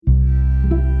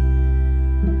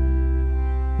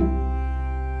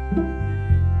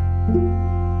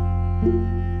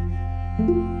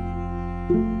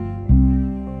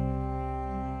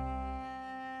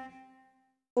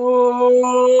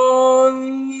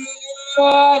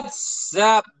What's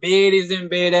up, beardies and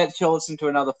beardettes? You're listening to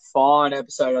another fine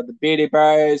episode of the Beardy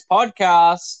Bros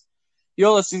podcast.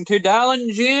 You're listening to Dale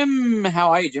and Jim. How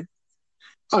are you, Jim?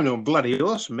 I'm doing bloody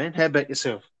awesome, man. How about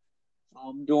yourself?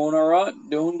 I'm doing all right,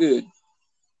 doing good.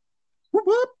 Whoop,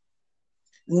 whoop.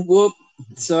 Whoop.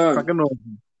 So, Fucking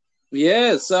awesome.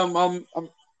 yeah, so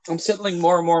I'm settling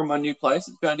more and more in my new place.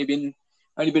 It's only been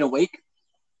a week,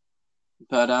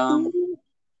 but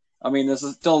I mean, there's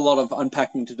still a lot of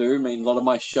unpacking to do. I mean, a lot of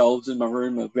my shelves in my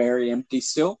room are very empty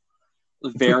still.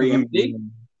 Very empty.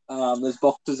 There's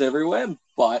boxes everywhere,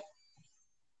 but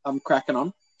I'm cracking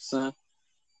on. So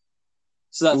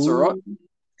that's all right.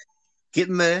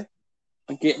 Getting there.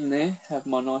 I'm getting there. Have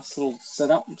my nice little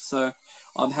setup. So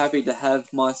I'm happy to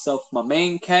have myself my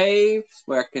man cave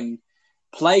where I can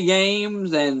play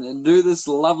games and do this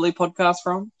lovely podcast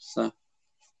from. So.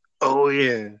 Oh,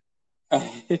 yeah.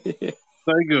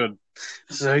 So good.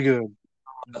 So good.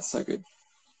 That's so good.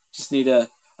 I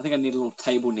think I need a little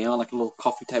table now, like a little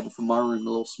coffee table for my room, a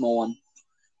little small one.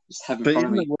 Just have in front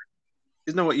of me.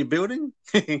 Isn't that what you're building?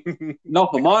 Not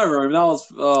for my room. That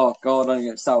was, oh, God, I don't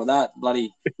get to start with that.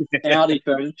 Bloody Audi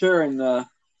furniture and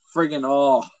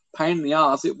friggin', pain in the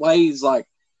ass. It weighs like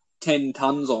 10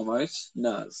 tons almost.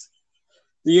 No,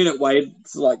 the unit weighed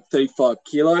like 35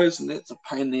 kilos, and it's a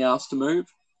pain in the ass to move.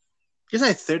 Did you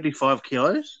say 35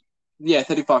 kilos? Yeah,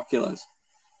 35 kilos.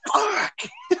 Fuck!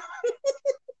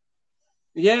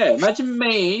 Yeah, imagine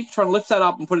me trying to lift that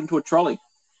up and put it into a trolley.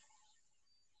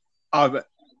 Oh, but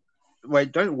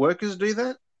wait, don't workers do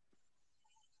that?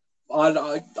 I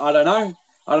don't know.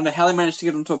 I don't know how they managed to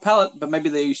get onto a pallet, but maybe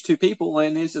they use two people,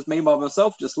 and it's just me by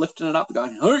myself just lifting it up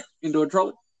and going into a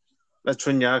trolley. That's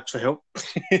when you ask for help.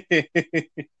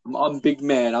 I'm a big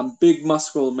man. I'm a big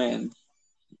muscular man.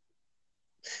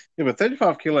 Yeah, but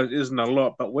 35 kilos isn't a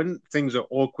lot, but when things are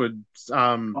awkward...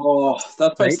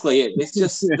 that's basically it. It's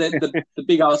just the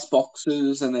big-ass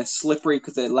boxes, and they're slippery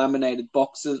because they're laminated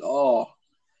boxes. Oh,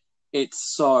 it's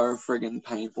so friggin'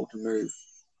 painful to move.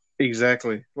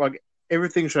 Exactly. Like,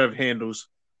 everything should have handles.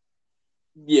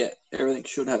 Yeah, everything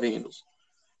should have handles.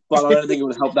 But I don't think it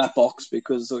would help that box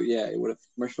because, it would have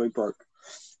mostly broke.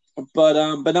 But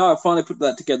no, I finally put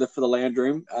that together for the lounge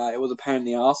room. It was a pain in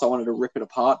the ass. I wanted to rip it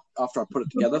apart after I put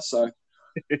it together. So,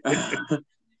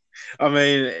 I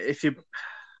mean,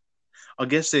 I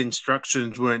guess the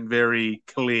instructions weren't very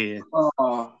clear.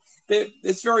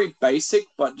 It's very basic,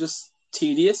 but just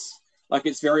tedious. Like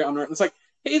it's very unreal. It's like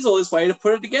here's all this way to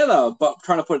put it together, but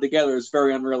trying to put it together is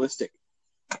very unrealistic.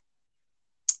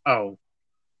 Oh.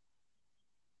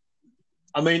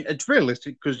 I mean, it's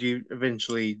realistic because you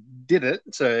eventually did it,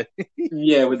 so...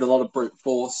 Yeah, with a lot of brute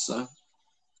force, so...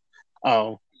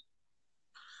 Oh.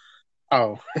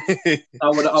 I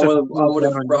would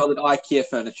have rather IKEA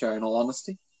furniture, in all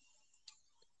honesty.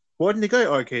 Why didn't you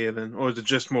go IKEA then? Or is it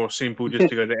just more simple just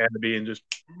to go to Aldi and just...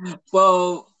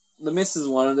 Well, the missus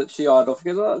wanted it. She eyed off. She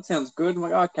goes, that sounds good. I'm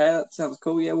like, okay, that sounds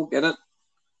cool. Yeah, we'll get it.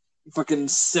 Fucking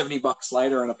 $70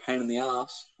 later and a pain in the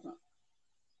ass.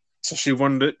 So she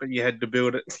wanted it, but you had to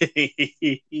build it.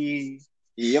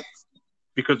 Yep.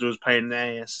 Because it was pain in the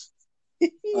ass.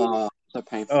 So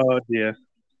painful. Oh, dear.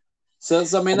 So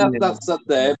I mean, that's up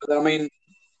there. But, I mean,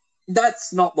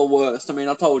 that's not the worst. I mean,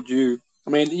 I told you. I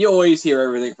mean, you always hear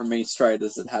everything from me straight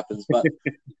as it happens. But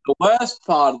the worst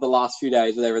part of the last few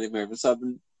days with everything moving. So I've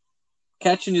been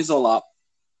catching you all up.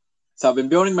 So I've been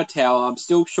building my tower. I'm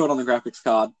still short on the graphics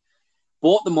card.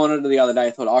 Bought the monitor the other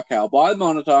day. Thought, okay, I'll buy the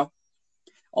monitor.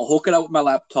 I'll hook it up with my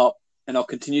laptop, and I'll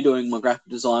continue doing my graphic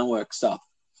design work stuff.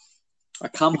 I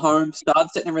come home, start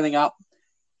setting everything up,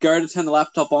 go to turn the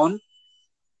laptop on,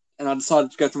 and I decided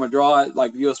to go through my drive,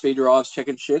 like USB drives,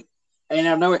 checking shit. And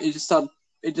I know it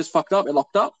just fucked up. It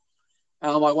locked up.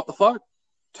 And I'm like, what the fuck?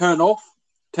 Turn off,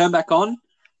 turn back on,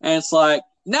 and it's like,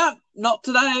 no, not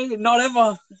today, not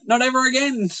ever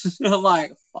again. I'm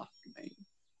like, fuck me.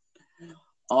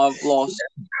 I've lost.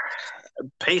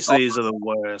 PCs are the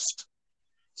worst.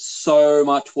 So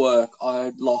much work.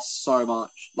 I lost so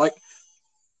much. Like,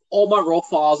 all my raw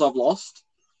files I've lost,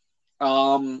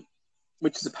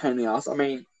 which is a pain in the ass. I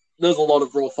mean, there's a lot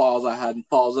of raw files I had and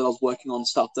files that I was working on,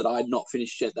 stuff that I had not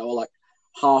finished yet. They were like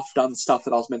half-done stuff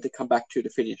that I was meant to come back to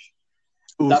finish.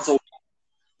 Oof. That's all.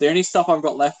 The only stuff I've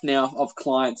got left now of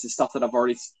clients is stuff that I've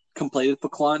already completed for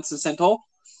clients and sent off.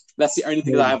 That's the only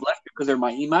thing that I have left because they're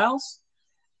my emails.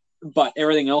 But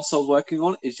everything else I was working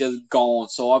on is just gone.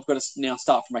 So I've got to now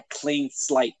start from a clean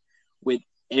slate with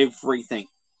everything.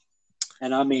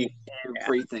 And I mean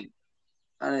everything.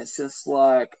 And it's just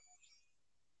like,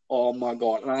 oh my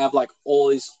God. And I have like all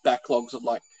these backlogs of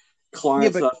like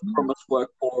clients that I've promised work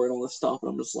for and all this stuff.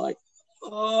 And I'm just like,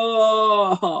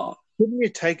 oh. couldn't you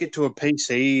take it to a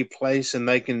PC place and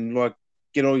they can like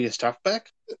get all your stuff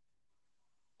back?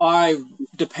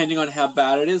 Depending on how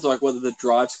bad it is, like whether the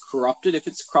drive's corrupted. If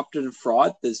it's corrupted and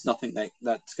fried, there's nothing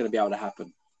that's going to be able to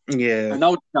happen. Yeah. And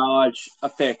they'll charge a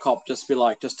fair cop just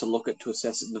to look at, to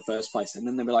assess it in the first place, and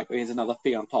then they'll be like, oh, "Here's another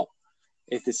fee on top."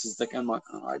 If this is I'm like,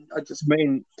 I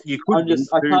mean, you could.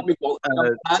 I can't be bothered.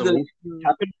 I'm glad that it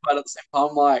happened, but at the same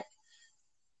time, like,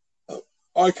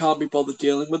 I can't be bothered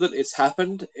dealing with it. It's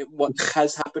happened. What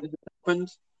has happened, and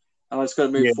I just got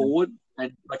to move forward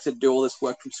and, like I said, do all this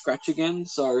work from scratch again.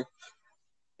 So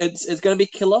it's going to be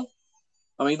killer.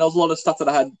 I mean, there was a lot of stuff that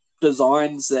I had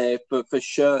designs there for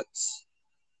shirts.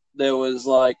 There was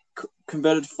like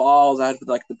converted files I had for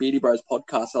like the Beardy Bros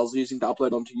podcast I was using to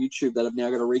upload onto YouTube that I've now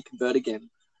got to reconvert again.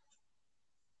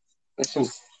 It's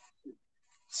just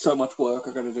so much work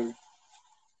I've got to do.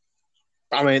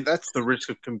 I mean, that's the risk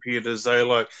of computers. Though,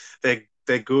 like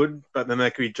they're good, but then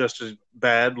they could be just as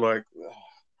bad. Like,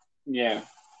 yeah,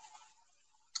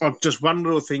 like just one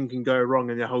little thing can go wrong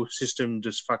and your whole system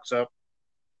just fucks up.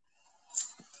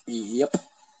 Yep.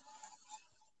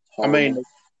 Horrible. I mean,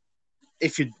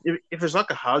 if it's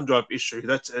like a hard drive issue,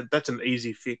 that's an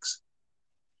easy fix.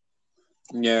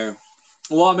 Yeah.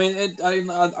 Well, I mean,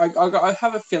 I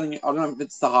have a feeling, I don't know if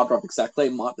it's the hard drive exactly,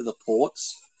 it might be the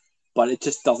ports, but it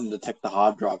just doesn't detect the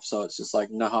hard drive, so it's just like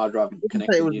no hard drive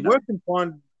connected. It was working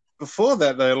fine before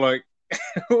that, though. Like,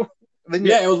 then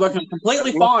it was working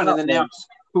completely fine, and then now it's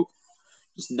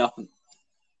just nothing.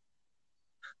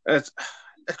 It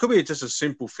could be just a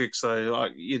simple fix, though.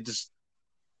 Like,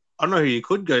 I don't know who you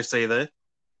could go see there.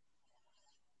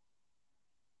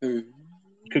 Who?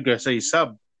 You could go see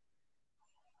Sub.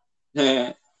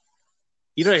 Yeah.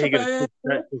 You know he can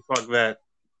fix like that.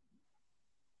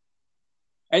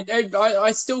 And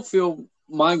I still feel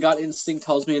my gut instinct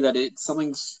tells me that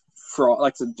something's fraud.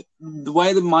 Like the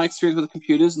way that my experience with the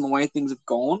computers and the way things have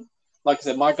gone, like I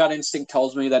said, my gut instinct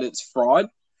tells me that it's fried.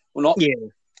 Well, not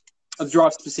the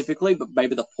drive specifically, but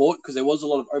maybe the port, because there was a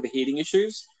lot of overheating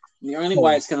issues. And the only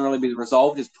way it's going to really be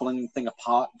resolved is pulling the thing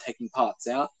apart and taking parts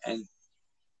out. And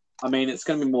I mean, it's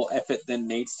going to be more effort than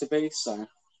needs to be. So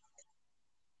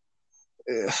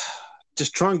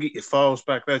just try and get your files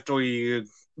back. That's all you're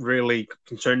really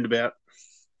concerned about.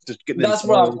 Just get that's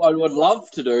what I would love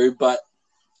to do, but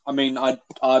I mean, I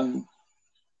don't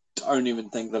even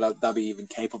think that they'll be even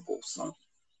capable. So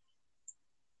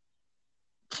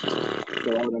I'm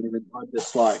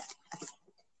just like,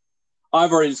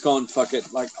 I've already just gone, fuck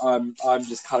it. Like, I'm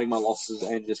just cutting my losses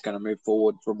and just going to move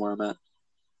forward from where I'm at.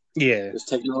 Yeah. This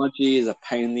technology is a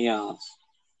pain in the ass.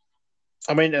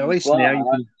 I mean, at least now you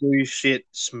can do shit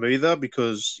smoother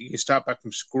because you can start back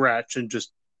from scratch and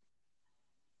just...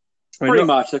 Pretty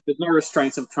much. Like, there's no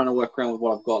restraints of trying to work around with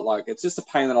what I've got. Like, it's just a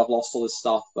pain that I've lost all this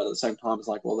stuff, but at the same time, it's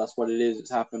like, well, that's what it is.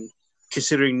 It's happened.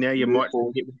 Considering now you might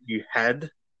forget what you had,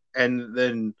 and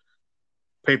then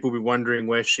people will be wondering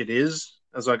where shit is.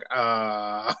 I was like,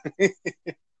 yeah. I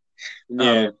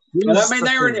mean,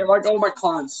 they already, like, all my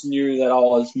clients knew that I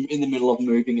was in the middle of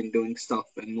moving and doing stuff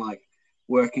and, like,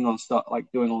 working on stuff,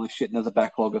 like, doing all this shit, and there's a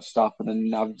backlog of stuff, and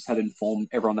then I've just had to inform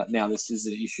everyone that now this is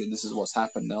the issue and this is what's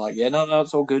happened. They're like, yeah, no,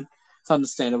 it's all good. It's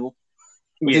understandable.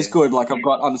 Which is good. Like, I've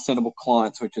got understandable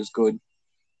clients, which is good.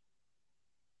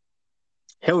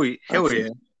 Hell yeah.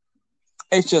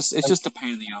 It's just a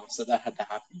pain in the ass that had to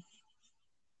happen.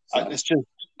 So, it's just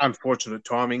unfortunate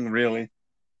timing, really.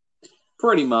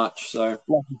 Pretty much, so.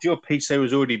 Like, if your PC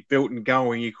was already built and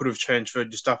going, you could have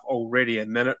transferred your stuff already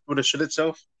and then it would have shit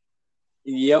itself.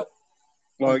 Yep.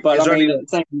 Like, but I mean, at the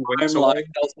same time, like,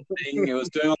 that was the thing. It was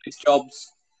doing all these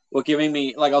jobs were giving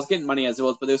me, like, I was getting money as it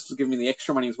was, but this was giving me the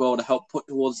extra money as well to help put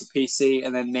towards the PC.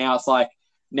 And then now it's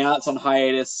on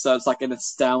hiatus, so it's like in a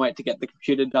stalemate to get the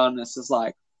computer done. It's just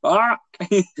like, fuck.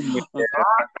 Because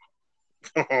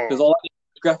all I need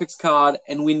is a graphics card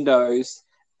and Windows,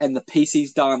 and the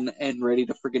PC's done and ready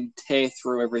to friggin' tear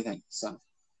through everything. So,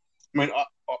 I mean,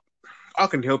 I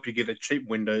can help you get a cheap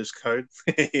Windows code.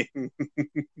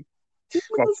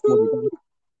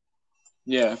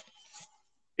 Yeah.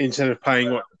 Instead of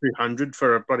paying, $200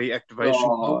 for a bloody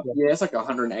activation? Yeah, it's like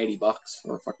 $180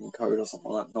 for a fucking code or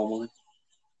something like that normally.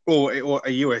 Or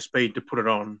a USB to put it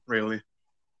on, really.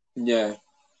 Yeah.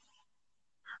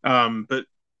 But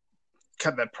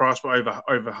cut that price by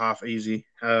over half easy.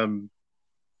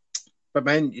 But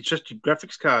man, it's just your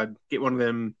graphics card. Get one of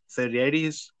them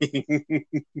 3080s.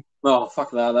 Oh,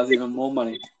 fuck that. That's even more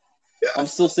money. I'm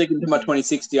still sticking to my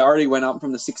 2060. I already went up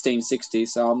from the 1660,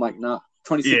 so I'm like, nah,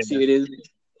 2060 it is.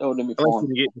 That would be fine.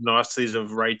 You get the niceties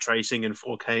of ray tracing and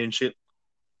 4K and shit.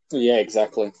 Yeah,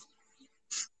 exactly.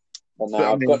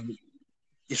 Well, no,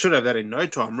 You should have that in no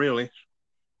time, really.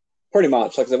 Pretty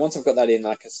much. Like, once I've got that in,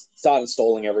 I can start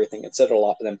installing everything and set it all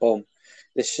up, and then boom,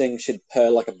 this thing should purr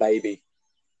like a baby.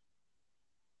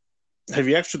 Have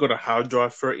you actually got a hard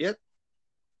drive for it yet?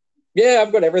 Yeah,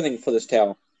 I've got everything for this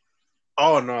tower.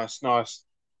 Oh, nice.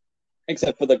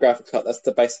 Except for the graphics card. That's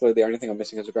basically the only thing I'm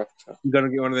missing is a graphics card. You're going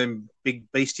to get one of them big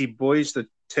beastie boys, the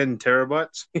 10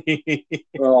 terabytes?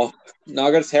 Oh, no,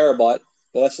 I got a terabyte,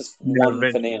 but that's just one for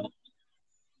eventually. now.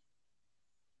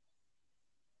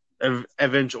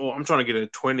 Eventually, I'm trying to get a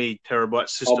 20 terabyte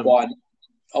system.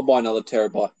 I'll buy another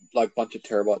terabyte, like bunch of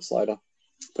terabytes later.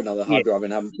 Put another hard drive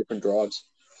in, have different drives.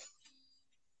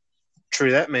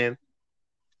 True that, man.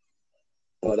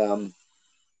 But I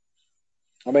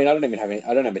mean, I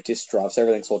don't have a disk drive, so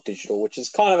everything's all digital, which is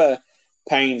kind of a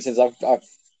pain since I've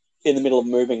in the middle of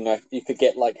moving. You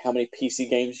forget like how many PC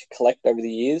games you collect over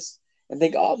the years, and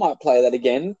think, oh, I might play that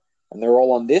again, and they're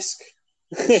all on disc.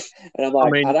 And I'm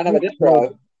like, I don't have a disk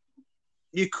drive.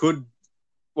 You could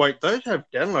wait. Those have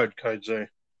download codes though.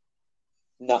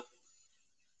 No.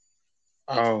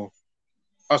 Oh,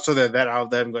 so they're that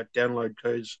old. They haven't got download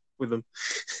codes with them.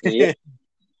 Yeah.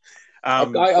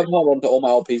 I've held on to all my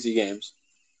old PC games.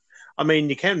 I mean,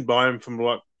 you can buy them from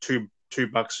like $2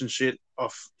 and shit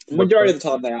off. Majority of the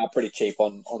time, they are pretty cheap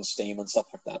on Steam and stuff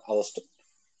like that.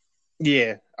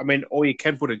 Yeah, I mean, or you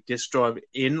can put a disk drive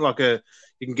in, you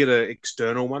can get an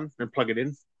external one and plug it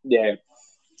in. Yeah,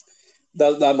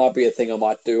 that might be a thing I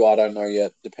might do. I don't know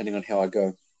yet, depending on how I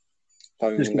go.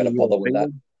 I'm even going to bother with that.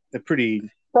 They're pretty.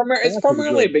 It's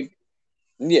primarily a big.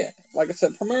 Yeah, like I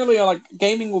said, primarily like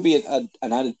gaming will be an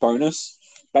added bonus.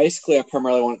 Basically, I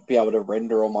primarily want to be able to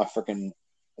render all my freaking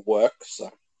work. So.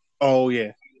 Oh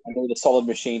yeah. I need a solid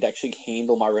machine to actually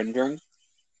handle my rendering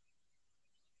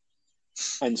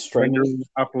and streaming,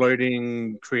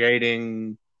 uploading,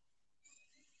 creating,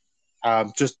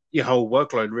 just your whole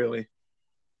workload, really.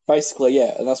 Basically,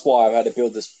 yeah, and that's why I've had to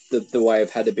build this the way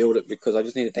I've had to build it, because I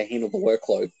just needed to handle the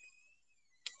workload.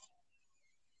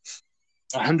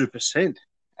 100%.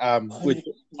 Which,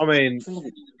 I mean,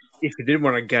 if you did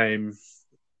want a game,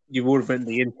 you would have went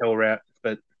the Intel route,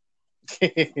 but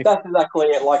that's exactly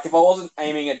it. Like, if I wasn't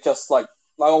aiming at just like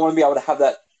I want to be able to have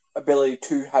that ability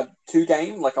to have two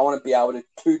game, like I want to be able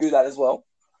to do that as well,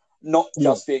 not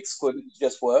just be excluded to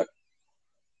just work.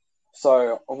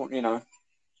 So, you know,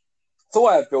 it's the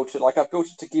way I've built it. Like, I've built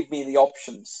it to give me the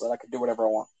options so that I can do whatever I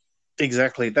want.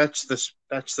 Exactly. That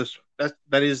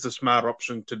is the smart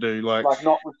option to do. Like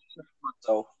not restrict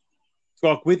myself.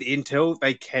 Like with Intel,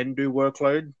 they can do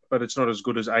workload, but it's not as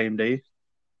good as AMD.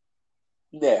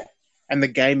 Yeah. And the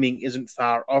gaming isn't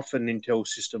far off an Intel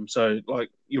system. So, like,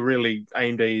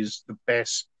 AMD is the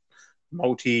best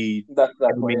That's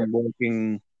exactly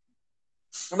working.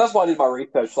 And that's why I did my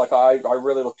research. Like, I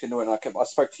really looked into it, and I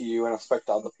spoke to you and I spoke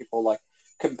to other people, like,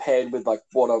 compared with, like,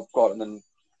 what I've got, and then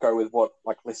go with what,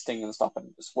 like, listing and stuff,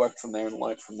 and just work from there and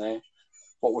learn from there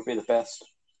what would be the best.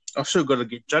 I've still got to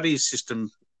get Juddy's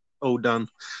system all done.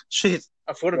 Shit,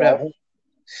 I thought about it.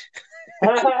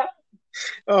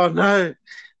 Oh, no.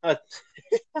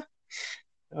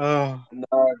 No,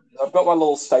 I've got my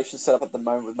little station set up at the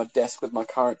moment with my desk with my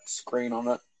current screen on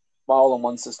it. My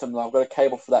all-in-one system. I've got a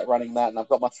cable for that running that, and I've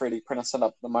got my 3D printer set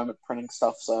up at the moment printing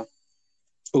stuff. So.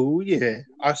 Oh yeah,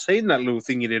 I've seen that little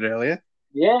thing you did earlier.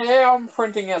 Yeah, I'm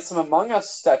printing out some Among Us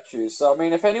statues. So I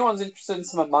mean, if anyone's interested in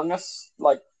some Among Us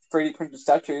like 3D printed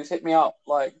statues, hit me up.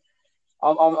 Like,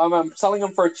 I'm selling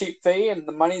them for a cheap fee, and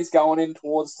the money's going in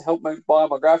towards to help me buy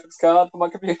my graphics card for my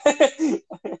computer.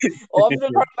 Well, I'm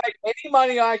just trying to make any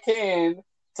money I can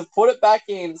to put it back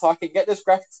in so I can get this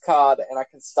graphics card and I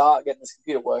can start getting this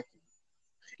computer working.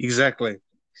 Exactly.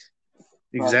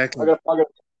 I got to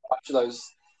watch those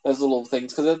little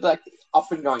things because they're like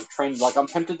up and going trends. Like, I'm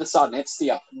tempted to start an Etsy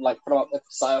up and like put them up there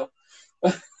for sale.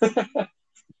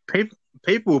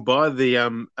 People buy the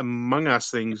Among Us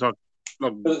things like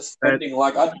spending.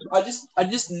 Like, I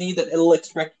just need that little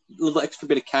extra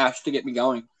bit of cash to get me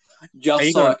going,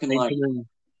 just so I can like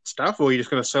stuff. Or are you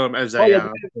just going to sell them as they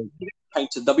are?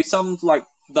 Painted. There'll be some like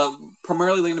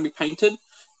primarily they're going to be painted,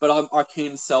 but I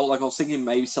can sell. Like, I was thinking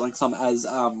maybe selling some as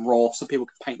raw, so people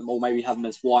can paint them, or maybe have them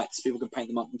as white, so people can paint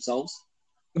them up themselves.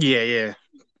 Yeah.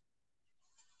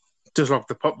 Just like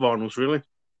the pop vinyls, really.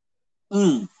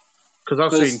 Because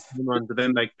I've seen ones of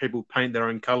them make people paint their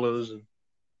own colours. And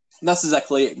that's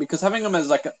exactly it. Because having them as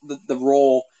like the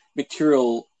raw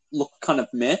material look kind of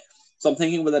meh. So I'm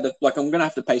thinking with that, like, I'm going to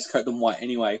have to base coat them white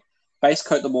anyway. Base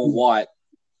coat them all white,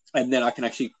 and then I can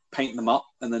actually paint them up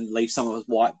and then leave some of it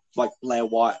white, like layer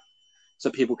white, so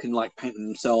people can like paint them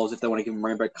themselves if they want to give them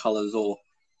rainbow colors or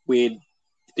weird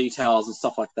details and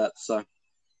stuff like that. So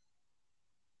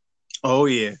Oh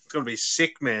yeah, it's gonna be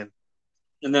sick, man.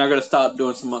 And then I got to start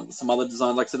doing some other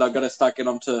designs. Like I said, I've got to start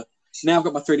getting onto. Now I've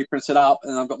got my 3D print set up,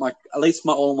 and I've got my at least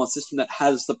my all-in-one system that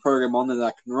has the program on there that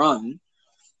I can run.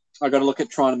 I got to look at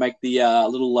trying to make the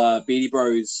little Beardy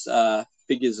Bros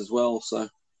figures as well. So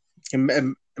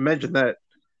Imagine that,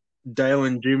 Dale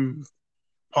and Jim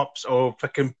pops or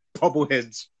fucking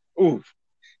bobbleheads. Ooh,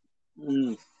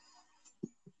 I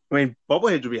mean,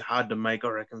 bobbleheads would be hard to make, I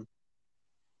reckon.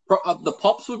 The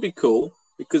pops would be cool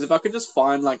because if I could just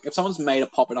find like if someone's made a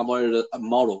pop and uploaded a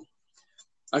model,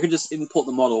 I could just import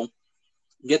the model,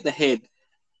 get the head,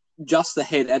 just the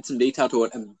head, add some detail to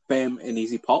it, and bam, an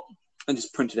easy pop, and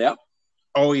just print it out.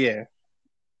 Oh yeah.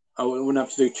 I wouldn't have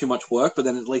to do too much work, but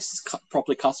then at least it's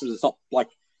properly custom. It's not like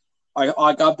I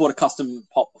bought a custom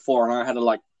pop before, and I had to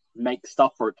like make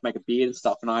stuff for it to make a beard and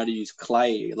stuff, and I had to use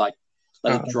clay, like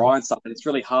let it dry and stuff, and it's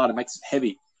really hard. It makes it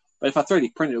heavy. But if I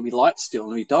 3D print it, it'll be light still,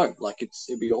 and it'll be dope. Like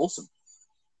it'd be awesome.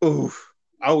 Ooh,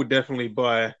 I would definitely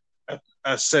buy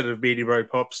a set of Beardy Bro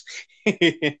pops.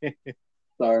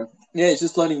 So yeah, it's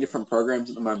just learning different programs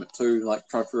at the moment too, like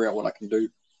trying to figure out what I can do.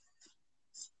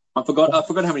 I forgot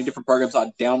how many different programs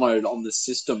I downloaded on this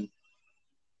system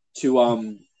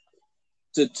to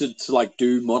like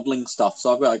do modeling stuff.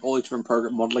 So I've got like all these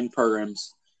different modeling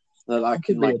programs that I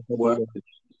can like work with.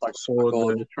 Like just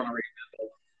trying to read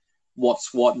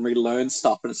what's what and relearn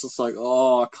stuff, and it's just like,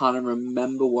 oh, I can't even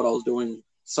remember what I was doing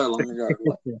so long ago.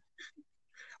 Like,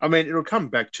 I mean, it'll come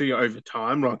back to you over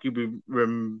time. Like you'll be,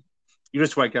 you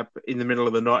just wake up in the middle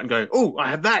of the night and go, "Oh, I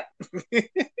have that."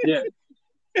 Yeah.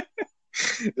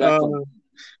 Exactly.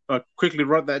 Quickly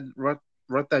write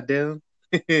that down.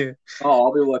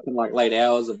 I'll be working like late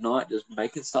hours of night just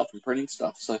making stuff and printing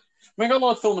stuff. So I mean, I got a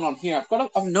lot of filament on here. I've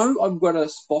got a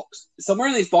box somewhere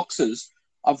in these boxes.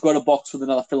 I've got a box with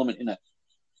another filament in it,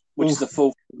 which is a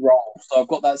full roll. So I've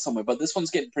got that somewhere. But this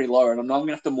one's getting pretty low, and I'm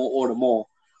gonna have to order more.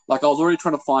 Like I was already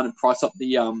trying to find and price up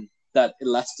the that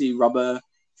elastic rubber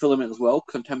filament as well,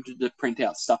 because I'm tempted to print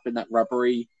out stuff in that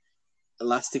rubbery,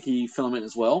 elasticy filament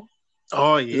as well.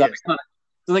 Oh yeah.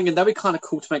 I'm thinking that'd be kind of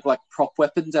cool to make like prop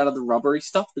weapons out of the rubbery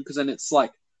stuff, because then it's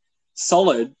like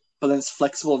solid, but then it's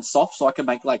flexible and soft, so I can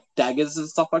make like daggers and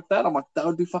stuff like that. I'm like, that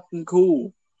would be fucking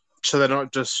cool. So they're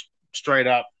not just straight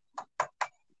up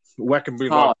whack and be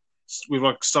like with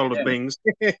like solid things.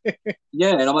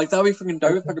 Yeah, and I'm like, that'd be freaking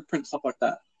dope if I could print stuff like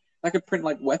that. I could print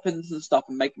like weapons and stuff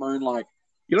and make my own like.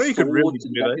 You know, you could really do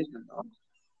that.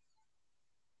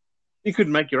 You could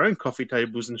make your own coffee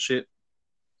tables and shit.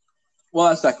 Well,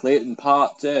 that's exactly it. In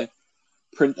parts, yeah.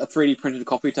 Print a 3D printed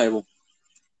coffee table.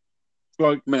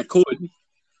 Like, I mean, I could.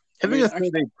 Having a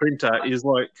 3D printer is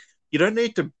like, you don't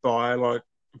need to buy like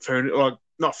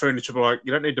not furniture, but like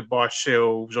you don't need to buy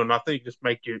shelves or nothing. You just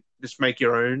make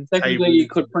your own. Technically, you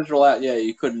could print it all out. Yeah,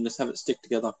 you could, and just have it stick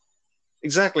together.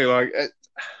 Exactly. Like,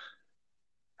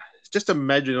 just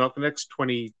imagine like the next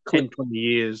 10, 20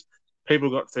 years, people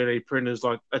got 3D printers.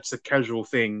 Like that's the casual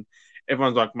thing.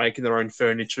 Everyone's like making their own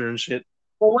furniture and shit.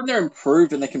 Well, when they're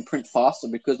improved and they can print faster,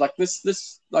 because like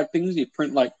this like things you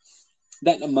print, like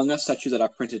that Among Us statue that I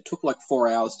printed took like 4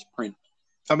 hours to print.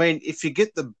 I mean, if you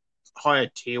get the higher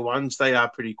tier ones, they are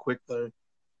pretty quick though.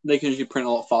 They can usually print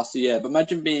a lot faster, yeah. But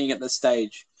imagine being at the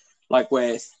stage like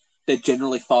where they're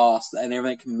generally fast and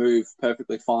everything can move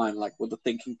perfectly fine, like with the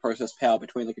thinking process power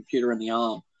between the computer and the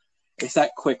arm. It's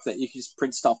that quick that you can just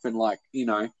print stuff in like, you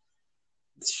know,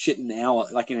 shit in an hour,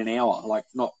 like in an hour, like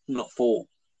not 4.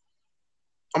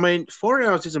 I mean, 4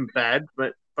 hours isn't bad,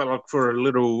 but like for a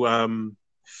little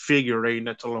figurine,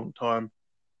 that's a long time.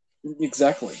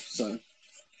 Exactly. So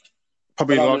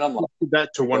probably that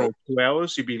to 1 or 2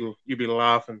 hours, you'd be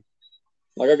laughing.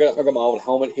 Like I got my old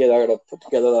helmet here that I got to put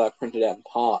together that I printed out in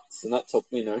parts, and that took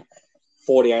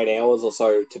 48 hours or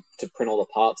so to print all the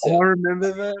parts out. I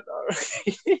remember that.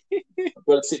 I've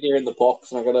got it sitting here in the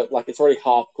box, and I got to it's already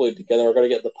half glued together. I've got to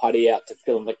get the putty out to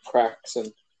fill in the cracks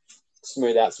and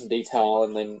smooth out some detail,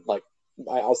 and then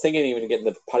I was thinking even getting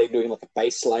the putty doing like a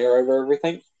base layer over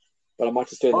everything, but I might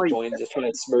just do the joins, just trying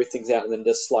to smooth things out, and then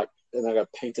and I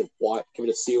got to paint it white, give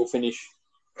it a seal finish.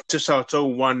 Just so it's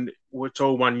all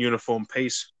one uniform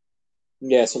piece.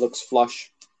 Yeah, so it looks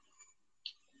flush.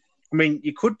 I mean,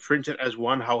 you could print it as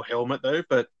one whole helmet though,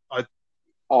 but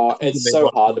it's so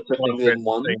hard to print things in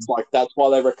one. Like that's why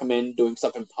they recommend doing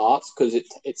stuff in parts, because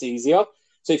it's easier.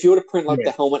 So if you were to print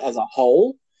the helmet as a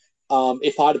whole,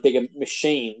 if I had a bigger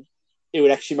machine, it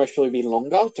would actually most probably be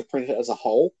longer to print it as a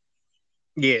whole.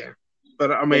 Yeah,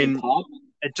 but I mean,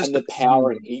 it just the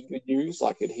power and heat you'd use,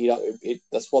 like it'd heat up.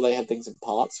 That's why they have things in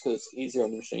parts, because it's easier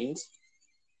on the machines.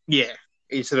 Yeah,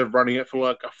 instead of running it for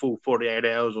like a full 48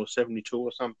 hours or 72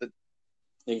 or something.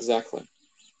 Exactly.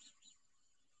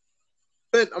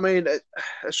 But I mean, it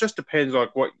just depends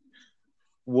like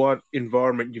what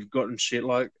environment you've got and shit.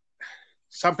 Like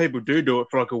some people do it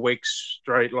for like a week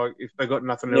straight. Like if they got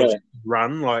nothing else Yeah. to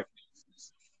run, like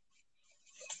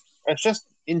it's just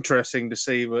interesting to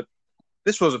see. But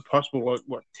this wasn't possible. Like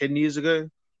what 10 years ago?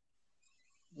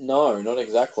 No, not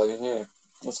exactly. Yeah,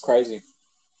 that's crazy. It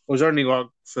was only like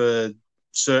for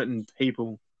certain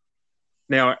people.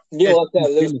 Now, Yeah, it's like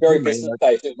that. It was for very me, business like,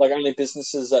 based. It was like only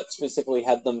businesses that specifically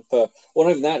had them for. Well,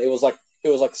 not even that. It was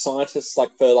like scientists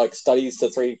like for like studies to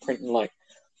 3D print and like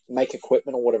make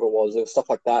equipment or whatever it was. It was stuff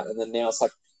like that. And then now it's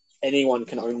like anyone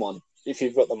can own one if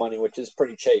you've got the money, which is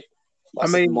pretty cheap. I Like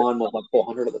mean, mine was like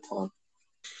 400 at the time.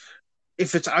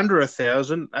 if it's under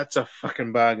 1,000, that's a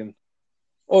fucking bargain.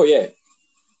 Oh yeah,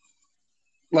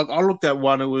 Like I looked at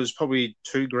one, it was probably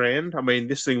 $2,000. I mean,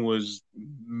 this thing was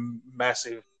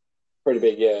massive. pretty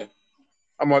big. Yeah,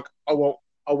 I'm like, I want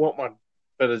one,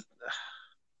 but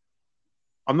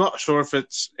I'm not sure if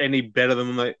it's any better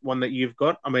than the one that you've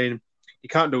got. I mean, you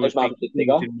can't do as it might big be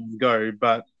things bigger. in one go,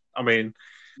 but I mean,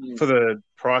 Mm. for the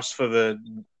price, for the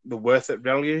worth it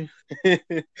value. I mean,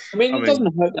 I it mean,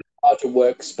 doesn't hurt that larger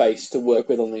workspace to work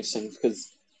with on these things because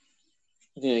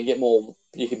you get more.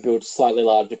 You can build slightly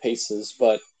larger pieces,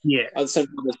 but yeah, at the same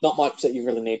time, there's not much that you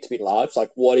really need to be large.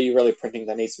 Like, what are you really printing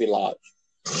that needs to be large?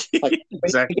 Like, when you think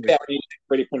exactly. about when you use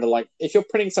a 3D printer, like, if you're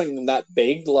printing something that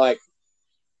big, like,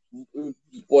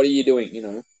 what are you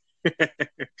doing?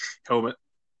 Helmet,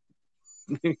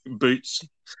 boots.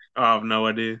 I have no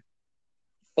idea.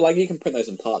 But like, you can print those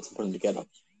in parts and put them together.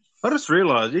 I just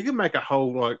realised you can make a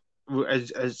whole like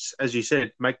as you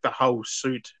said, make the whole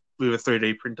suit with a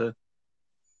 3D printer.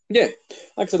 Yeah,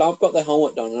 like I said, I've got the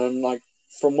helmet done, and like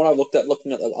from what I've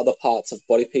looking at the other parts of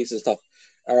body pieces stuff,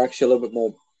 are actually a little bit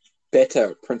more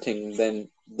better printing than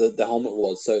the helmet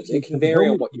was. So it can The vary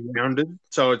on helmet's what you. rounded,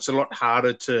 so it's a lot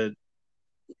harder to.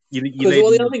 You Because need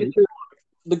well, the more other thing is boots. too,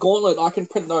 the gauntlet, I can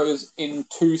print those in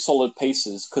two solid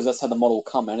pieces because that's how the model will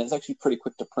come, and it's actually pretty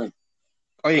quick to print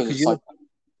Oh yeah, because because it's like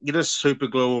you just super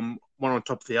glue them one on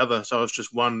top of the other, so it's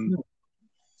just one.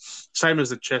 Same as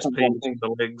the chest piece one and thing.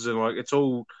 the legs, and like it's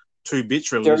all 2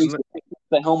 bits, really, Very isn't it?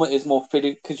 the helmet is more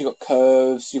fitted because you've got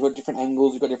curves, you've got different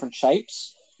angles, you've got different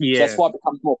shapes. So that's Yeah, why it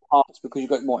becomes more parts because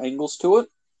you've got more angles to it.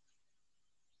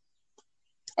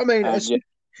 I mean And it's yeah,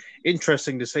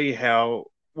 interesting to see how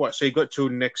what. So you got till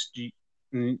next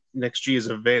year's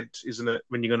event, isn't it?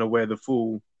 When you're going to wear the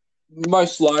full.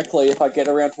 most likely if I get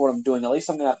around to what I'm doing, at least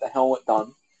I'm gonna have the helmet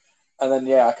done. And then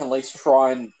yeah, I can at least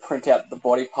try and print out the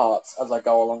body parts as I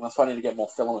go along. That's why I need to get more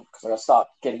filament because I gotta start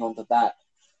getting onto that.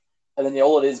 And then yeah,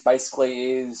 all it is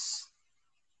basically is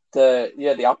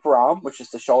the upper arm, which is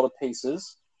the shoulder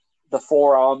pieces, the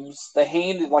forearms, the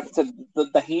hand. Like I said,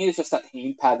 the hand is just that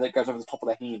hand pad that goes over the top of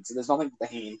the hand. So there's nothing with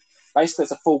the hand. Basically,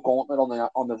 it's a full gauntlet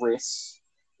on the wrists,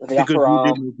 the Because upper you do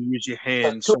arm, need to use your the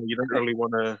hands, two so you don't really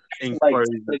want to legs. enclose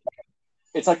it.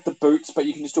 It's like the boots, but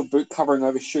you can just do a boot covering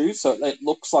over shoes, so it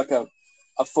looks like a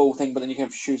full thing. But then you can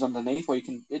have shoes underneath, or you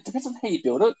can. It depends on how you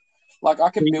build it. Like I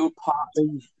So can build parts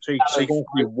so out you of can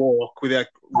actually walk without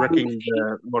wrecking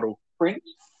the model. print.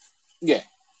 Yeah, so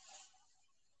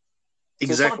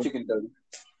there's so much Exactly. you can do.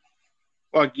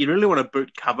 Like you really want a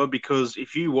boot cover because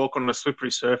if you walk on a slippery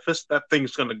surface, that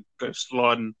thing's going to go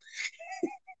sliding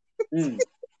Mm.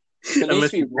 So it needs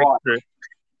unless to you be right.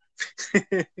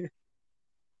 extra.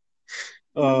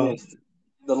 And then Oh, there's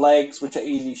the legs, which are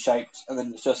easy shaped, and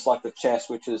then it's just like the chest,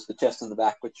 which is the chest and the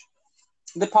back, which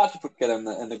the parts you put together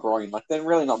and the groin. Like they're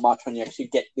really not much when you actually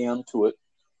get down to it.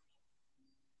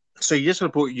 so you got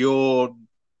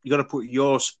to put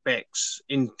your specs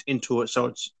into it, so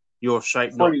it's your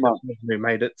shape, not Pretty much. who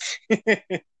made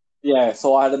it. Yeah,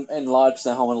 so I had enlarged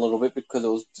the helmet a little bit because it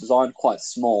was designed quite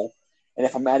small. And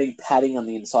if I'm adding padding on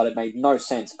the inside, it made no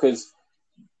sense because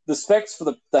the specs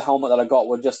for the helmet that I got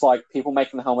were just like people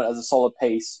making the helmet as a solid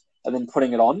piece and then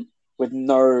putting it on with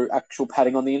no actual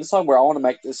padding on the inside. Where I want to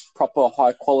make this proper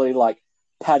high quality, like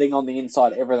padding on the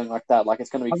inside, everything like that. Like it's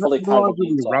going to be fully padded Otherwise, on the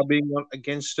you'd be inside. rubbing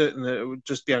against it, and it would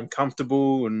just be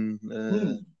uncomfortable. And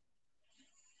Mm.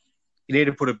 you need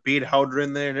to put a beard holder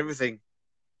in there and everything,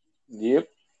 Yep.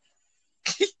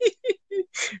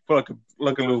 for like a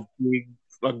little big,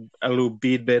 like a little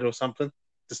beard bed or something.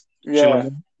 Just chill Yeah.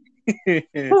 on.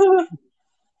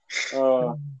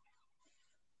 uh,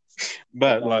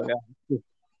 But like, no.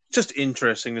 just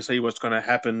interesting to see what's going to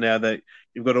happen now that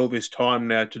you've got all this time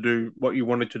now to do what you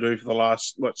wanted to do for the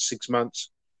last 6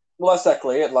 months. Well, that's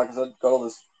exactly it. Like I said, got all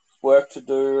this work to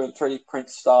do and 3D print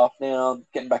stuff now.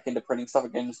 Getting back into printing stuff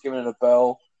again, just giving it a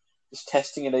bell, just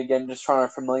testing it again, just trying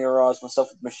to familiarize myself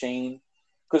with the machine.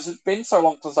 because it's been so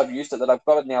long since I've used it that I've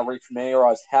got to now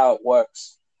refamiliarize how it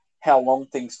works, how long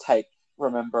things take.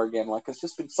 Remember again, like it's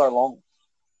just been so long.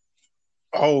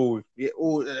 Oh yeah,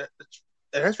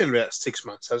 it has been about 6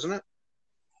 months, hasn't it?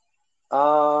 It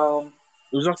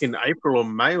was like in April or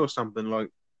May or something like.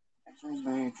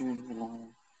 May, June, July.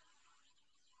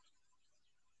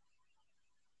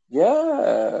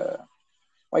 Yeah.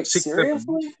 Wait, 6,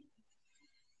 seriously?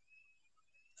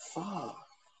 Fuck.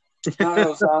 No, it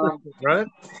was, right?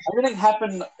 Everything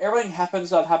happened,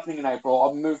 started happening in April.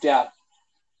 I moved out.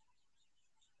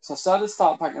 So I started to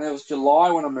start packing. It was July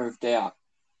when I moved out.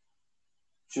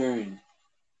 June.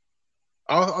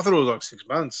 I thought it was like 6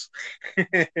 months.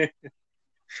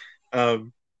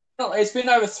 No, it's been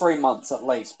over 3 months at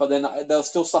least, but then there was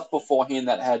still stuff beforehand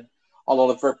that had a lot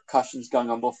of repercussions going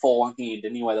on beforehand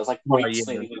anyway. There was like weeks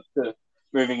leading up to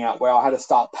moving out where I had to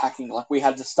start packing. Like we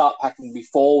had to start packing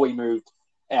before we moved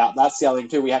out. That's the other thing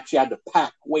too. We actually had to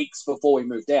pack weeks before we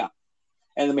moved out.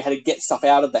 And then we had to get stuff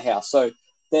out of the house. So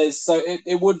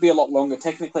it would be a lot longer.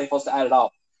 Technically, if I was to add it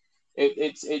up,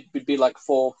 it would be like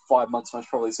 4 or 5 months most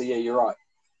probably. So yeah, you're right.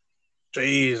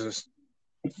 Jesus.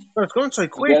 But it's gone so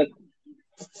quick.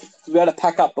 We had to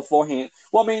pack up beforehand.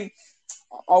 Well, I mean,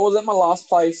 I was at my last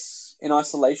place in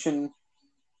isolation.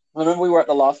 I remember we were at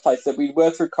the last place that we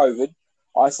were through COVID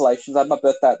isolations. I had my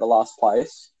birthday at the last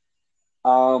place.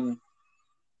 So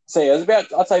yeah, it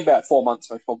was I'd say about 4 months,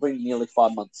 probably nearly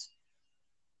 5 months.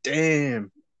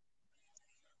 Damn.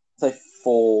 I'd say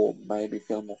 4, maybe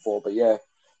feeling more 4, but yeah.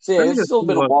 So yeah, it's still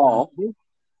been a while.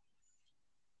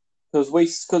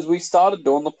 Because we started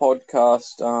doing the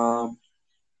podcast.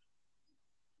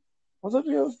 Was it?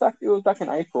 It was back in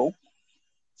April.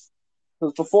 It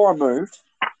was before I moved.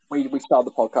 We started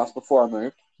the podcast before I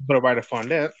moved. But a way to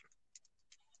find out.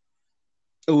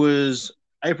 It was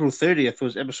April 30th.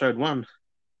 Was episode 1.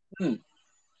 So that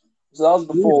was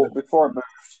before I moved.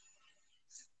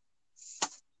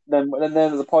 Then there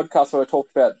was a podcast where I talked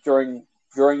about during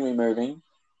me moving,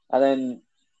 and then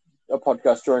a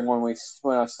podcast during when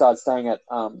I started staying at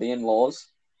the in-laws,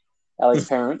 Ellie's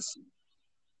parents,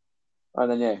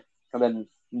 and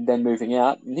then moving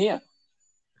out and here.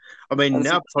 I mean,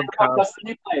 now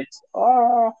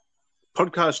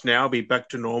podcast now will be back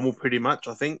to normal pretty much,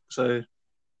 I think. So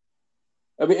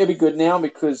it'll be good now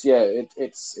because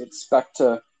it's back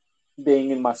to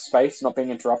being in my space, not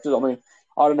being interrupted. I mean,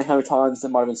 I don't know how many times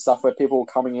there might have been stuff where people were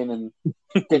coming in and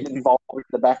getting involved with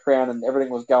the background and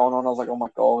everything was going on. I was like, oh my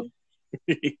god.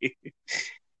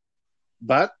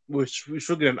 But we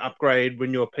should get an upgrade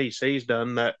when your PC's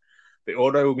done. That the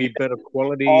audio will be better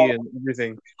quality and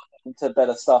everything. Into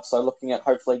better stuff. So looking at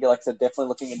hopefully, like I said, definitely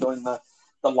looking at doing the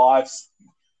live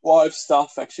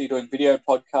stuff. Actually doing video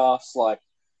podcasts, like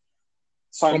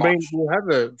so much. I mean, we'll have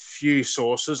a few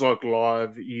sources like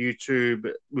live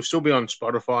YouTube. We'll still be on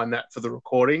Spotify and that for the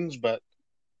recordings, but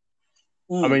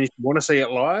I mean, if you want to see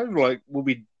it live, like we'll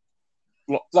be.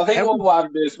 So I think what we'll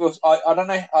have to do is I don't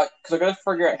know because I got to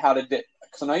figure out how to do.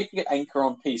 Because I know you can get Anchor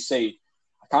on PC.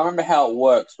 I can't remember how it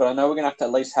works, but I know we're gonna have to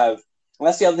at least have. And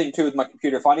that's the other thing too with my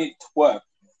computer. If I need it to work,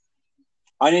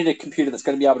 I need a computer that's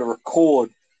going to be able to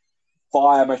record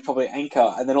via most probably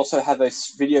Anchor, and then also have a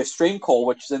video stream call,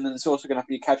 which then it's also going to have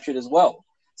to be captured as well.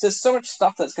 So there's so much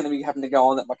stuff that's going to be having to go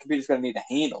on that my computer's going to need to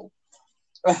handle.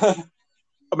 I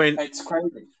mean, it's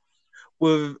crazy.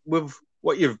 With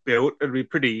what you've built, it'd be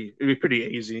pretty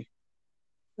easy.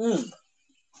 That's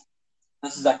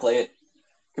exactly it.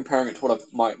 Comparing it to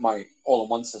what my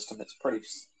all-in-one system, it's pretty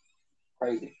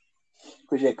crazy.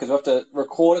 Because we have to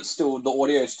record it still, the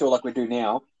audio is still like we do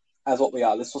now, as what we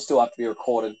are. This will still have to be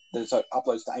recorded. Then so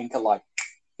uploads to Anchor, like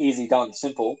easy done,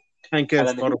 simple. Anchor,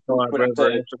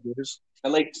 Spotify,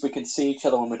 at least we can see each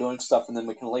other when we're doing stuff, and then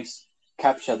we can at least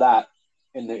capture that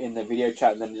in the video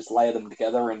chat, and then just layer them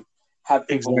together and have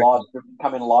people live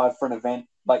come in live for an event.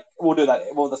 Like we'll do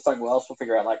that. Well, that's something else we'll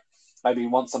figure out. Like maybe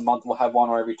once a month we'll have one,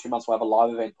 or every 2 months we'll have a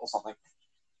live event or something.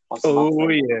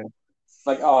 Yeah.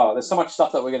 Like, there's so much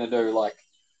stuff that we're going to do. Like,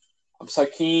 I'm so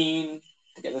keen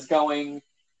to get this going.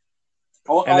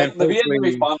 The video's going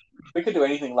to be fun. We could do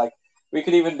anything. Like, we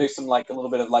could even do some, like, a little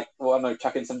bit of, like, well, I don't know,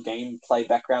 chuck in some gameplay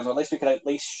backgrounds, or at least we could at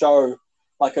least show,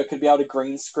 like, I could be able to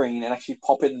green screen and actually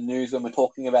pop in the news when we're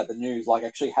talking about the news. Like,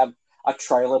 actually have a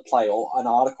trailer play or an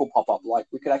article pop up. Like,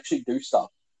 we could actually do stuff.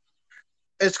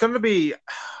 It's going to be,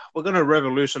 we're going to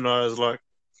revolutionize, like,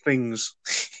 things.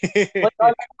 Like,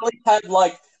 I actually have,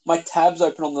 like, my tabs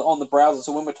open on the browser,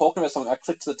 so when we're talking about something, I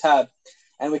click to the tab,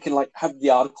 and we can like have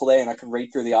the article there, and I can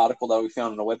read through the article that we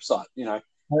found on a website. You know,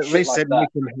 at least like then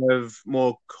we can have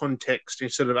more context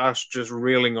instead of us just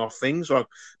reeling off things. Like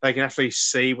they can actually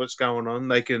see what's going on.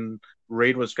 They can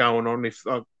read what's going on.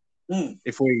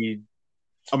 If we,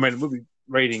 I mean, we'll be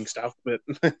reading stuff, but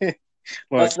like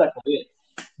that's exactly it.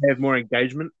 Have more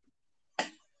engagement. And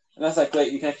that's like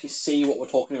you can actually see what we're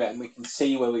talking about, and we can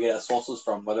see where we get our sources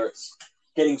from. Whether it's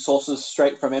getting sources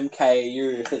straight from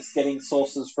MKAU, if it's getting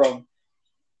sources from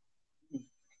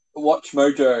Watch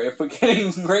Mojo, if we're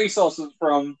getting resources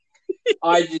from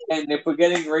IGN, if we're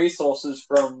getting resources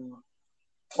from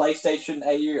PlayStation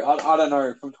AU, I don't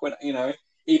know, from Twitter,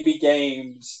 EB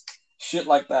Games, shit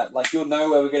like that. Like, you'll know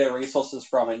where we get our resources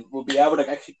from, and we'll be able to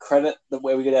actually credit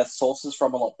where we get our sources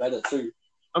from a lot better too.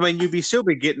 I mean, you'd still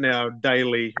be getting our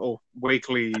daily or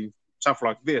weekly stuff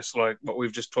like this, like what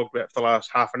we've just talked about for the last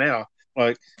half an hour.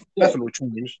 Like, nothing will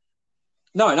change.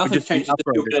 No, nothing's changed. Just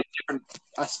a different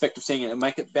aspect of seeing it and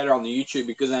make it better on the YouTube,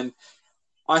 because then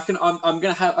I'm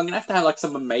gonna have to have like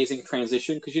some amazing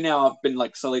transition, because I've been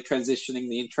like slowly transitioning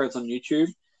the intros on YouTube,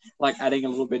 like adding a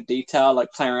little bit of detail,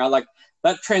 like playing around, like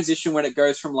that transition when it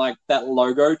goes from like that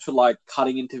logo to like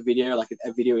cutting into video, like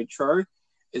a video intro,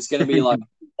 is gonna be like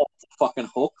off the fucking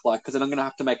hook, like, because then I'm gonna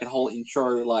have to make a whole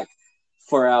intro like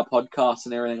for our podcast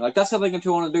and everything. Like, that's something I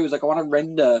want to do, is like I want to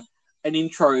render an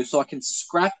intro so I can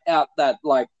scrap out that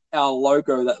like our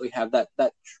logo that we have, that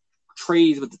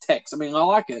trees with the text. I mean, I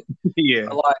like it. Yeah.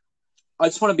 I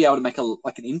just want to be able to make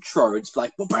an intro. It's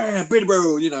like, bam,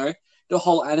 bro, do a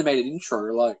whole animated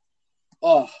intro. Like,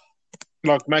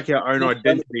 like make our own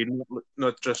identity,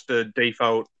 not just a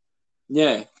default.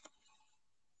 Yeah.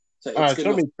 So it's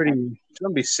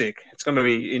gonna be sick. It's gonna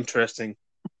be interesting.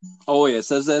 Oh yes,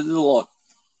 there's a lot.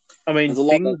 I mean,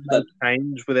 things may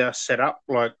change with our setup.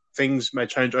 Like, things may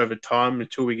change over time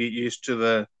until we get used to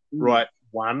the right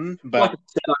one. But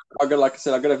like I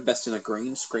said, I got to invest in a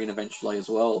green screen eventually as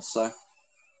well. So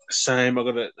same. I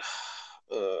got to.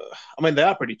 I mean, they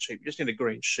are pretty cheap. You just need a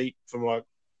green sheet from like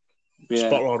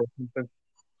Spotlight or something.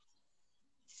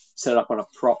 Set up on a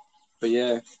prop, but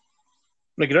yeah.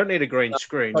 Like, you don't need a green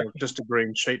screen, like just a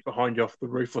green sheet behind you off the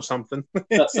roof or something.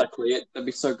 That's exactly it. That'd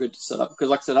be so good to set up, because,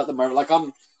 like I said, at the moment, like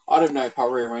I don't know if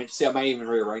I'll rearrange. See, I may even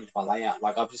rearrange my layout.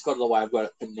 Like, I've just got it the way I've got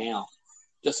it for now,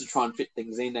 just to try and fit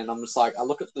things in. And I'm just like, I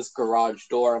look at this garage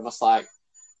door, I'm just like,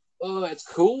 oh, it's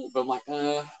cool, but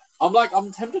I'm like,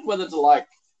 I'm tempted whether to like,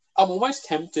 I'm almost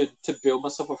tempted to build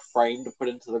myself a frame to put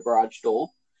into the garage door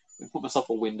and put myself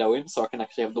a window in, so I can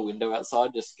actually have the window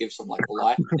outside, just to give some like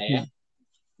light and air.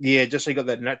 Yeah, just so you got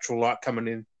that natural light coming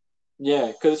in.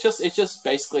 Yeah, because it's just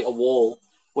basically a wall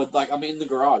with, like, I'm in the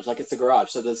garage, like, it's a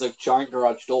garage, so there's a giant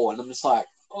garage door, and I'm just like,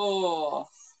 oh,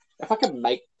 if I can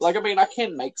make, like, I mean, I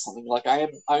can make something, like,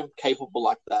 I'm capable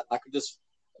like that. I could just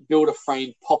build a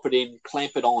frame, pop it in,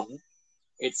 clamp it on,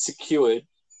 it's secured,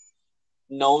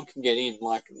 no one can get in,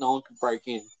 like, no one can break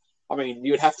in. I mean,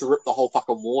 you'd have to rip the whole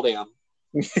fucking wall down.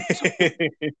 It'd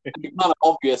be kind of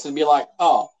obvious and be like,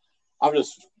 oh, I'm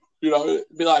just, be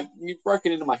like, you've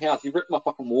broken into my house, you ripped my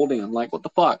fucking wall down. Like, what the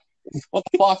fuck? What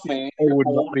the fuck, man?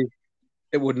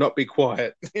 It would not be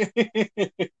quiet.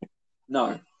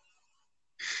 No.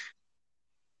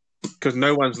 Because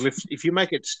no one's if you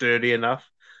make it sturdy enough,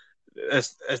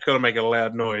 it's got to make a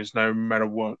loud noise no matter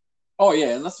what. Oh,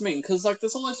 yeah, and that's what I mean, because, like,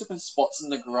 there's all those different spots in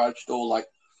the garage door, like,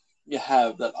 you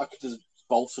have that I could just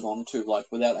bolt it onto, like,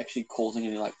 without actually causing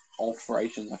any, like,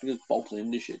 alterations. I could just bolt it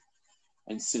into shit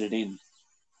and sit it in.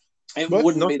 It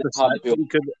wouldn't be that hard to build. You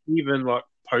could even, like,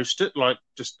 post it, like,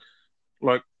 just,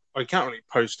 like, I can't really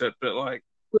post it, but, like...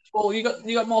 Well, you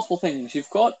got multiple things. You've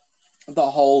got the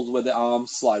holes where the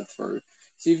arms slide through.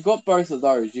 So you've got both of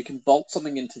those. You can bolt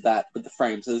something into that with the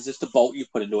frame. So there's just a bolt you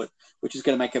put into it, which is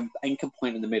going to make an anchor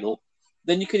point in the middle.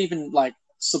 Then you could even, like,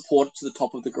 support it to the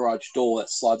top of the garage door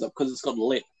that slides up, because it's got a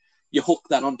lip. You hook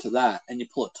that onto that and you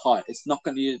pull it tight. It's not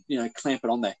going to, clamp it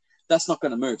on there. That's not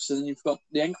going to move. So then you've got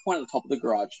the anchor point at the top of the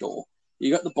garage door. You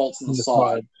got the bolts on the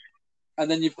side. And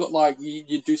then you've got, like,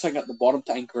 you do something at the bottom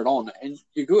to anchor it on, and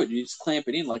you're good. You just clamp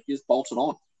it in, like, you just bolt it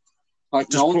on. Like,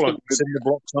 just put, like, cinder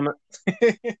blocks on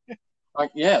it.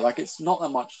 Like, yeah, like, it's not that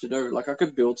much to do. Like, I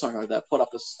could build something like that, put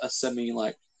up a semi,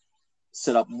 like,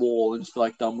 set up wall and just be,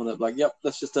 like, done with it. Like, yep,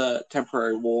 that's just a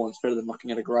temporary wall. It's better than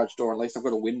looking at a garage door. At least I've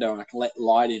got a window and I can let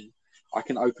light in. I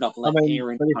can open up and let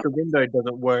air in. But if the window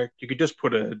doesn't work, you could just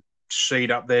put a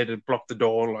sheet up there to block the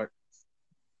door, like.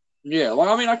 Yeah, like,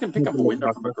 I mean, I can pick up a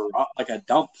window from a garage, like a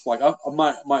dump. Like,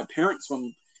 my parents,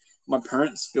 when my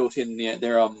parents built in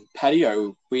their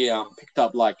patio, we picked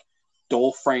up, like,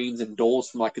 door frames and doors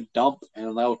from, like, a dump,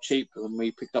 and they were cheap. And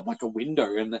we picked up, like, a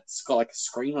window, and it's got, like, a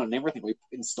screen on it and everything. We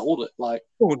installed it, like,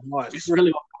 nice. It's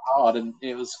really hard, and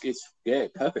it's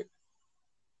perfect.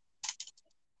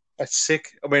 That's sick.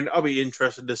 I mean, I'll be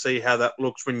interested to see how that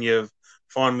looks when you've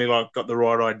finally, like, got the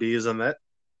right ideas on that.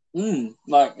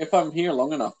 Like, if I'm here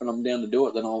long enough and I'm down to do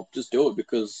it, then I'll just do it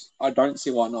because I don't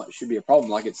see why not. It should be a problem.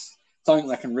 Like, it's something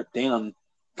that I can rip down,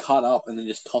 cut up, and then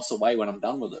just toss away when I'm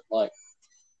done with it. Like,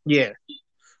 Yeah,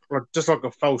 like just like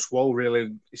a false wall,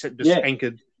 really, except just yeah,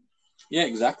 anchored. yeah,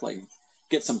 exactly.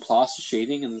 Get some plaster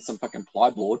sheeting and then some fucking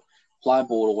plyboard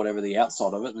or whatever the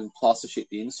outside of it, and then plaster sheet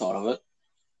the inside of it.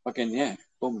 Fucking yeah,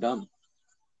 boom, done.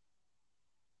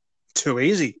 Too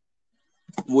easy.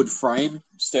 Wood frame,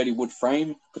 sturdy wood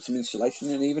frame. Put some insulation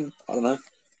in. Even I don't know.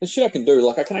 There's shit I can do.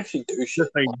 Like I can actually do shit.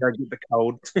 Just so you don't get the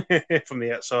cold from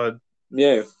the outside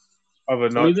Yeah. over I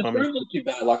mean, this night time. room's not too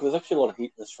bad. Like, there's actually a lot of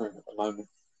heat in this room at the moment.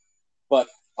 But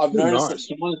I've Oh, noticed that nice.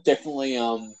 someone's definitely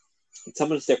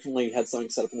had something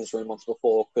set up in this room once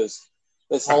before because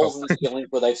there's Oh, holes in the ceiling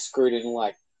where they've screwed in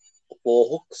like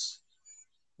wall hooks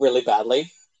really badly,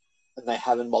 and they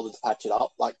haven't bothered to patch it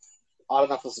up. Like, I don't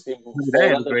know if it's the people before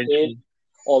damn, that green they did screen.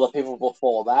 or the people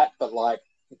before that, but like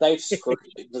they've screwed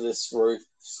into this roof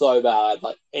so bad,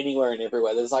 like anywhere and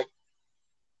everywhere. There's like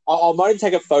I might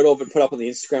take a photo of it and put up on the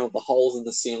Instagram of the holes in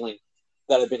the ceiling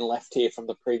that have been left here from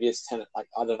the previous tenant. Like,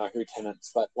 I don't know who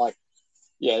tenants, but like,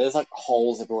 yeah, there's like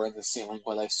holes everywhere in the ceiling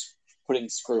where they put in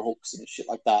screw hooks and shit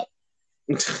like that,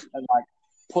 and like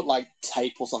put like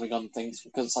tape or something on things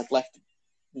because it's like left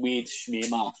weird smear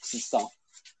marks and stuff.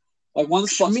 Like one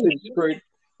spot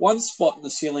in the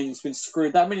ceiling's been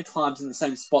screwed that many times in the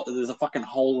same spot that there's a fucking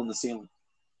hole in the ceiling,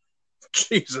 like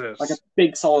a Jesus.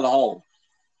 big solid hole.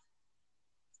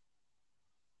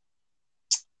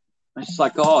 It's just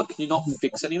like, God, can you not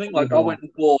fix anything? Like, I went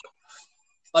and bought.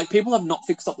 Like, people have not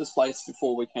fixed up this place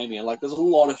before we came here. Like, there's a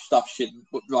lot of shit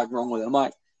like wrong with it. I'm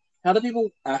like, how do people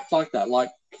act like that? Like,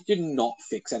 could you not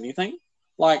fix anything?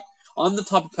 Like, I'm the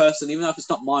type of person, even though if it's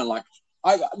not mine, like,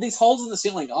 these holes in the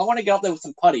ceiling, I want to get up there with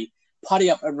some putty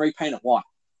up and repaint it white.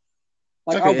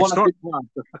 Like, I Okay, want it's to. not hard,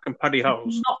 the fucking putty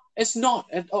holes. It's not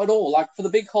at all. Like, for the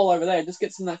big hole over there, just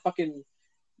get some of that fucking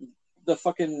the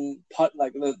fucking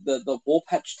like the wall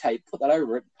patch tape, put that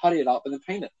over it, putty it up, and then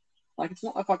paint it. Like, it's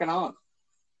not that fucking hard.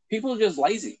 People are just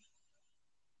lazy.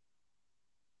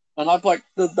 And I've like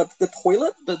the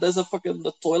toilet. There's a fucking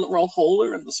the toilet roll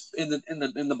holder in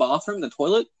the bathroom. The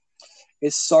toilet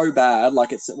is so bad.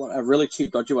 Like, it's a really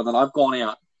cheap dodgy one that I've gone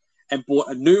out and bought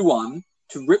a new one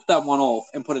to rip that one off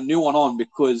and put a new one on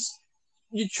because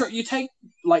you take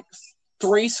like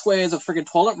 3 squares of freaking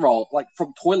toilet roll like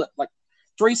from toilet like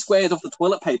 3 squares of the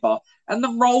toilet paper and the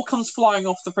roll comes flying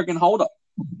off the freaking holder.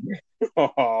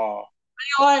 Oh,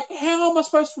 You're like, how am I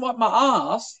supposed to wipe my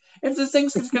ass if the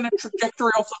thing's just going to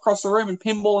trajectory off across the room and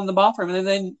pinball in the bathroom and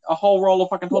then a whole roll of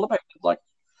fucking toilet paper is like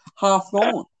half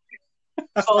gone?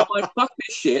 So I'm like, fuck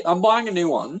this shit. I'm buying a new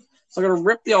one. So I got to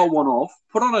rip the old one off,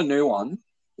 put on a new one.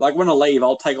 Like, when I leave,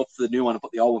 I'll take off the new one and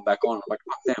put the old one back on. I'm like,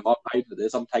 fuck damn, I paid for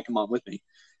this. I'm taking mine with me.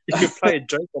 you could play a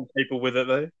joke on people with it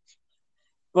though.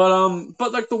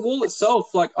 But like the wall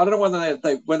itself, like I don't know whether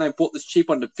they when they bought this cheap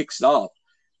one to fix it up,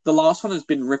 the last one has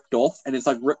been ripped off and it's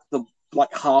like ripped the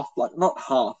like half, like not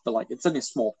half, but like it's only a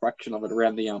small fraction of it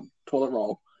around the toilet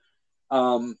roll.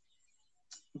 Um,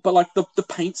 but like the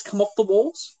paint's come off the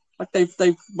walls. Like they've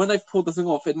when they've pulled the thing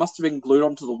off, it must have been glued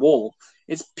onto the wall.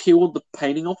 It's peeled the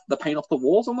paint off the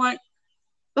walls. I'm like,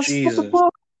 that's what the Jesus.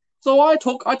 fuck. So I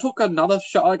took another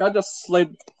shot. Like I just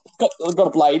got a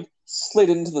blade, slid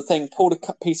into the thing, pulled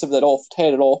a piece of that off,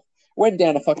 teared it off, went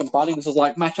down to fucking Bunnings, was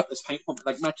like, match up this paint for me,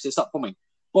 like match this up for me.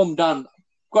 Boom, done.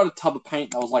 Got a tub of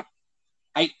paint that was like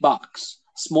 $8,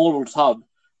 small little tub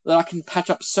that I can patch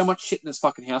up so much shit in this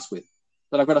fucking house with.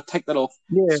 That I've got to take that off,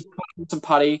 Yeah. put some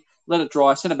putty, let it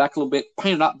dry, send it back a little bit,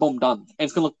 paint it up, boom, done, and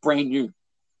it's gonna look brand new.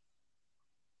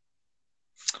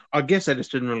 I guess I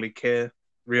just didn't really care,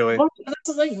 really. And that's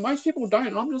the thing. Most people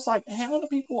don't. I'm just like, how do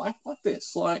people act like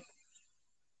this? Like,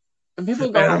 and people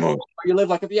go, Animal. oh, you live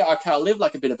like yeah, okay, I live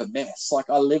like a bit of a mess. Like,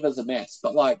 I live as a mess,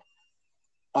 but like,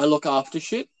 I look after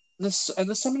shit. And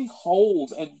there's so many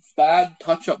holes and bad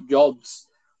touch-up jobs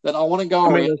that I want to go I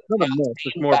around. mean, it's not a mess,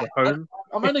 it's more of a home.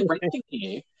 I'm only renting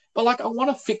here, but like, I want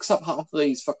to fix up half of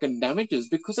these fucking damages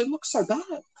because they look so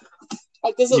bad.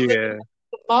 Like, there's Yeah. a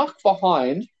mark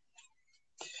behind.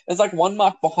 There's like one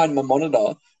mark behind my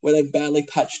monitor where they badly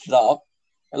patched it up.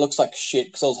 It looks like shit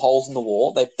because there's holes in the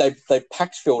wall. They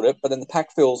pack filled it, but then the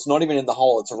pack fill's not even in the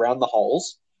hole; it's around the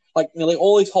holes. Like nearly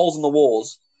all these holes in the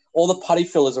walls, all the putty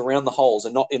fill is around the holes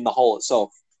and not in the hole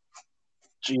itself.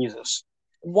 Jesus.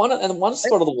 One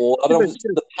spot of the wall, I don't know if it's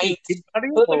the paint.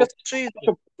 There's like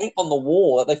a paint on the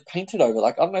wall that they've painted over.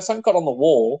 Like, I don't know, something got on the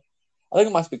wall. I think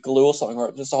it must be glue or something,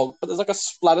 or just a whole. But there's like a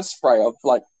splatter spray of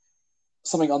like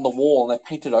something on the wall and they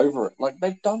painted over it. Like,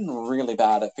 they've done really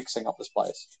bad at fixing up this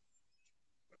place.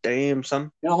 damn,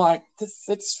 son. And I'm like,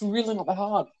 it's really not that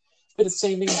hard. Bit of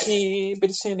sanding here,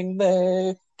 bit of sanding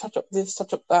there, touch up this,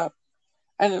 touch up that.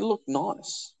 And it looked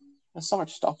nice. There's so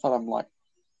much stuff that I'm like,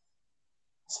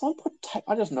 someone put tape.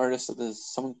 I just noticed that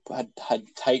someone had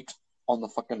taped on the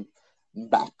fucking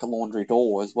back laundry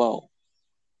door as well.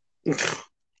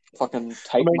 Fucking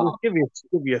tape. I mean, give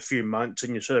you a few months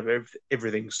and you should have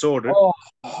everything sorted. Oh,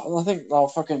 I think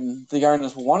the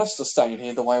owners want us to stay in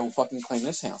here the way we'll fucking clean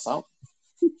this house up.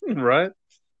 Right?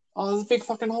 Oh, there's a big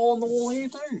fucking hole in the wall here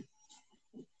too.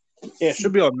 Yeah, it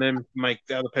should be on them to make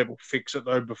the other people fix it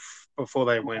though before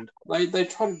they went. They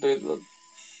tried to do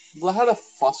they had a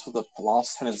fuss with the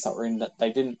last tenants that were in that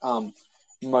they didn't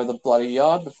mow the bloody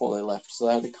yard before they left, so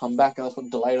they had to come back, and that's what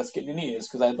delayed us getting in here, is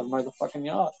because they had to mow the fucking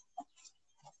yard.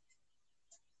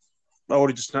 I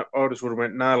would have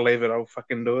went, nah, leave it, I'll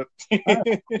fucking do it. I'll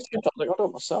do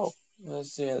it myself.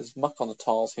 There's muck on the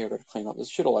tiles here to clean up. There's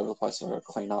shit all over the place that I've got to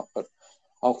clean up, but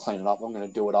I'll clean it up. I'm going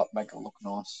to do it up, make it look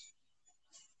nice.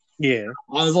 Yeah.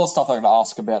 There's a lot of stuff I'm going to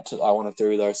ask about I want to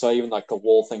do, though. So even like the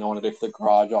wall thing I want to do for the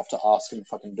garage, I have to ask him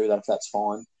if I can do that, if that's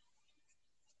fine.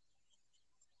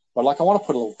 But like I want to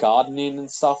put a little garden in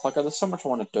and stuff. Like there's so much I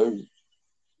want to do.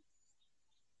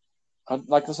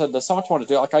 Like I said, there's so much I want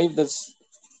to do. There's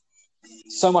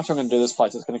so much I'm going to do this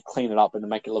place. It's going to clean it up and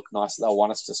make it look nice. They'll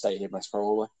want us to stay here most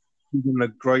probably. You're going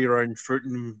to grow your own fruit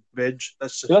and veg.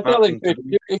 That's just if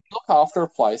you look after a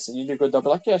place and you do good, they'll be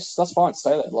like, yes, that's fine,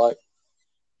 stay there. Like,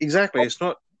 exactly. It's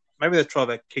not. Maybe they try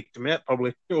that, kicked them out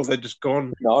probably, or they're just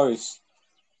gone. Who knows?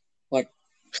 Like,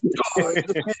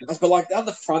 but like at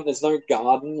the front, there's no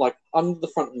garden. Like under the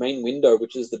front main window,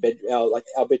 which is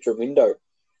our bedroom window.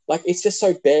 Like it's just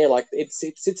so bare. Like it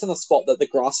sits in a spot that the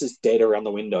grass is dead around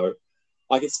the window.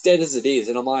 Like it's dead as it is,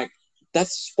 and I'm like,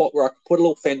 that's a spot where I could put a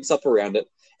little fence up around it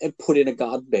and put in a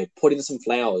garden bed, put in some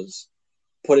flowers,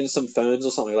 put in some ferns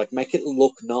or something. Like make it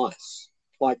look nice.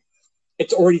 Like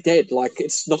it's already dead. Like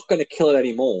it's not going to kill it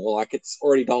anymore. Like it's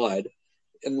already died,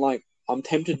 and like I'm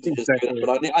tempted to just do that,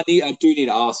 but I do need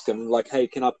to ask them. Like, hey,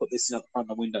 can I put this in at the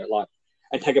front of the window? Like,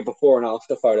 and take a before and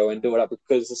after photo and do it up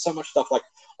because there's so much stuff. Like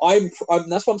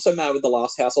that's why I'm so mad with the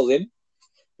last house I was in,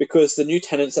 because the new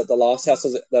tenants at the last house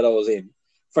that I was in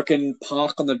fucking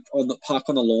park on the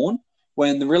lawn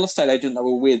when the real estate agent that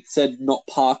we're with said do not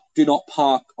park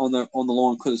on the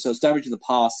lawn because it was damaged in the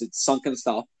past, it's sunken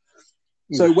stuff.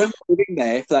 So when we were living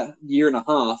there for that year and a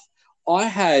half, I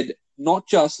had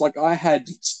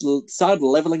started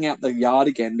leveling out the yard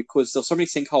again because there's so many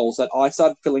sinkholes that I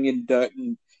started filling in dirt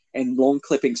and lawn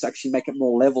clippings to actually make it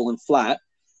more level and flat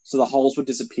so the holes would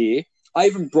disappear. I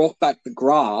even brought back the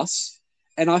grass,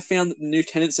 and I found that the new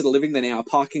tenants that are living there now are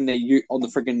parking their ute on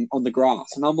the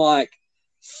grass. And I'm like,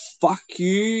 fuck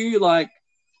you. Like,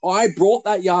 I brought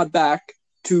that yard back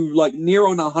to like near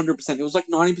on 100%. It was like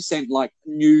 90% like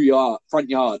new yard, front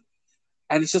yard.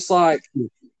 And it's just like, it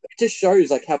just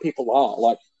shows like how people are.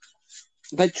 Like,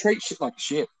 they treat shit like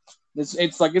shit.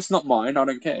 It's like, it's not mine. I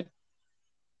don't care.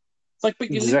 It's like,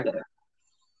 but you live there.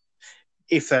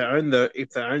 If they owned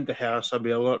the house, I'd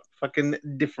be a lot fucking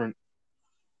different.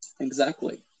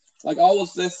 Exactly. Like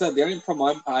the only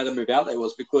problem I had to move out there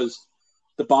was because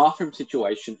the bathroom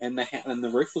situation and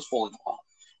the roof was falling apart.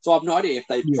 So I have no idea if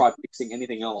they tried fixing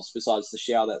anything else besides the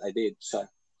shower that they did. So,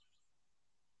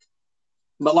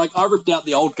 but like I ripped out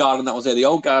the old garden that was there. The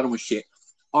old garden was shit.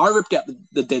 I ripped out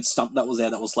the dead stump that was there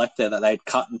that was left there that they had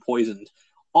cut and poisoned.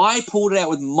 I pulled it out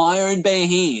with my own bare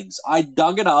hands. I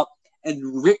dug it up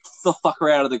and ripped the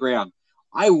fucker out of the ground.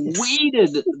 I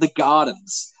weeded the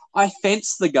gardens. I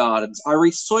fenced the gardens. I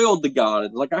resoiled the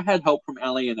gardens. Like, I had help from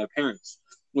Ali and her parents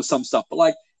with some stuff. But,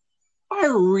 like, I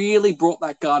really brought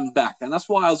that garden back. And that's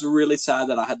why I was really sad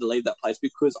that I had to leave that place,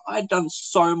 because I'd done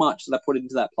so much that I put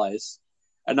into that place.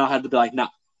 And I had to be like, nah.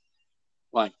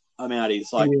 Like, I'm out.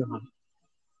 He's like,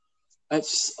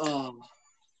 it's... I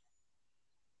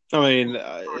mean,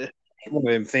 one of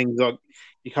them things, like,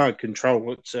 you can't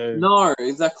control it, so... No,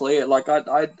 exactly. Like,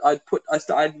 I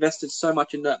invested so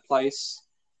much into that place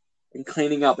and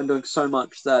cleaning up and doing so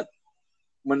much that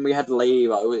when we had to leave,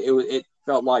 it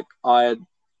felt like I had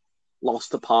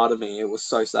lost a part of me. It was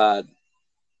so sad.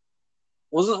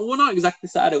 Well, not exactly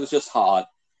sad. It was just hard.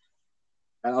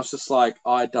 And I was just like,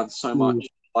 I had done so much.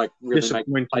 Like, really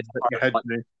make the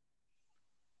place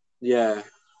yeah.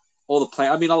 All the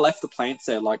plants. I mean, I left the plants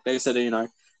there. Like, they said,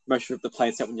 most of the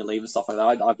plants out when you leave and stuff like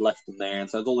that. I've left them there. And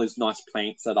so there's all these nice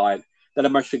plants that are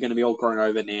mostly going to be all grown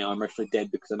over now. I'm mostly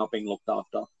dead because they're not being looked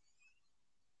after.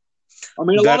 I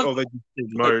mean, a lot of they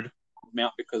just mowed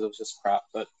out because it was just crap.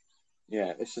 But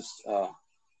yeah, it's just.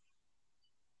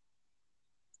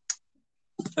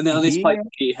 And then this place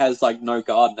here has like no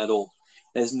garden at all.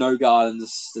 There's no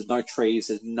gardens. There's no trees.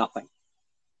 There's nothing.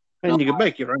 And you can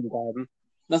make your own garden.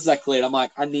 That's exactly it. I'm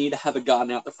like, I need to have a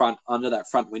garden out the front under that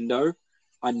front window.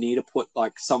 I need to put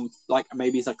like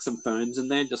maybe some ferns in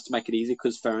there just to make it easy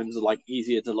because ferns are like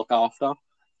easier to look after.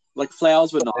 Like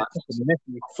flowers were nice.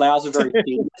 Flowers are very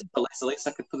cute, but at least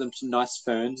I could put them some nice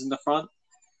ferns in the front,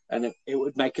 and it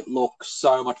would make it look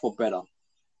so much more better.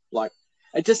 Like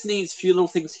it just needs a few little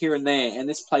things here and there, and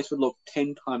this place would look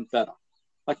 10 times better.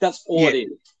 Like that's all it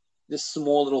is. Just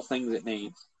small little things it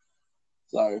needs.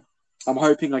 So I'm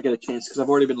hoping I get a chance because I've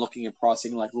already been looking at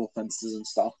pricing like little fences and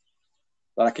stuff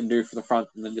that I can do for the front,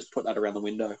 and then just put that around the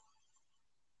window.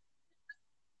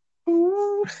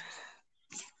 Ooh.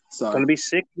 So it's gonna be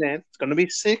sick, man. It's gonna be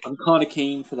sick. I'm kind of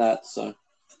keen for that. So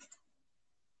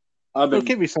it'll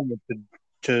give you something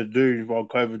to do while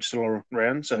COVID's still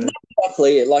around. So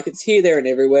exactly, like it's here, there, and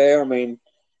everywhere. I mean,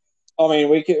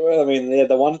 the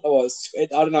one that was. I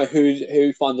don't know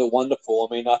who finds it wonderful.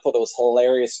 I mean, I thought it was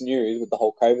hilarious news with the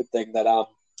whole COVID thing that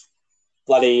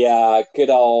bloody good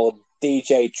old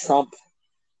DJ Trump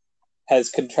has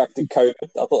contracted COVID. I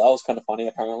thought that was kind of funny.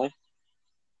 Apparently.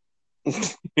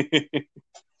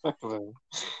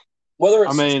 Whether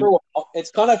it's true or not,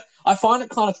 it's kind of. I find it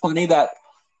kind of funny that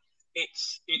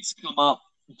it's come up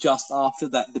just after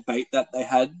that debate that they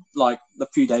had, like a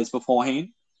few days beforehand.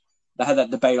 They had that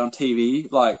debate on TV,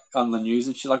 like on the news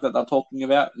and shit like that. They're talking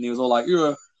about, and he was all like,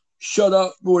 "Yeah, shut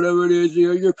up, whatever it is.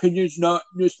 Your opinion's not.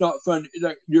 It's not fun.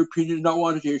 Like your opinion's not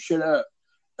wanted here. Shut up."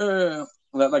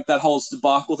 That whole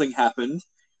debacle thing happened,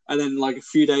 and then like a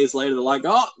few days later, they're like,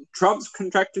 "Oh, Trump's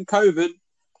contracted COVID."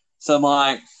 So I'm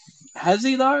like, has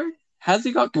he though? Has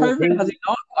he got COVID? Has he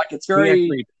not? Like, it's very.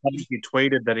 He actually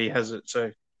tweeted that he has it.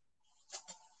 So,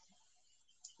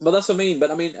 but that's what I mean.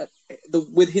 But I mean,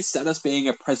 with his status being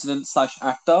a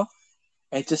president/actor,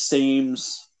 it just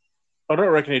seems. I don't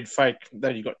reckon he'd fake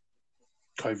that he got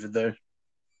COVID though.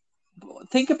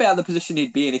 Think about the position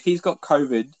he'd be in if he's got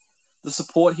COVID. The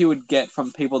support he would get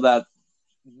from people that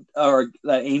are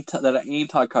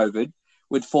anti-COVID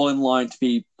would fall in line to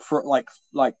be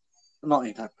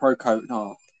not pro-COVID.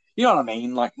 No, you know what I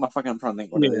mean? Like, I'm trying to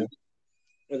think what it is.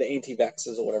 Or the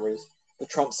anti-vaxxers or whatever it is. The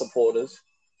Trump supporters.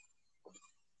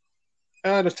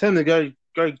 Just tell them to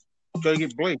go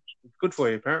get bleached. It's good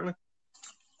for you, apparently.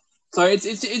 So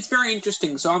it's very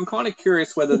interesting. So I'm kind of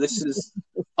curious whether this is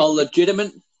a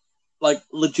legitimate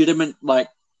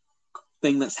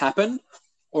thing that's happened,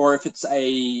 or if it's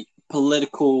a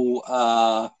political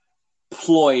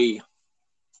ploy.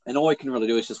 And all we can really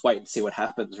do is just wait and see what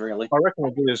happens, really. I reckon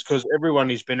it is because everyone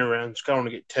who's been around is going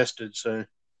to get tested. So,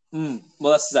 well,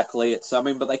 that's exactly it. So, I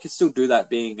mean, but they can still do that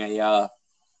being a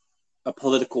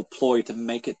political ploy to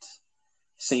make it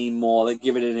seem more. They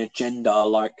give it an agenda,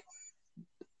 like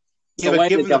the way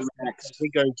the government acts. He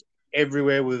goes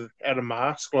everywhere without a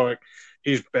mask. Like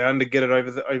he's bound to get it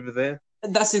over there.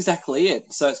 And that's exactly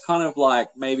it. So it's kind of like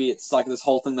maybe it's like this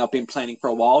whole thing they've been planning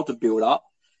for a while to build up.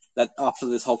 That after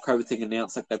this whole COVID thing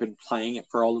announced, like they've been playing it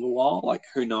for a little while. Like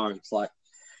who knows? Like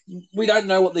we don't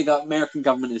know what the American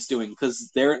government is doing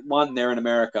because they're in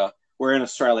America, we're in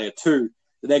Australia. 2,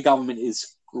 their government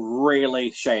is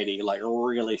really shady, like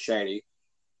really shady.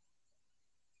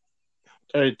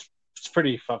 It's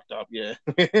pretty fucked up, yeah.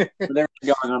 They're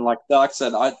going on like I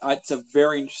said. It's a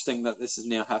very interesting that this has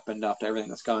now happened after everything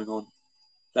that's going on.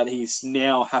 That he's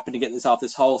now happened to get this off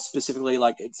this whole specifically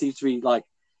like it seems to be like.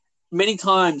 Many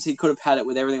times he could have had it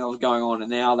with everything that was going on,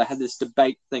 and now they had this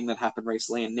debate thing that happened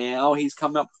recently, and now he's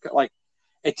come up like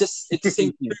it just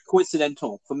seems too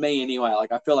coincidental for me anyway.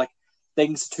 Like I feel like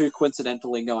things are too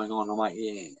coincidentally going on. I'm like,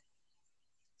 yeah.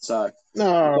 So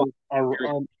no,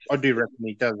 I do reckon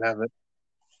he does have it.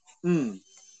 It'd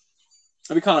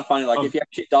be kind of funny, like if he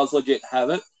actually does legit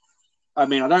have it. I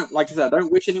mean, I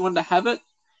don't wish anyone to have it,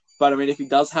 but I mean, if he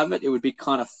does have it, it would be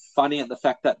kind of funny at the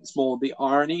fact that it's more the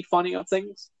irony funny of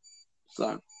things.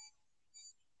 So,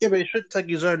 yeah, but he should take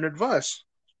his own advice.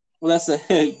 Well, that's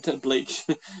to bleach.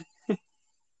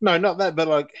 No, not that, but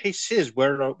like he says,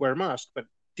 wear a mask. But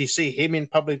do you see him in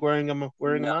public wearing a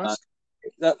mask?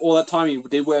 That time he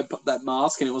did wear that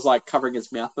mask, and it was like covering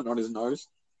his mouth but not his nose.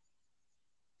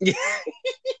 Yeah,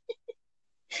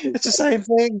 it's the same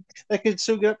thing. They can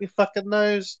still get up your fucking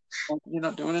nose. You're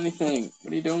not doing anything.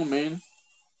 What are you doing, man?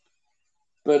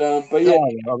 But yeah.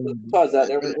 Besides that,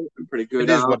 everything's been pretty good. It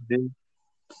is what it is.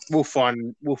 We'll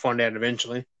find out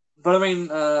eventually. But I mean,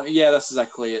 yeah, that's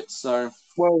exactly it. So,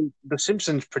 well, The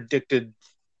Simpsons predicted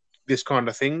this kind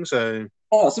of thing. So,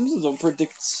 Simpsons will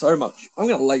predict so much. I'm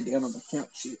gonna lay down on the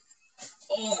couch here.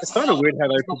 It's kind of weird how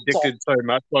they predicted so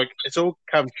much. Like it's all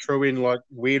come true in like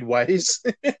weird ways.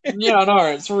 Yeah, I know.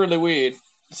 It's really weird.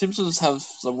 Simpsons have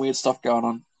some weird stuff going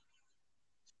on.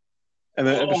 And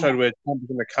the episode where Trump's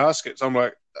in the caskets, I'm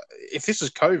like, if this is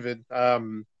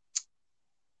COVID,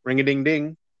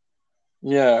 ring-a-ding-ding.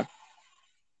 Yeah.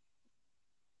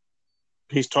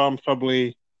 His time's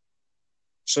probably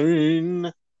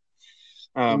soon.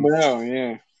 Well,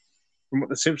 yeah. From what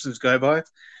the Simpsons go by.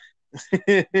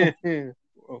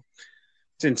 Well,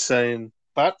 it's insane.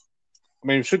 But, I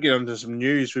mean, we should get onto some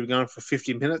news. We've been going for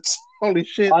 50 minutes. Holy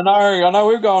shit. I know.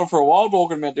 We've gone for a while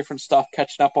talking about different stuff,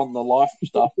 catching up on the life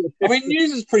stuff. I mean,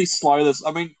 news is pretty slow. It's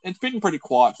been pretty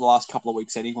quiet for the last couple of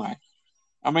weeks anyway.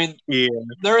 I mean, yeah,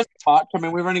 there is touch. I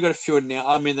mean, we've only got a few now.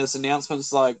 I mean, there's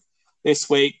announcements like this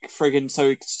week, friggin'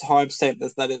 so timestamp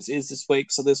that it is this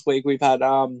week. So this week we've had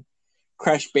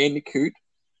Crash Bandicoot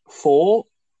 4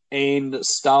 and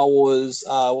Star Wars,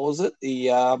 what was it?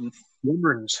 The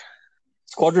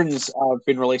Squadrons have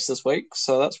been released this week,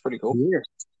 so that's pretty cool. Yes,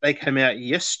 they came out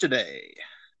yesterday.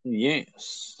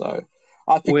 Yes, so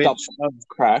I picked up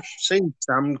Crash. I've seen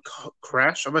some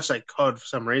Crash. I must say COD for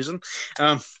some reason.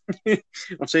 I've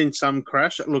seen some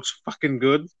Crash. It looks fucking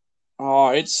good. Oh,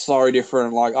 it's so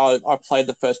different. Like I played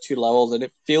the first 2 levels, and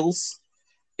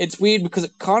it's weird because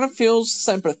it kind of feels the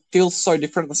same, but it feels so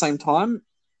different at the same time.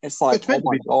 It's like, oh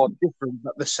my god, different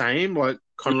but the same, like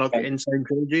kind of like the Insane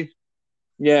Trilogy.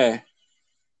 Yeah.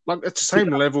 Like, it's the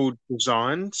same level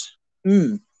designs.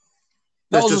 There's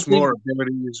just more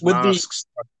abilities, masks.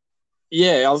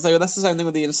 I was like, that's the same thing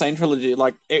with the Insane Trilogy.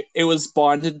 Like, it was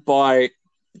binded by...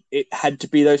 It had to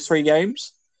be those 3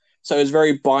 games. So it was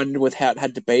very binded with how it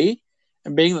had to be.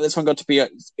 And being that this one got to be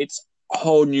its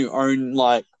whole new own,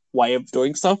 like, way of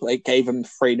doing stuff, it gave them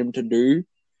freedom to do.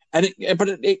 But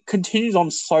it continues on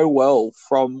so well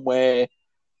from where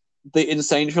the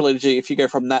Insane Trilogy, if you go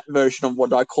from that version of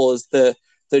what I call as the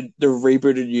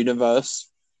rebooted universe,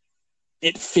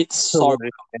 it fits so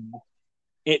well.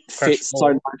 It fits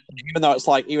so much, even though it's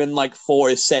like, even like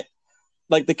 4 is set,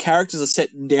 like the characters are set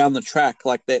down the track,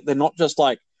 like they're not just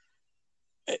like,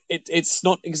 it's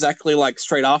not exactly like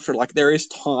straight after, like there is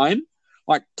time,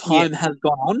 has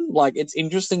gone on, like it's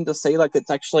interesting to see, like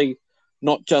it's actually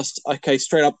not just, okay,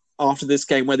 straight up after this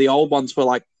game where the old ones were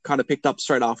like kind of picked up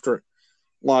straight after it.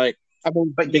 Like, I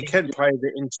mean, but you can play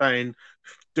the Insane,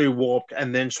 do Warped,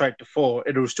 and then straight to 4.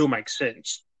 It'll still make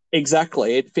sense.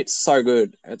 Exactly. It fits so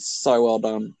good. It's so well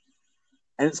done.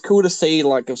 And it's cool to see,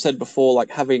 like I've said before,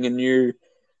 like having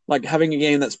having a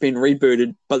game that's been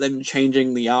rebooted, but then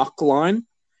changing the arc line.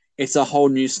 It's a whole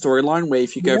new storyline where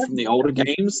if you go from the older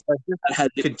games that had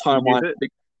the timeline.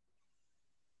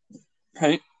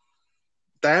 Okay.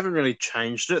 They haven't really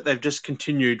changed it. They've just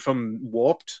continued from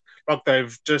Warped. Like,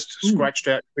 they've just scratched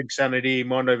out Big Sanity,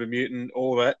 Mind Over Mutant,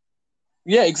 all that.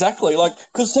 Yeah, exactly. Like,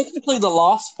 because technically the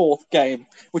last 4th game,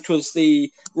 which was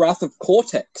the Wrath of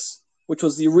Cortex, which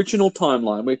was the original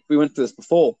timeline, we went through this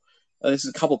before. This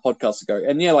is a couple of podcasts ago.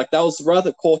 And yeah, like that was Wrath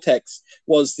of Cortex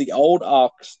was the old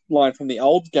arc line from the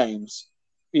old games.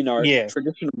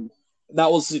 Traditional.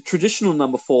 That was the traditional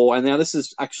number 4, and now this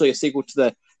is actually a sequel to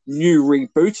the new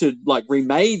rebooted, like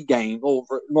remade game, or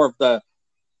more of a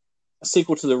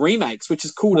sequel to the remakes, which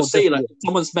is cool to see. Like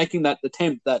someone's making that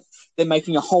attempt, that they're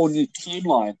making a whole new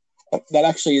timeline that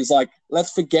actually is like,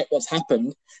 let's forget what's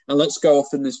happened and let's go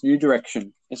off in this new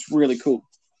direction. It's really cool.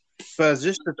 But has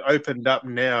this just opened up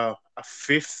now a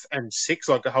 5th and 6th,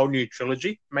 like a whole new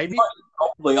trilogy, maybe?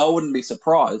 Probably, I wouldn't be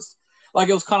surprised. Like,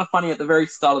 it was kind of funny at the very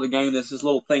start of the game, there's this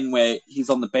little thing where he's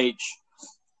on the beach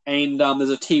and there's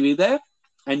a TV there,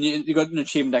 and you got an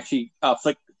achievement to actually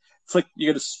flick,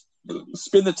 you got to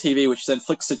spin the TV, which then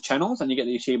flicks to channels, and you get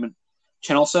the achievement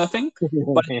channel surfing.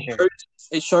 But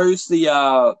it shows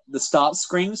the start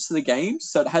screens to the game,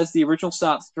 so it has the original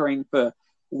start screen for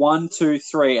 1, 2,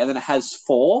 3, and then it has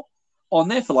 4 on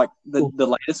there for like the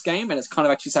latest game, and it's kind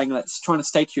of actually saying that it's trying to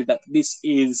state to you that this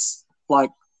is like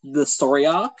the story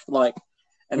arc, like,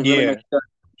 and really make sure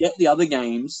get the other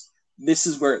games. This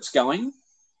is where it's going,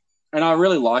 and I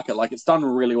really like it. Like, it's done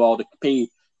really well to be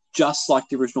just like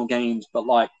the original games, but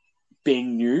like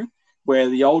being new. Where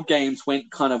the old games went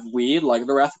kind of weird, like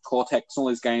the Wrath of Cortex, all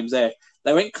these games there,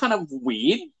 they went kind of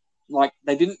weird. Like,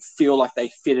 they didn't feel like they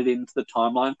fitted into the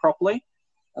timeline properly.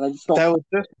 And they were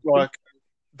just like,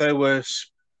 they were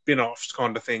spin-offs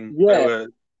kind of thing. Yeah.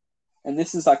 And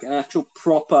this is like an actual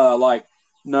proper, like,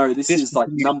 no, this is like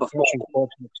number 4.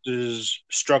 Cortex's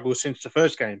struggle since the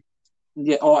first game.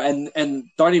 Yeah. Oh, and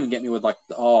don't even get me with like,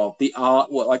 the art,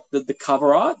 the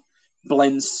cover art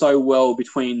blends so well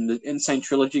between the Insane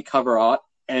Trilogy cover art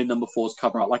and number 4's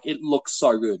cover art. Like, it looks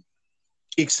so good.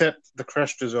 Except the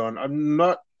Crash design. I'm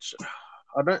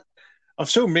I'm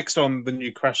still mixed on the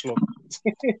new Crash look.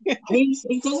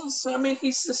 He doesn't. I mean,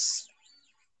 he's just.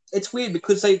 It's weird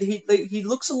because he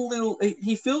looks a little.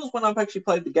 He feels when I've actually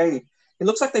played the game, it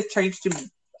looks like they've changed him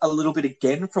a little bit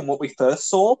again from what we first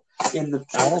saw in the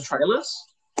trailers.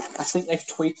 I think they've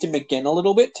tweaked him again a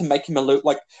little bit to make him a look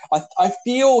like. I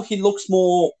feel he looks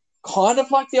more kind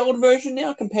of like the old version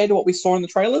now compared to what we saw in the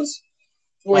trailers,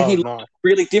 where he looked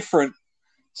really different.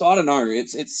 So I don't know.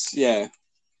 It's yeah.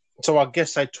 So I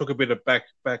guess they took a bit of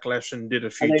backlash and did a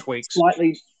few tweaks.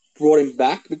 Slightly brought him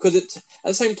back because it's at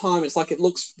the same time it's like it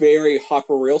looks very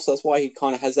hyper real. So that's why he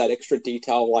kind of has that extra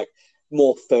detail, like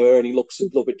more fur, and he looks a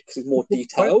little bit because he's more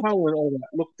detailed. And all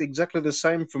that looked exactly the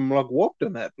same from like Warped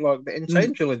and that, like the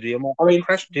Insane trilogy. I mean,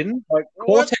 Crash didn't. Like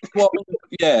Cortex,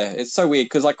 yeah, it's so weird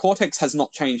because like Cortex has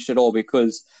not changed at all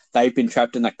because they've been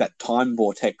trapped in like that time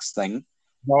vortex thing.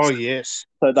 Oh yes.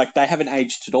 So like they haven't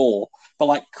aged at all. But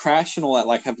like Crash and all that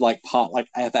like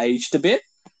have aged a bit.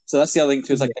 So that's the other thing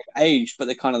too, is like they've aged, but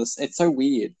they're kind of it's so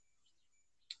weird.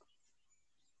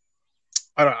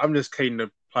 I'm just keen to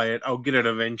play it. I'll get it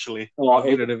eventually. I'll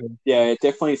get it eventually. Yeah,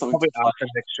 definitely something. Probably after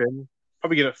next gen.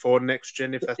 Probably get it for next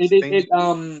gen if that's the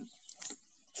thing.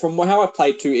 From how I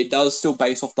played too, it does still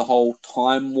base off the whole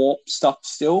time warp stuff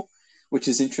still, which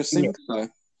is interesting. Yeah. So.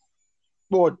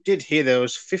 Well, I did hear there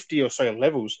was 50 or so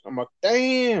levels. I'm like,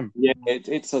 damn. Yeah,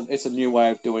 it's a new way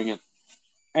of doing it.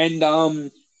 And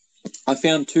I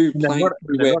found too playing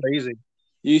they're not easy.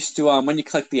 You used to when you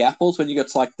collect the apples, when you get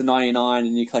to like the 99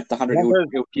 and you collect the 100,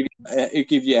 it'll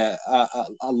give you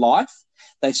a life.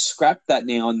 They scrapped that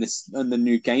now in the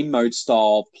new game mode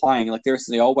style playing. Like there's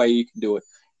the old way you can do it,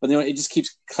 but then it just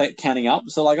keeps counting up.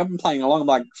 So like I've been playing along, I'm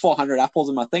like 400 apples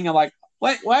in my thing. I'm like,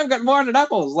 wait, why have I got 400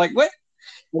 apples? Like what?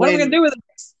 What am I going to do with it?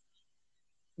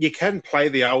 You can play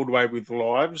the old way with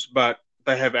lives, but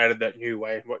they have added that new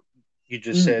way, what you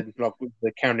just said, like with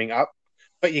the counting up.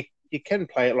 But you can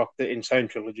play it like the Insane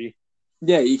trilogy.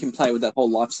 Yeah, you can play with that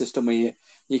whole life system where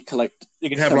you collect. You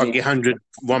can have like 100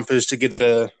 Wumpers to get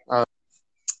the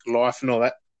life and all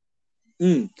that.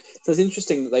 So it's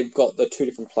interesting that they've got the two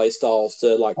different play styles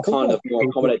to like kind of more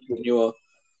accommodate the newer.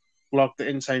 Like the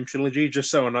Insane trilogy, just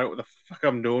so I know what the fuck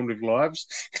I'm doing with lives.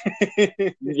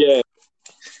 Yeah.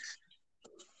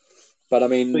 But I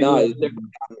mean, it's definitely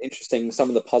interesting. Some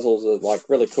of the puzzles are like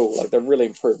really cool. Like they've really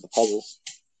improved the puzzles.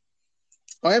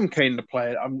 I am keen to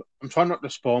play it. I'm trying not to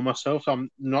spoil myself. So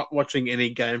I'm not watching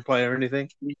any gameplay or anything.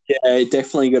 Yeah,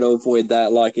 definitely got to avoid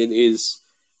that. Like it is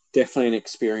definitely an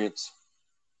experience.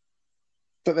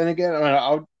 But then again,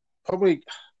 I'll probably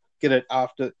get it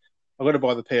after. I've got to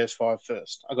buy the PS5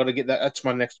 first. I've got to get that. That's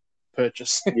my next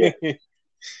purchase. Yeah.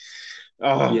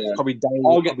 Probably daily.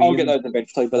 I'll get those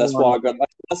eventually, but that's why I got.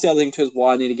 That's the other thing too, is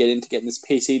why I need to get into getting this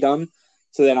PC done,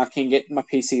 so then I can get my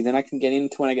PC. Then I can get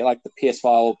into when I get like the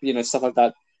PS5, stuff like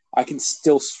that. I can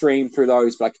still stream through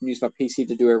those, but I can use my PC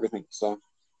to do everything. So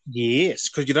yes,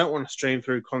 because you don't want to stream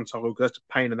through console because that's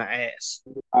a pain in the ass.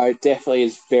 It definitely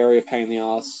is very a pain in the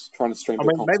ass trying to stream. I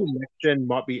mean, maybe next gen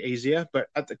might be easier, but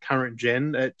at the current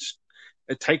gen,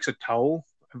 it takes a toll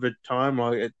over time.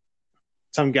 Like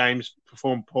some games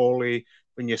perform poorly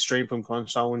when you stream from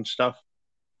console and stuff.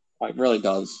 It really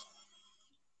does.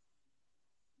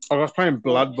 I was playing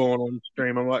Bloodborne on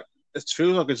stream. I'm like, it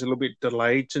feels like it's a little bit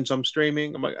delayed since I'm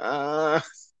streaming. I'm like,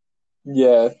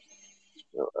 Yeah.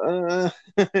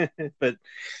 But,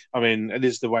 I mean, it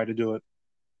is the way to do it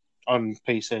on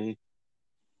PC.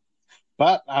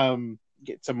 But,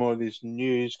 get some more of this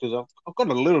news because I've got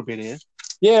a little bit here.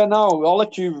 Yeah, no, I'll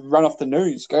let you run off the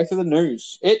news. Go through the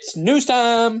news. It's news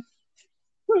time!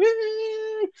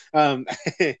 But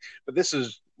this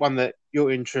is one that you're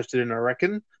interested in, I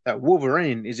reckon, that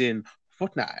Wolverine is in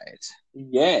Fortnite.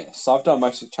 Yes, I've done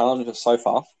most of the challenges so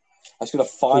far. I just got to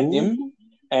find him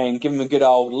and give him a good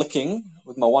old licking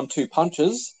with my 1-2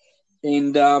 punches,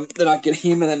 and then I get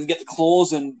him and then get the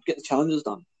claws and get the challenges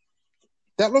done.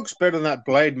 That looks better than that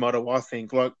Blade model, I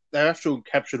think. Like, they actually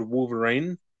captured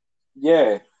Wolverine.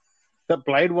 Yeah. That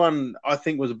Blade one, I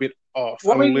think, was a bit off.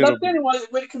 Well,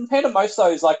 when compared to most of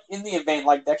those, like, in the event,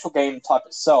 like, the actual game type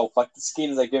itself, like, the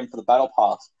skins they give for the Battle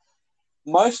Pass,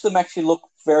 most of them actually look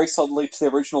very solidly to the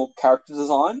original character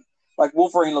design. Like,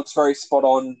 Wolverine looks very spot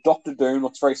on, Doctor Doom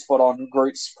looks very spot on,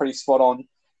 Groot's pretty spot on,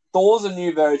 Thor's a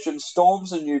new version,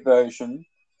 Storm's a new version,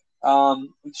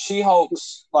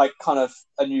 She-Hulk's, like, kind of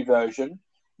a new version,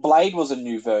 Blade was a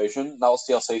new version, that was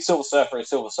DLC, Silver Surfer is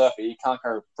Silver Surfer, you can't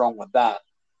go wrong with that.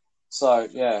 So,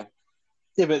 yeah.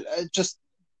 Yeah, but just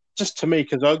to me,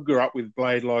 because I grew up with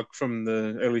Blade, like, from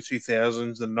the early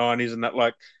 2000s, the 90s, and that,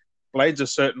 like, Blade's a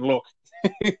certain look.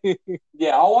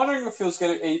 Yeah, I'm wondering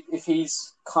if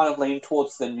he's kind of leaning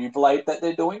towards the new Blade that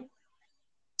they're doing.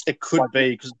 It could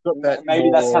be because it's got that maybe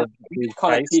that's more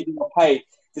kind of keeping up. Hey,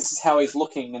 this is how he's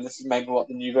looking, and this is maybe what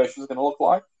the new version is going to look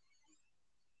like.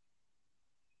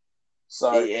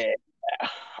 So yeah,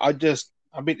 I'm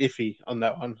a bit iffy on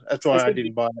that one. That's why I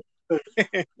didn't buy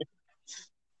it.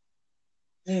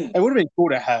 It would have been cool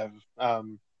to have,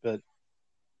 but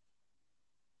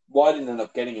well, I didn't end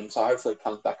up getting him, so hopefully it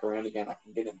comes back around again. I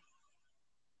can get him.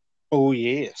 oh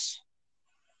yes.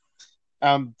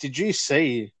 Did you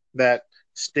see that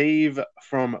Steve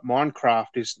from Minecraft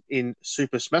is in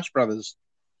Super Smash Brothers?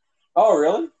 Oh,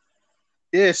 really?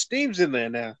 Yeah, Steve's in there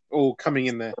now, or coming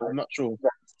in there. I'm not sure.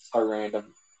 That's so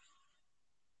random.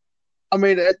 I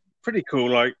mean, it's pretty cool.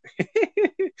 Like,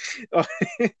 I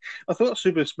thought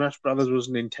Super Smash Brothers was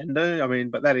Nintendo. I mean,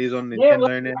 but that is on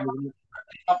Nintendo now. Isn't it?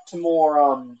 Up to more.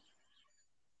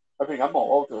 Opening up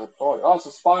more. Oh, it's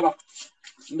a spider.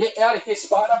 Get out of here,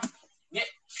 spider. Get.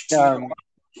 Oh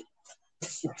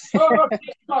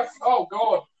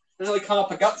God! I nearly cut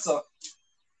up a gutser.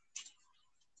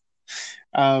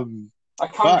 I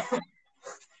can't. But...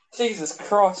 Jesus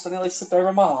Christ! I nearly slipped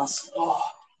over my mask. Oh.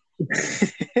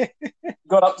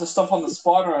 Got up to stomp on the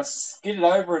spider, and I skidded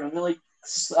over it, and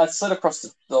I slid across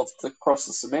the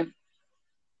cement.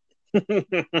 What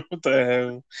the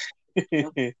hell?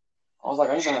 I was like,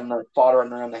 I ain't gonna have no spider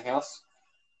running around the house.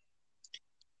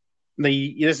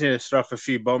 You just need to start off a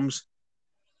few bombs.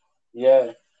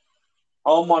 Yeah.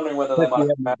 I'm wondering whether they might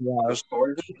have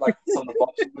storage, like some of the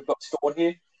boxes we've got stored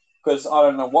here, because I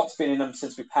don't know what's been in them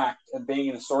since we packed, and being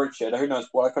in a storage shed, who knows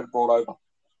what I could have brought over.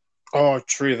 Oh,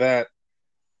 true that.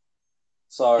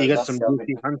 So you got some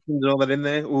goofy hunting's all that in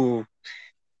there. Ooh.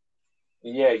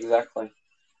 Yeah, exactly.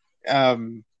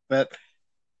 But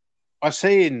I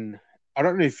don't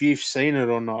know if you've seen it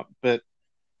or not, but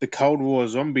the Cold War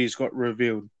Zombies got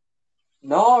revealed.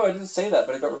 No, I didn't see that,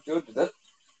 but it got revealed, did it?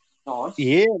 Nice.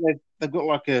 Yeah, they've got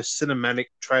like a cinematic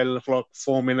trailer for like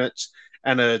 4 minutes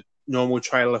and a normal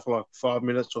trailer for like 5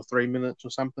 minutes or 3 minutes or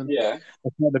something. Yeah.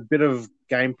 It's had a bit of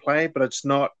gameplay, but it's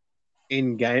not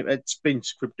in-game. It's been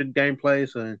scripted gameplay,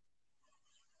 so...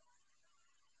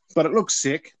 But it looks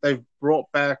sick. They've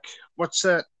brought back... What's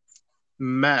that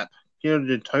map? You know,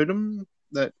 the totem?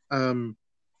 That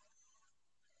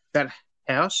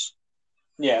house?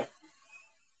 Yeah.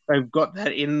 They've got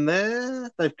that in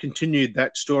there. They've continued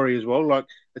that story as well. Like,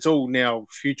 it's all now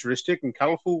futuristic and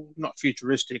colourful. Not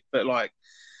futuristic, but like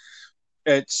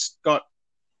it's got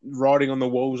writing on the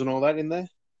walls and all that in there.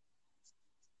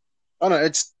 Oh no,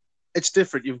 it's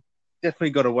different. You've definitely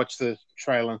got to watch the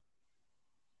trailer.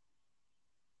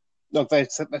 Look, they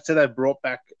said they brought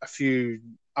back a few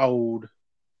old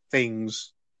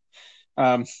things.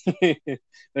 They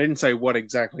didn't say what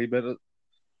exactly, but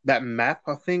that map,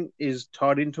 I think, is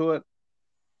tied into it,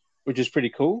 which is pretty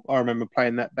cool. I remember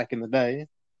playing that back in the day.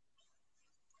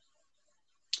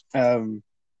 But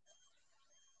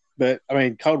I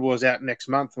mean, Cold War's out next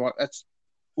month. Like that's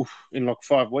in like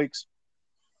 5 weeks.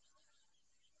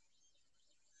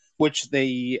 Which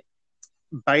the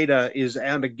beta is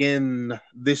out again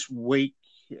this week.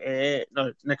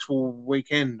 No, next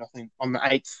weekend, I think, on the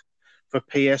 8th for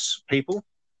PS people.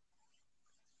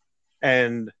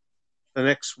 And the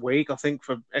next week, I think,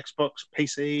 for Xbox,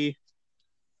 PC.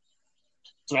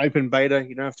 It's an open beta.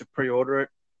 You don't have to pre-order it.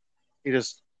 You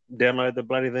just download the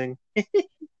bloody thing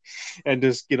and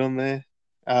just get on there.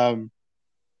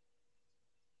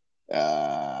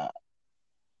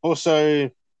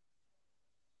 Also,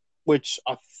 which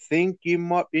I think you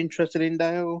might be interested in,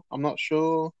 Dale. I'm not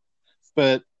sure.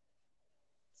 But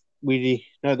we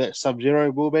know that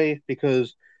Sub-Zero will be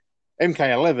because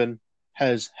MK11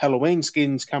 has Halloween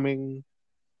skins coming.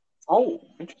 Oh,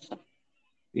 interesting.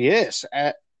 Yes.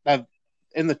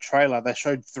 In the trailer, they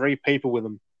showed 3 people with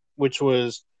them, which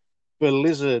was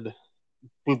Blizzard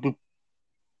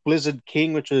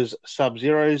King, which is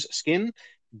Sub-Zero's skin,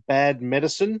 Bad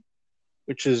Medicine,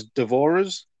 which is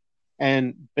Devora's,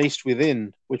 and Beast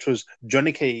Within, which was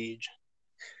Johnny Cage.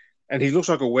 And he looks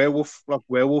like a werewolf, like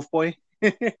Werewolf Boy.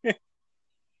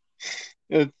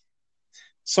 It's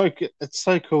so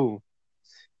cool.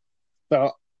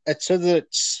 But it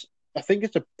says I think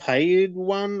it's a paid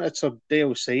one. It's a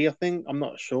DLC, I think. I'm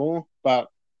not sure, but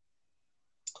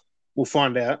we'll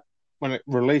find out when it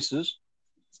releases.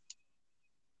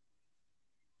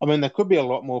 I mean, there could be a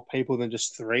lot more people than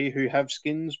just 3 who have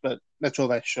skins, but that's all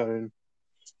they showed.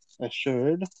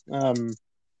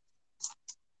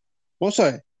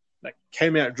 Also, that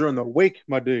came out during the week,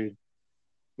 my dude,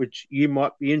 which you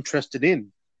might be interested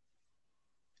in,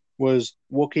 was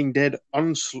Walking Dead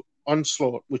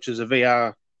Onslaught, which is a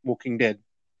VR Walking Dead.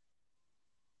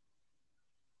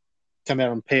 come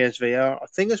out on PSVR. I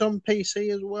think it's on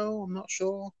PC as well. I'm not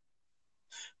sure.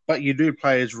 But you do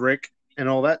play as Rick and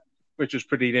all that, which is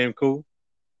pretty damn cool.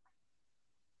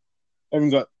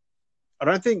 I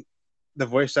don't think the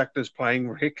voice actor's playing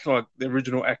Rick, like the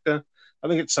original actor. I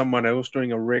think it's someone else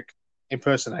doing a Rick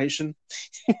impersonation.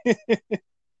 Yeah,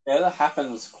 that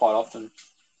happens quite often.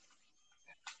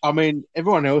 I mean,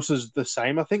 everyone else is the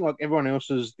same. I think like everyone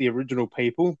else is the original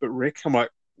people, but Rick, I'm like,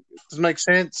 doesn't make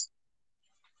sense.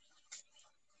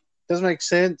 Doesn't make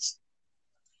sense.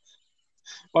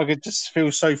 Like it just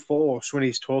feels so forced when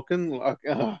he's talking. Like,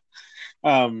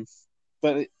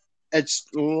 but it's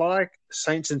like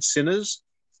Saints and Sinners,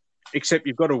 except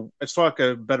you've got it's like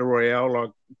a battle royale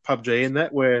like PUBG in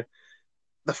that, where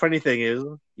the funny thing is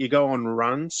you go on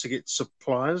runs to get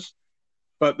supplies,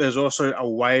 but there's also a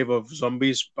wave of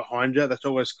zombies behind you that's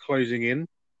always closing in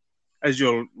as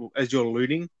you're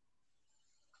looting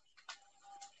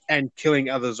and killing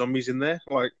other zombies in there.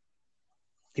 Like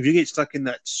if you get stuck in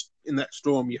that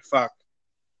storm, you're fucked.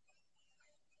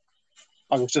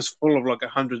 Like it's just full of like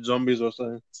 100 zombies or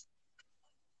so.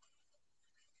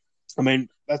 I mean,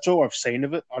 that's all I've seen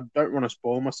of it. I don't want to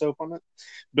spoil myself on it,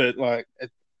 but like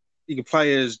you can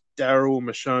play as Daryl,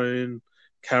 Michonne,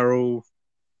 Carol.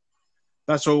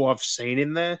 That's all I've seen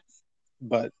in there,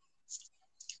 but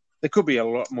there could be a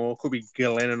lot more. Could be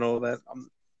Gillen and all that.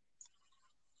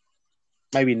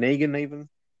 Maybe Negan even.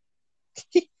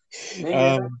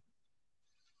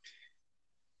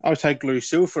 I would take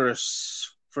Lucille for a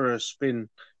spin,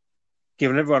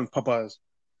 giving everyone Popeyes.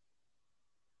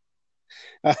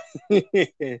 But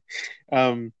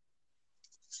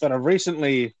I've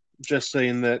recently just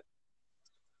seen that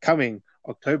coming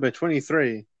October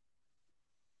 23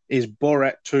 is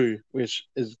Borat 2, which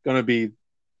is going to be.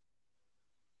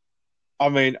 I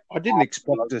mean, I didn't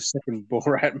expect a second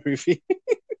Borat movie.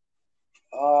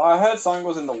 I heard something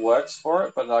was in the works for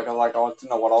it, but like I didn't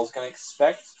know what I was going to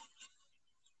expect.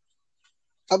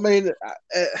 I mean,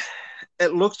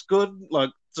 it looks good. Like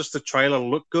just the trailer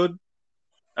looked good.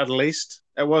 At least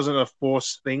it wasn't a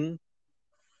forced thing.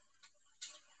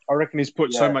 I reckon he's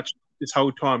put so much this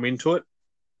whole time into it.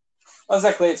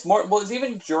 Exactly. It's more. Well, it's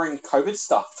even during COVID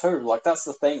stuff too. Like that's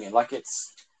the thing. Like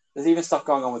there's even stuff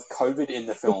going on with COVID in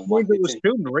the film. Like it was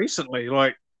filmed recently.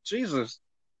 Like Jesus.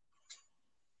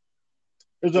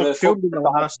 It was like filmed in the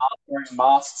last wearing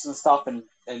masks and stuff and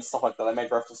stuff like that. They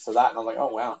made reference to that, and I'm like, oh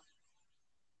wow.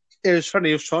 It was funny.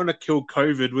 He was trying to kill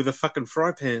COVID with a fucking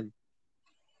fry pan.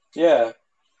 Yeah.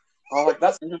 Oh, like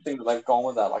that's interesting that they've gone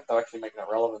with that. Like they're actually making it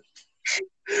relevant.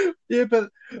 Yeah,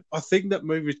 but I think that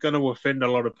movie's going to offend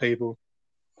a lot of people.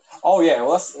 Oh yeah,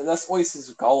 well that's always his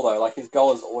goal though. Like his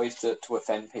goal is always to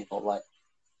offend people, like,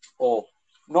 or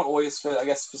not always, I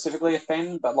guess specifically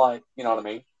offend, but like you know what I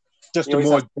mean. Just a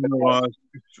more generalized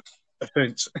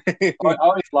offense. I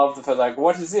always loved the fact like,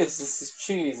 what is this? This is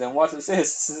cheese, and what is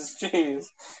this? This is cheese.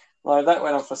 Like that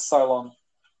went on for so long.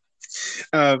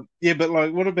 Yeah, but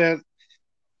like, what about?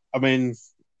 I mean,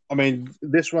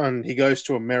 this one he goes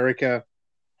to America.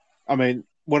 I mean,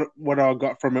 what I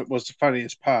got from it was the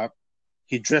funniest part.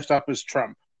 He dressed up as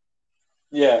Trump.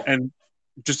 Yeah, and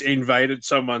just invaded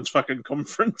someone's fucking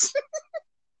conference.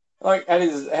 Like had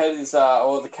his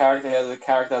or the character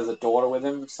has a daughter with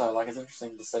him, so like it's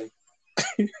interesting to see.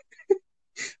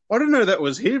 I didn't know that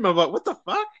was him. I'm like, what the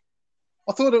fuck?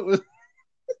 I thought it was.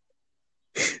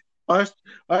 I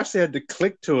actually had to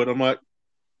click to it. I'm like,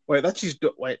 wait, that's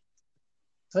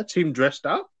him dressed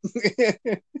up.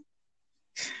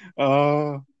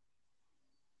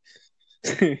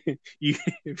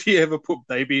 If you ever put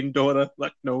baby in daughter,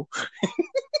 like no.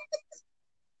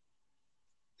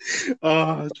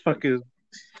 Oh, it's fucking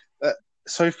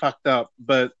so fucked up.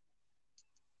 But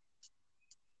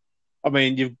I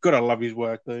mean, you've got to love his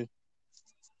work, though.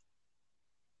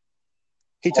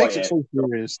 He takes it so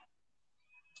serious.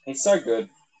 He's so good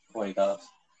what he does.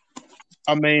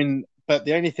 I mean, but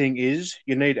the only thing is,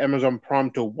 you need Amazon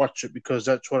Prime to watch it because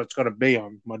that's what it's got to be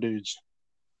on, my dudes.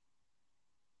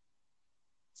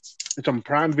 It's on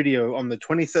Prime Video on the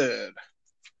 23rd,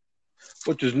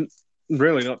 which is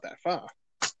really not that far.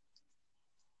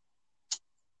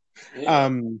 Yeah.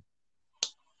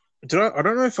 I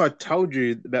don't know if I told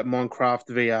you about Minecraft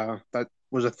VR. That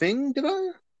was a thing, did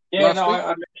I? Yeah, no,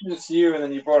 I mentioned it to you, and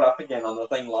then you brought it up again on the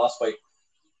thing last week.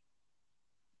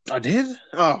 I did?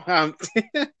 Oh, yeah.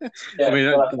 I mean,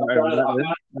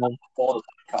 before the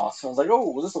podcast, I was like,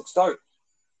 "Oh, this looks dope."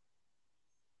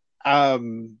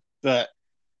 But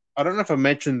I don't know if I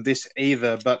mentioned this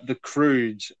either. But The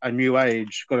Croods: A New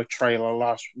Age got a trailer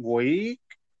last week.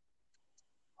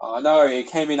 No, it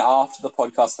came in after the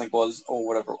podcast. I think was or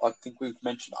whatever. I think we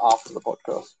mentioned after the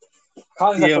podcast.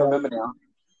 Can't Yeah, exactly remember now.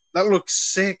 that looks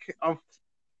sick. I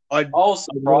I was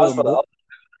surprised by that.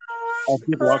 I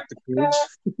did like The Croods.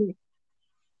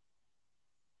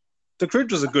 The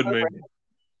Croods was a good movie.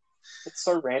 It's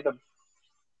so random.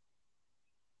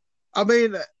 I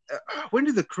mean, when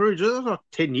did The Croods? That was like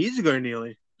 10 years ago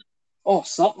nearly. Oh,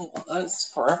 something like that.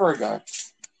 It's forever ago.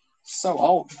 So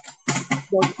old.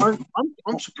 Like,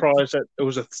 I'm surprised that it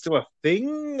was still a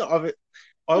thing of it.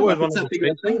 I always Like, it's wanted a to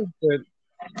big see it,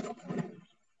 but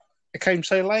it came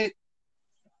so late.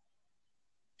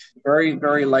 Very,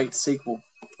 very late sequel.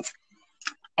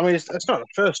 I mean, it's not the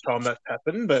first time that's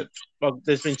happened, but like,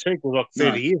 there's been sequels like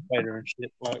 30 years later and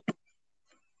shit. Like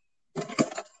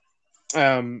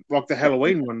the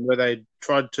Halloween one where they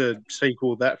tried to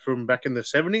sequel that from back in the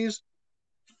 70s.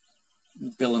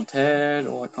 Bill and Ted,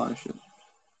 all that kind of shit.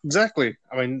 Exactly.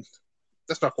 I mean,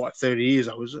 that's not quite 30 years,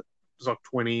 though, is it? It's like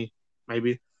 20,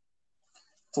 maybe.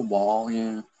 It's a while,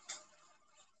 yeah.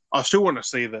 I still want to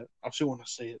see that. I still want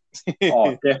to see it.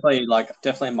 Oh, definitely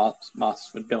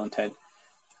must with Bill and Ted.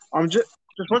 I'm just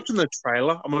watching the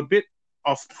trailer. I'm a bit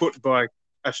off put by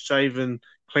a shaven,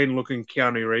 clean looking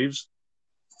Keanu Reeves.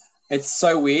 It's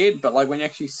so weird, but like when you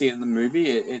actually see it in the movie,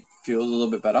 it feels a little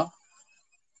bit better.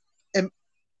 And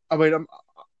I mean, I'm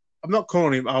not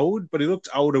calling him old, but he looks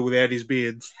older without his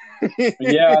beard.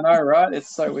 Yeah, I know, right?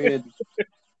 It's so weird.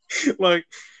 Like,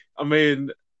 I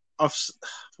mean, I've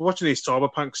watching his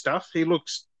cyberpunk stuff. He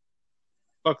looks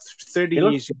like 30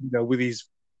 years younger with his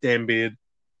damn beard.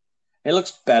 He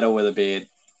looks better with a beard.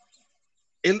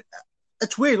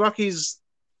 It's weird. Like he's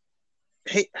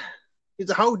a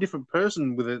whole different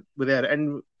person without it,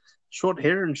 and short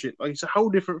hair and shit. Like he's a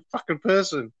whole different fucking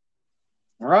person.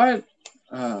 Right?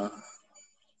 I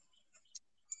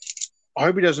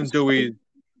hope he doesn't do his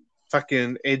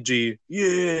fucking edgy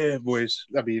voice.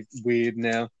 That'd be weird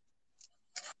now.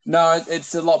 No,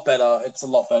 it's a lot better. It's a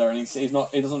lot better, and he's not.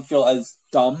 He doesn't feel as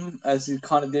dumb as he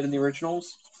kind of did in the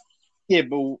originals. Yeah,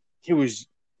 but he was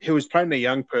playing a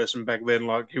young person back then.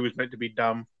 Like he was meant to be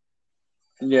dumb.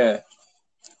 Yeah.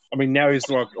 I mean, now he's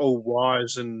like all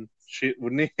wise and shit,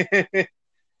 wouldn't he?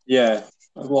 Yeah,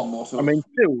 a lot more. I mean,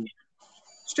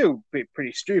 still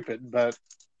pretty stupid, but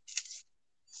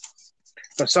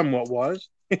somewhat wise.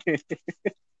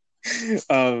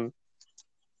 I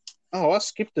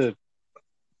skipped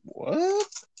what? I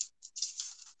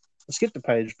skipped a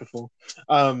page before.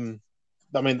 I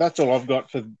mean, that's all I've got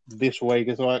for this week.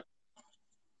 It's like,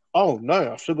 oh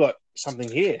no, I've still got something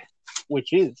here,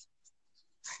 which is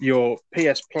your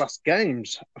PS Plus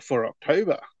games for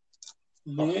October.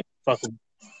 Yeah. If I can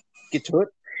get to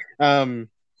it.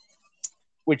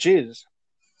 Which is,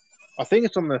 I think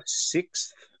it's on the 6th.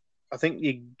 I think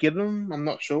you get them, I'm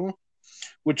not sure.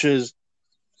 Which is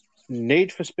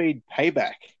Need for Speed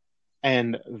Payback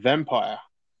and Vampire.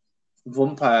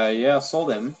 Vampire, yeah, I saw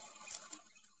them.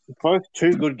 Both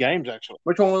two good games, actually.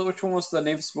 Which one was the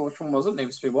Need for Speed? Which one was it? Need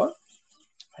for Speed what?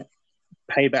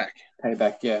 Payback.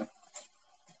 Payback, yeah.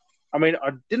 I mean,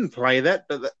 I didn't play that,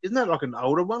 but isn't that like an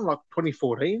older one, like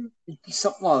 2014?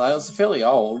 Something like that. It was fairly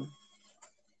old.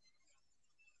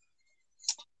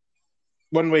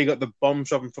 One where you got the bombs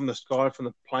dropping from the sky, from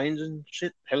the planes and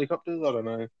shit, helicopters. I don't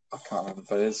know. I can't remember,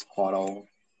 but it's quite old.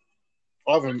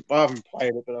 I haven't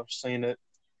played it, but I've seen it.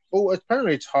 Oh,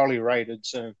 apparently it's highly rated,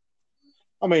 so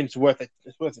I mean it's worth it.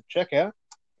 It's worth a check out.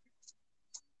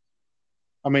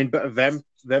 I mean, but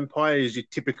Vampire is your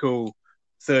typical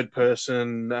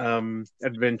third-person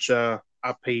adventure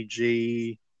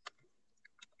RPG.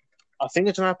 I think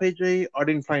it's an RPG. I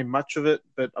didn't play much of it,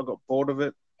 but I got bored of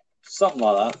it. Something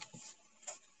like that.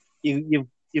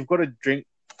 You've got to drink.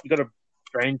 You got to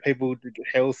drain people to get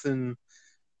health, and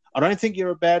I don't think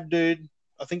you're a bad dude.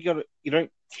 I think you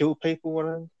don't kill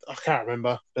people. I can't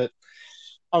remember, but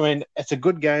I mean it's a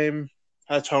good game.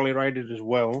 It's highly rated as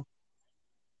well.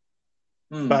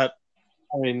 But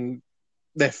I mean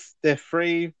they're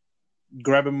free.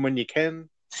 Grab them when you can.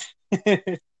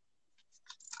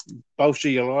 Bolster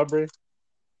your library,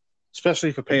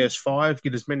 especially for PS5.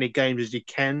 Get as many games as you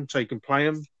can so you can play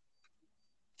them.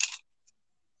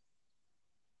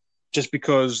 Just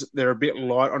because they're a bit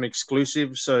light on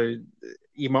exclusives, so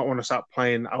you might want to start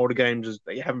playing older games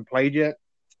that you haven't played yet.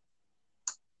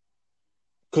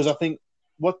 Because I think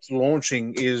what's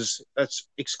launching that's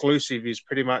exclusive is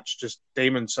pretty much just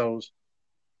Demon Souls.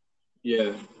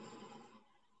 Yeah.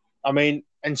 I mean,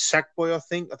 and Sackboy, I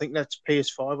think that's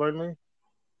PS5 only.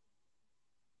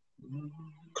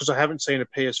 Because I haven't seen a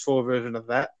PS4 version of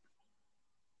that.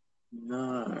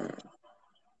 No.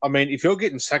 I mean, if you're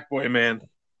getting Sackboy, man,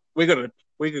 we gotta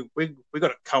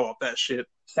co-op that shit.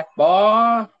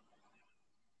 Sackboy.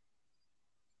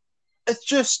 It's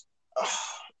just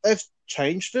they've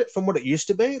changed it from what it used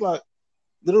to be. Like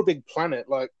Little Big Planet,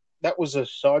 like that was a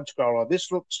side scroller.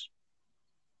 This looks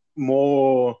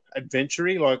more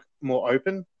adventure-y, like more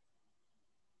open.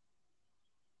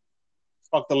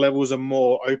 Like the levels are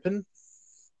more open.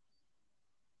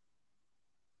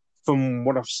 From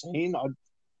what I've seen, I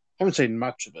haven't seen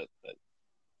much of it, but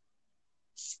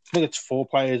I think it's 4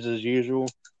 players as usual,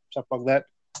 stuff like that.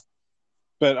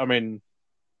 But I mean,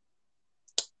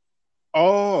 you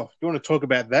want to talk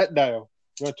about that, Dale?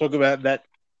 You want to talk about that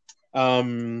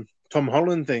Tom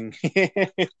Holland thing?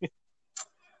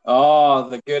 Oh,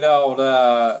 the good old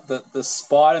the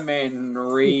Spider-Man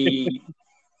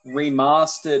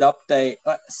remastered update.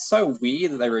 It's so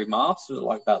weird that they remastered it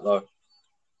like that, though.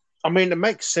 I mean, it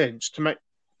makes sense to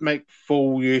make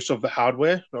full use of the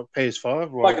hardware, like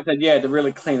PS5. Like I said, yeah, to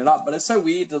really clean it up. But it's so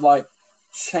weird to like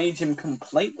change him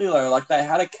completely, though. Like they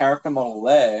had a character model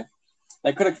there.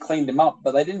 They could have cleaned him up,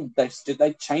 but they didn't.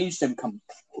 They changed him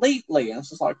completely, and it's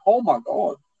just like, oh my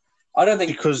god! I don't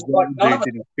think because like, no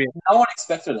one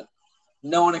expected it.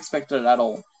 No one expected it at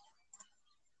all.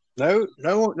 No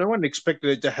one expected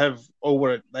it to have all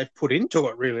what they've put into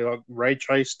it. Really, like ray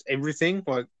traced everything.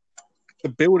 Like the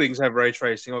buildings have ray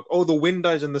tracing, like all the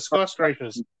windows and the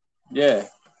skyscrapers. Yeah.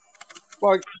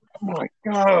 Like, oh my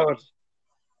god!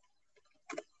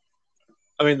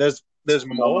 I mean, there's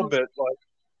more, but like,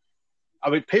 I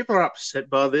mean, people are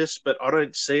upset by this, but I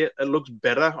don't see it. It looks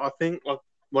better, I think, like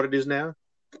what it is now.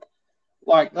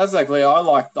 Like that's exactly. I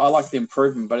like the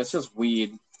improvement, but it's just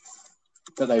weird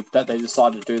that they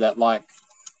decided to do that. Like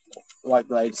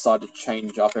they decided to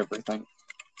change up everything.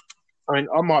 I mean,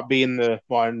 I might be in the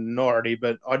minority,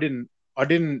 but I didn't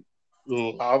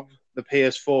love the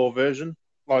PS4 version.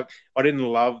 Like, I didn't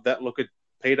love that look at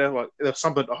Peter. Like, there's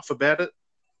something off about it.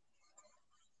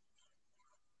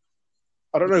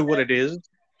 I don't know what it is,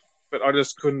 but I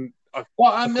just couldn't. I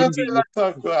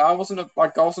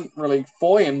wasn't really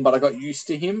for him, but I got used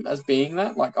to him as being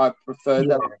that. Like, I preferred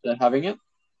that to having it.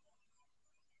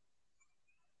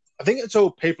 I think it's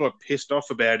all people are pissed off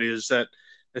about is that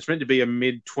it's meant to be a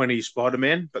mid-20s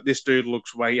Spider-Man, but this dude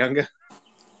looks way younger.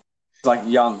 He's like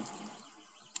young.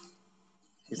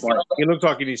 He looks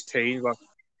like in his teens, like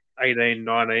 18,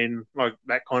 19, like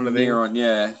that kind of thing.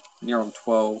 Near on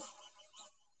 12.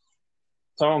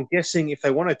 So I'm guessing if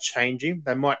they want to change him,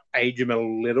 they might age him a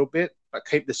little bit, but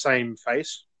keep the same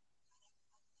face.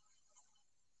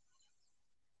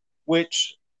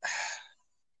 Which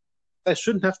they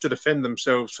shouldn't have to defend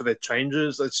themselves for their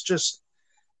changes. It's just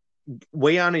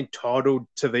we aren't entitled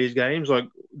to these games. Like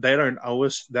they don't owe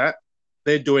us that.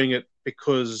 They're doing it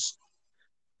because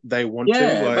they want to.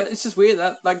 Yeah, but it's just weird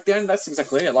that that's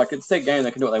exactly it. Like it's their game; they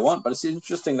can do what they want. But it's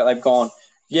interesting that they've gone.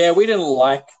 Yeah, we didn't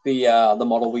like the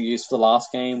model we used for the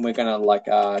last game. We're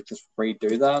gonna just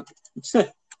redo that.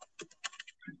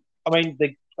 I mean,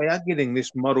 they are getting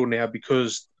this model now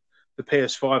because the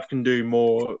PS5 can do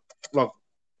more. Like,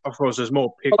 of course, there's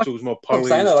more pixels, more polys. I'm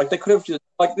saying that, like they could have just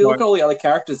look at all the other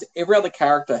characters. Every other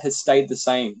character has stayed the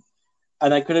same,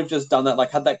 and they could have just done that.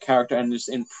 Like had that character and just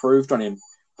improved on him.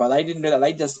 But they didn't do that.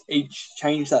 They just each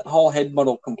changed that whole head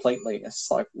model completely. It's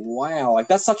like, wow. Like,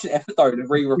 that's such an effort, though, to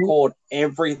re-record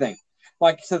everything.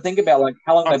 Like, so think about, like,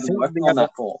 how long they've been working on that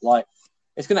for. Like,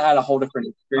 it's going to add a whole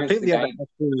different experience. I think the other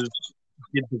actors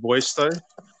did the voice, though.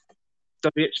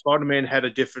 Spider-Man had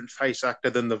a different face actor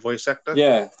than the voice actor.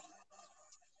 Yeah.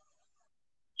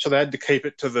 So they had to keep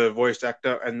it to the voice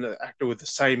actor and the actor with the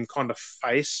same kind of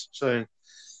face. So,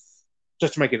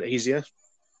 just to make it easier.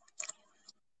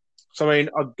 So, I mean,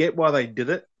 I get why they did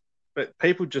it, but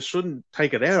people just shouldn't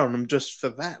take it out on them just for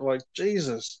that. Like,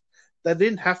 Jesus. They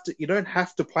didn't have to. You don't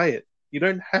have to play it. You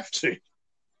don't have to.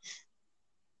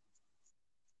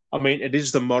 I mean, it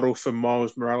is the model for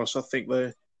Miles Morales, I think,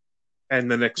 there. And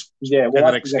the next, game.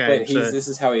 This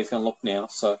is how he's going to look now,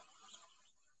 so.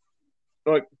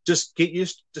 Like, just get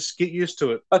used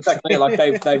to it. Exactly. Like,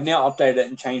 they've now updated it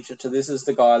and changed it to this is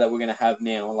the guy that we're going to have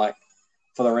now, like,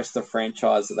 for the rest of the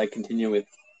franchise that they continue with.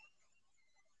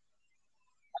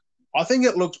 I think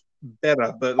it looks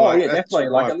better, but definitely.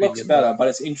 Like it looks better, but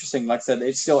it's interesting. Like I said,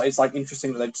 it's like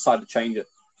interesting that they decided to change it.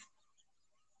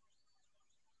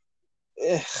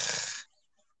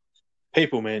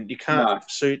 People, man, you can't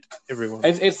suit everyone.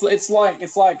 It's like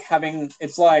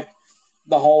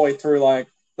the whole way through like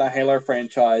the Halo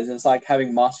franchise. It's like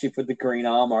having Master Chief with the green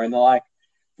armor, and they're like,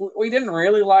 we didn't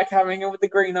really like having it with the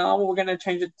green armor. We're going to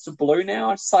change it to blue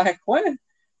now. It's like when,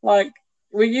 like.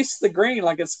 We're used to the green,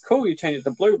 like it's cool you change it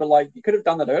to blue, but like you could have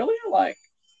done that earlier, like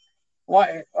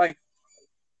why like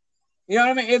you know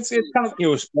what I mean? It's kind of you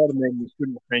were Spider-Man, you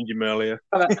couldn't change him earlier.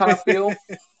 That kind of feel.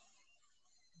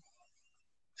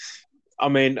 I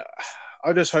mean,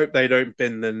 I just hope they don't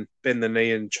bend the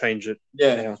knee and change it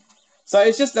Yeah. now. So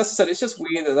it's just, as I said, it's just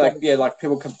weird that like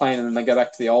people complain and then they go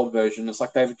back to the old version. It's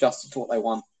like they've adjusted to what they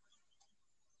want.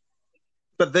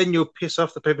 But then you'll piss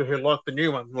off the people who like the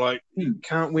new one. Like,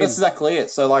 can't win. That's exactly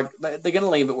it. So like they're going to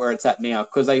leave it where it's at now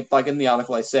because they, like in the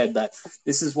article, they said that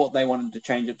this is what they wanted to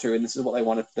change it to, and this is what they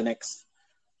wanted for the next,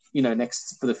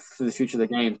 for the future of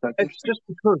the game. So It's just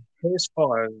because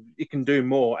PS5 it can do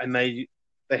more, and they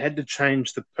had to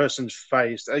change the person's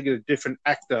face. They get a different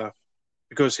actor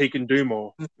because he can do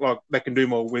more. Like they can do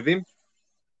more with him.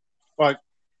 Like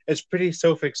it's pretty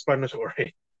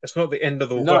self-explanatory. It's not the end of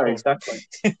the world. No, exactly.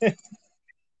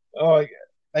 Oh,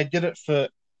 they did it for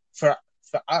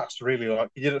us, really. Like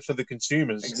they did it for the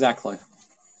consumers. Exactly.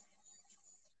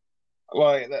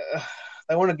 Like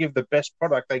they want to give the best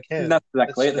product they can. And that's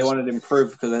exactly it. They wanted to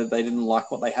improve because they didn't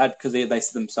like what they had because they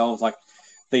said themselves like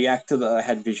the actor that they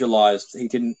had visualized, he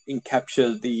didn't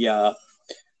capture the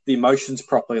emotions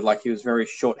properly. Like he was very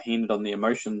short-handed on the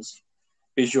emotions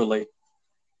visually.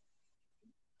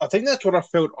 I think that's what I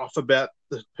felt off about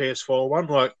the PS4 one.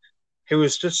 Like he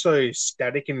was just so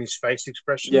static in his face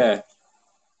expression. Yeah.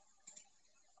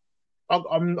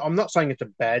 I'm not saying it's a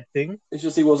bad thing. It's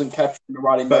just he wasn't capturing the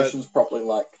right emotions properly.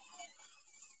 Like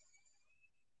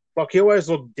he always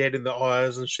looked dead in the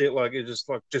eyes and shit. Like it's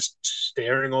just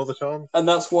staring all the time. And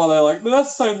that's why they're like, but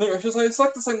that's the same thing. It's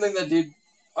like the same thing they did.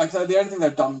 Like the only thing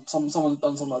they've done, someone's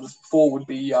done something like this before would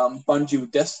be Bungie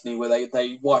with Destiny, where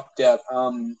they wiped out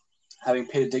having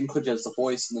Peter Dinklage as the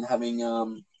voice, and then having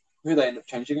who they end up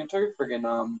changing it to? Friggin'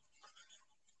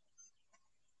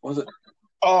 what was it?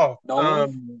 Oh,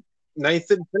 Nolan?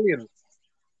 Nathan Fillion.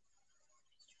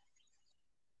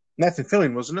 Nathan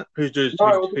Fillion, wasn't it? Was it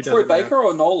Troy Baker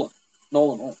or Nolan?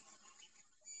 Nolan.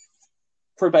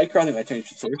 Troy Baker, I think they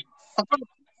changed it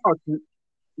to.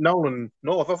 Nolan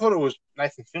North. I thought it was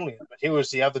Nathan Fillion, but he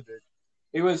was the other dude.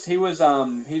 He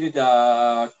did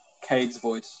Cade's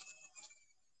voice.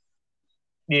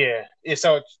 Yeah.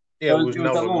 So it was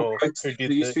Nolan North who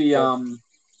did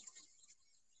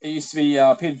it used to be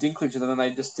Peter Dinklage, and then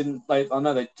they just didn't. They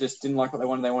just didn't like what they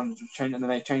wanted. They wanted to change, and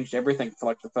then they changed everything for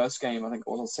like the first game. I think it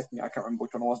was the second. I can't remember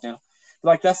which one it was now. But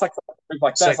like that's like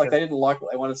they didn't like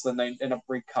what they wanted, so then they end up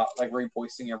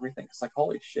revoicing everything. It's like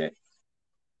holy shit.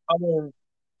 I mean,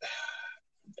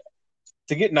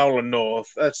 to get Nolan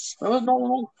North, that's Nolan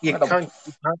North. You can't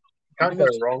go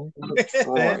wrong.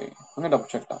 Troy. I'm gonna double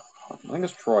check that. I think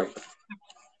it's Troy.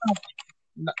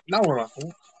 Nolan, I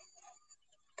think.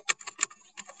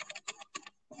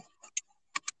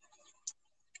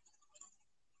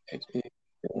 I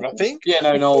think.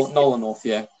 Yeah, no, Nolan North,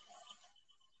 yeah.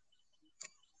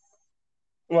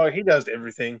 Well, he does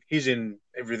everything. He's in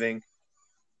everything.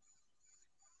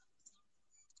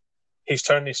 He's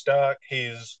Tony Stark.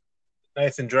 He's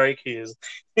Nathan Drake. He's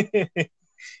even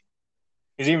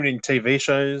in TV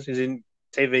shows. He's in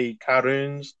TV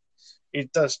cartoons. He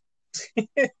does. He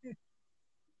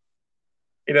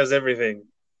does everything.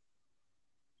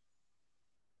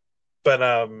 But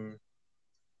I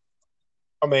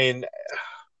mean,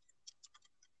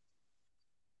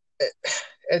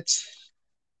 it's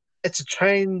a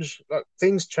change. Like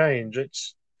things change.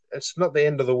 It's not the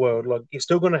end of the world. Like you're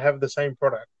still going to have the same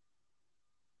product.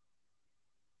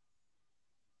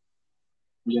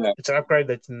 Yeah, it's an upgrade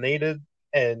that's needed,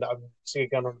 and I'm sick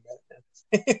of going on about it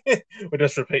now. We're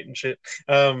just repeating shit.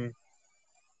 But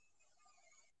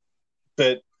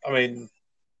I mean,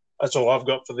 that's all I've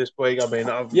got for this week. I mean,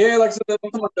 it's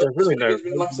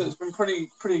been pretty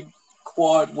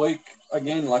quiet week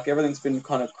again. Like everything's been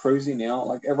kind of cruisy now.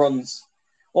 Like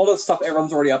all that stuff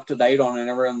everyone's already up to date on,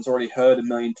 and everyone's already heard a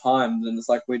million times. And it's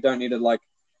like we don't need to like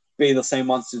be the same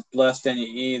ones to blast down your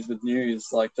ears with news,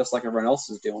 like just like everyone else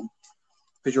is doing,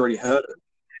 because you already heard it.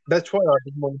 That's why I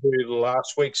didn't want to do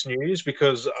last week's news,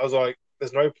 because I was like,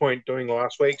 there's no point doing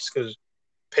last week's because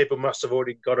people must have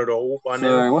already got it all by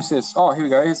now. So what's this? Oh, here we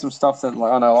go. Here's some stuff that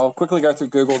I know. I'll quickly go through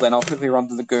Google, then I'll quickly run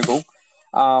through the Google,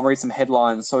 read some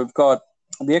headlines. So we've got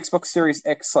the Xbox Series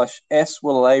X/S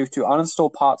will allow you to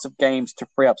uninstall parts of games to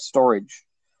free up storage.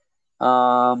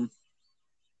 That's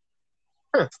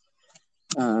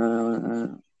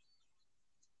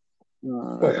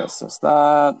just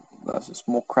that. That's just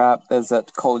more crap. There's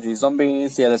that Call of Duty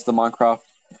Zombies. Yeah, there's the Minecraft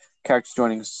characters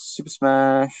joining Super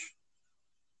Smash.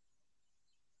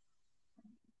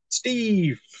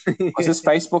 Steve. This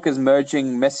Facebook is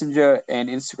merging Messenger and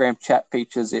Instagram chat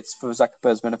features. It's for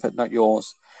Zuckerberg's benefit, not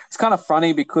yours. It's kind of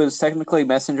funny because technically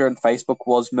Messenger and Facebook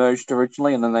was merged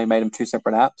originally, and then they made them two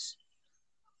separate apps.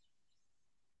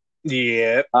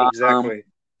 Yeah, exactly.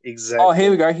 Exactly. Oh,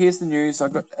 here we go. Here's the news. I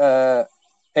got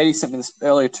Eddie sent me this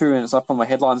earlier too, and it's up on my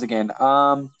headlines again.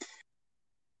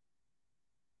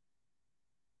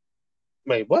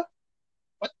 Wait, what?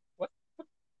 What?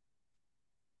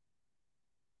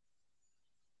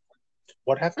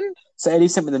 What happened? So Eddie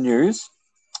sent me the news.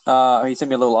 He sent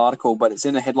me a little article, but it's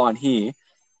in the headline here.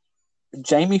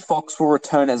 Jamie Foxx will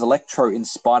return as Electro in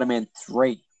Spider-Man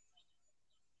 3.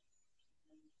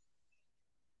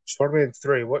 Spider-Man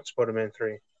 3. What Spider-Man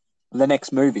 3? The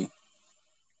next movie.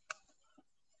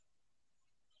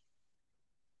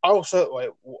 Oh, so wait,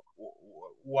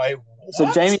 what?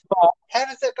 So Jamie Foxx. How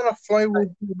does that gonna flow with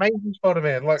the Amazing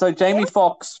Spider-Man? Like, so Jamie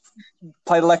Foxx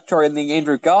played Electro in the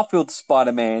Andrew Garfield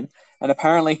Spider-Man, and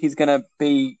apparently he's going to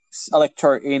be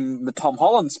Electro in the Tom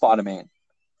Holland Spider-Man.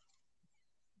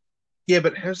 Yeah,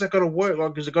 but how's that gonna work?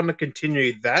 Like, is it gonna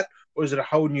continue that, or is it a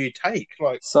whole new take?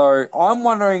 Like, So I'm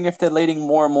wondering if they're leading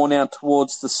more and more now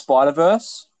towards the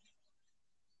Spider-Verse.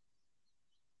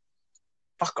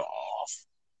 fuck off.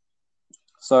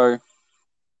 So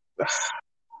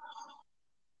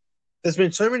There's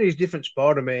been so many different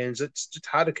Spider-Mans, it's just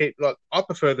hard to keep. Like, I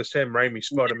prefer the Sam Raimi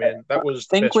Spider-Man. That was I the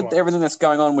think best with one. everything that's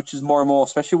going on, which is more and more,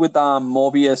 especially with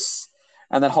Morbius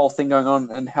and that whole thing going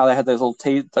on, and how they had those little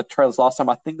the trailers last time,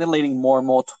 I think they're leading more and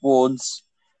more towards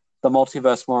the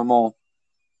multiverse more and more.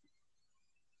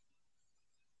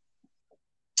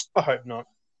 I hope not.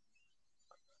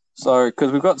 So,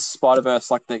 because we've got Spider-Verse,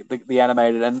 like the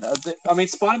animated, and I mean,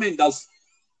 Spider-Man does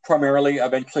primarily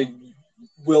eventually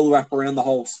will wrap around the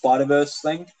whole Spider-Verse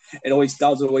thing. It always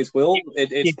does, it always will.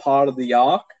 It's part of the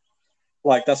arc.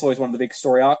 Like, that's always one of the big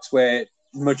story arcs where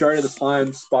the majority of the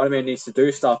time Spider-Man needs to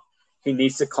do stuff. He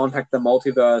needs to contact the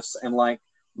multiverse and, like,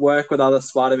 work with other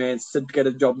Spider-Mans to get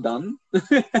a job done.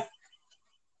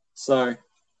 So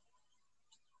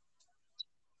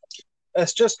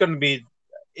It's just going to be,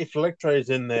 if Electro is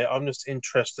in there, I'm just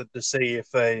interested to see if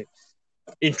they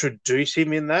introduce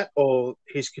him in that or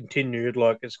he's continued.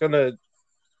 Like, it's going to.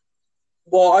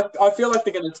 Well, I feel like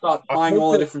they're going to start tying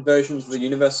all the different versions of the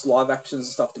universe, live actions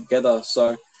and stuff together.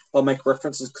 So they'll make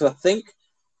references. Because I think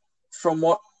from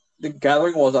what the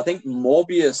gathering was, I think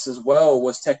Morbius as well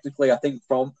was technically, I think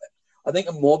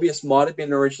Morbius might have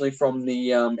been originally from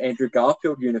the Andrew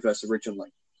Garfield universe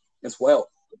originally as well.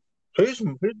 Who's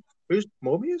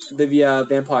Morbius? The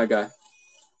vampire guy.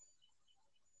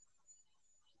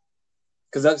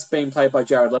 Because that's being played by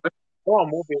Jared Leto. Oh,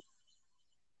 Morbius.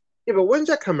 Yeah, but when's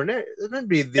that coming out? It's meant to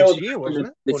be this year, wasn't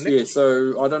it? This year,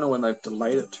 so I don't know when they've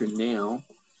delayed it to now.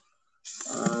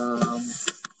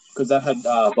 Because that had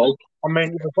Volk. I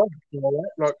mean,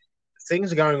 like,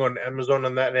 things are going on Amazon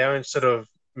and that now instead of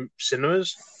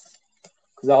cinemas.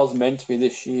 Because that was meant to be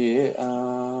this year.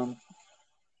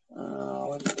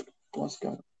 What's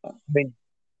going on? I mean,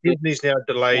 Disney's now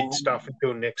delayed stuff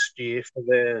until next year for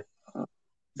their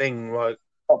thing. Like,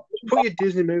 put your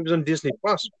Disney movies on Disney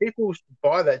Plus. People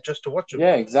buy that just to watch them.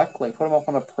 Yeah, exactly. Put them up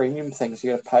on a premium thing, so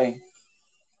you got to pay.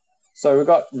 So we've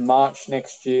got March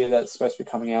next year that's supposed to be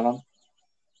coming out on.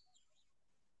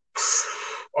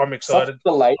 I'm excited.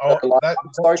 Delayed, I'm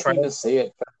so keen to see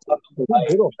it.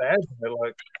 Good or bad?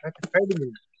 Like, I could pay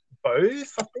them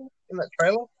both, I think, in that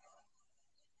trailer.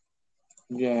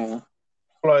 Yeah.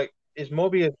 Like, is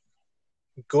Morbius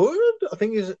good? I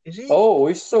think is he? Oh,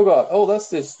 we still got. Oh, that's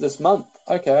this month.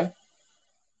 Okay.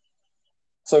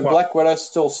 So what? Black Widow's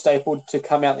still stapled to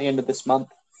come out the end of this month.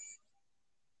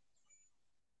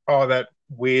 Oh, that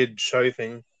weird show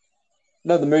thing.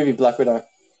 No, the movie Black Widow.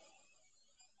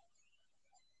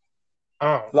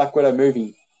 Oh. Black Widow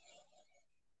movie.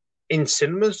 In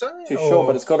cinemas, though? Too sure,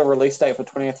 but it's got a release date for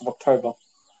 20th of October.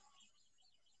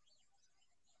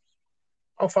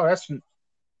 Oh, fuck, that's a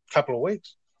couple of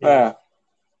weeks. Yeah.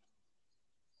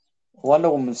 Wonder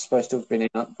Woman's supposed to have been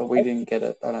out, but we didn't get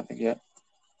it, I don't think, yet.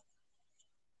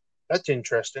 That's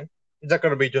interesting. Is that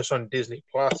going to be just on Disney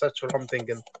Plus? That's what I'm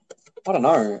thinking. I don't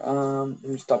know.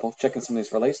 I'm just double checking some of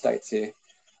these release dates here.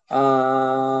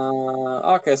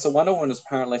 Okay, so Wonder Woman is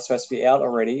apparently supposed to be out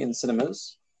already in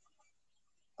cinemas.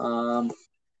 And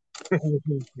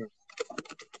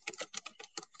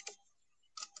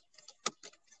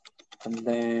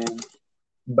then...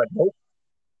 But nope.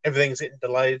 Everything's getting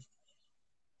delayed.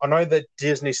 I know that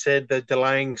Disney said they're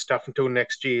delaying stuff until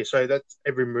next year, so that's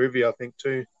every movie, I think,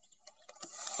 too.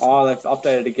 Oh, they've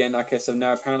updated again. Okay, so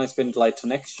now apparently it's been delayed to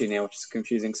next year now, which is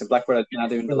confusing. So Black Widow's now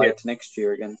doing delayed to next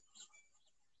year again.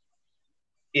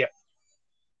 Yeah.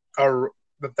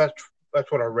 That's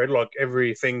what I read. Like,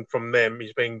 everything from them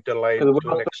is being delayed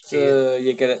until next year.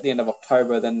 You get it at the end of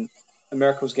October, then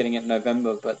America was getting it in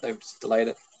November, but they've just delayed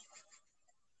it.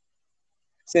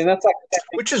 See, that's like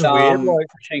which is weird. Like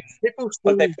pushing, people like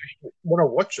still they want to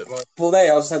watch it. Like, well, they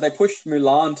also they pushed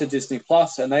Mulan to Disney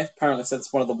Plus, and they apparently said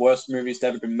it's one of the worst movies to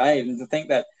ever been made. And to think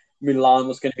that Mulan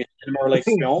was going to be a cinema release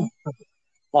film,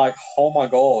 like, oh my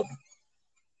god,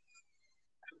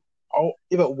 oh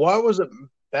yeah, but why was it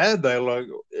bad though? Like,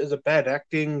 is it bad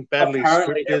acting, badly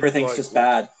apparently scripted? everything's Like, just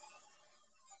bad.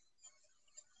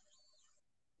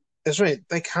 that's right.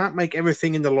 They can't make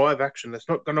everything into live action. It's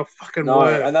not gonna fucking No,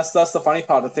 work. and that's the funny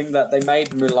part. The thing that they made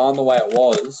Mulan the way it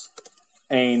was,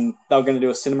 and they were going to do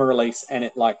a cinema release, and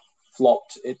it like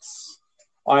flopped. It's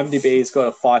IMDb's got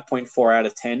a 5.4 out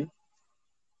of 10.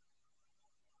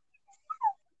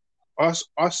 I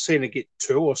seen it get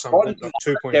 2 or something, Rotten like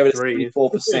gave it 2.3.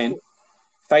 74%.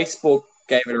 Facebook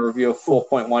gave it a review of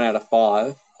 4.1 out of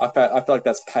 5. I feel like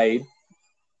that's paid.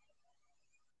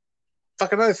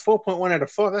 Fucking no, 4.1 out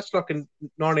of 5. That's like a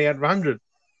 90 out of 100.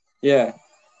 Yeah.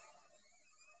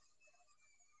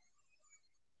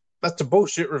 That's a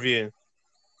bullshit review.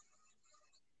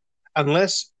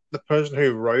 Unless the person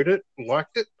who wrote it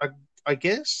liked it, I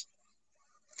guess.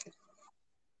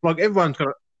 Like not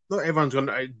everyone's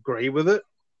gonna agree with it.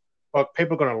 Like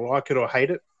people are gonna like it or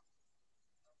hate it.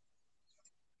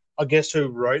 I guess who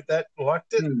wrote that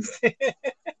liked it.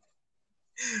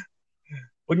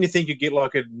 Wouldn't you think you'd get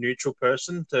like a neutral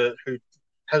person who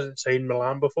hasn't seen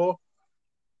Milan before,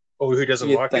 or who doesn't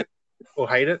like it or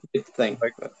hate it? You'd think.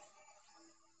 Like,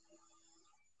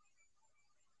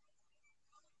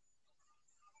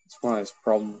 it's one of those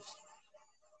problems.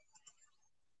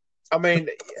 I mean,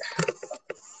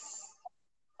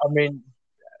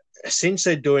 since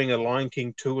they're doing a Lion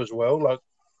King 2 as well, like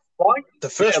the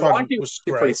first one was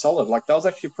great. Pretty solid. Like that was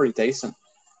actually pretty decent.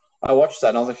 I watched that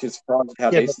and I was actually surprised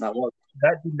how decent that was.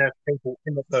 That didn't have people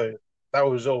in it though. That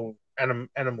was all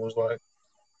animals. Like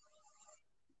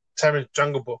same as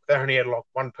Jungle Book, they only had like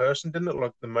one person, didn't it?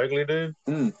 Like the Mowgli dude.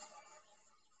 Mm.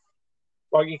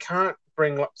 Like you can't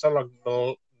bring like someone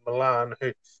like Milan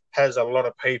who has a lot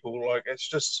of people. Like it's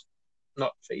just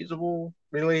not feasible,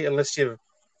 really, unless you've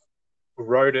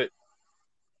wrote it.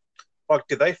 Like,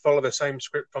 did they follow the same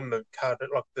script from the card,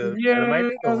 like the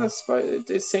animated?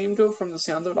 It seemed to from the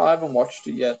sound of it. I haven't watched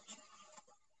it yet,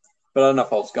 but I don't know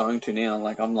if I was going to now.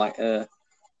 Like, I'm like, So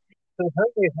they had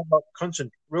like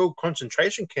real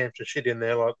concentration camps and shit in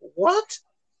there. Like, what?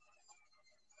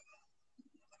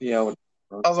 Yeah,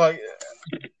 I was like,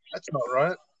 that's not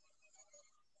right.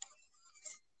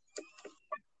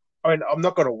 I mean, I'm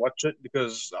not going to watch it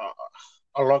because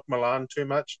I like Milan too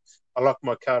much. I like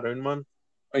my cartoon one.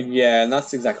 Yeah, and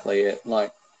that's exactly it.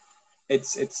 Like,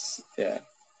 it's yeah.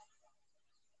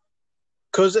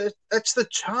 Because that's the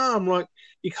charm. Like,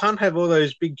 you can't have all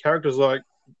those big characters like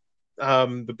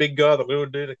the big guy, the little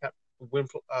dude,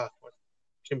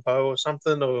 Kimpo or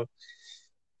something, or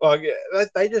like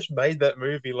they just made that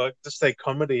movie like just their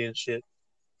comedy and shit.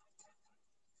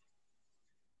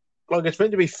 Like it's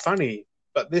meant to be funny,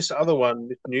 but this other one,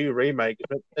 this new remake,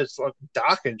 it's like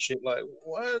dark and shit. Like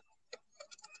what?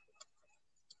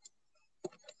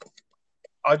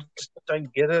 I just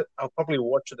don't get it. I'll probably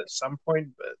watch it at some point,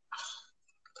 but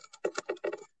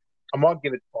I might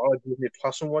get it via Disney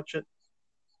Plus and watch it.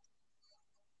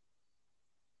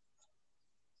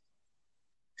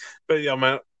 But yeah,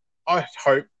 man, I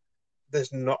hope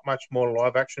there's not much more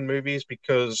live action movies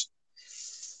because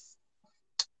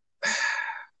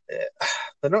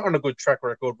they're not on a good track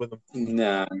record with them.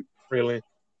 No, really.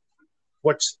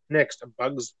 What's next? A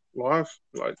Bug's Life?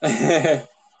 Like, that'd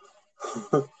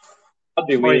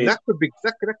be weird. That could be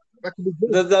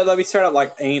good. They'd be straight up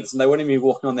like ants, and they wouldn't be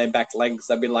walking on their back legs.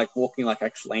 They'd be like walking like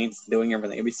actual ants, doing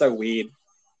everything. It'd be so weird.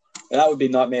 And that would be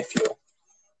nightmare fuel.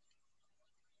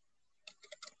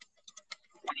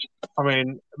 I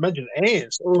mean, imagine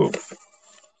ants. Ooh.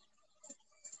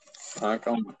 Like,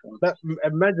 oh my God.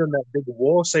 Imagine that big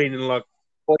war scene in like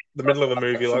the middle of the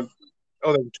movie, like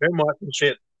the termites and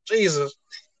shit. Jesus.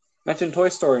 Imagine Toy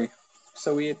Story.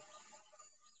 So weird.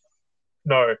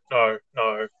 No.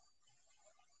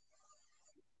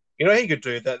 You know how you could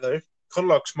do that though? Kind of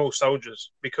like Small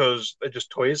Soldiers because they're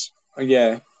just toys. Oh,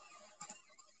 yeah.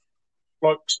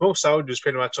 Like Small Soldiers,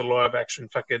 pretty much a live action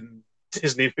fucking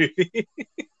Disney movie.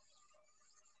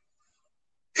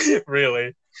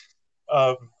 Really.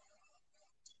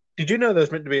 Did you know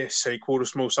there's meant to be a sequel to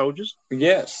Small Soldiers?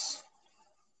 Yes.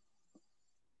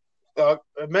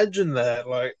 Imagine that,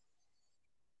 like,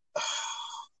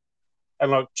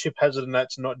 and like Chip Hazard and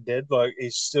that's not dead, like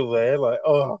he's still there, like,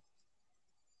 oh.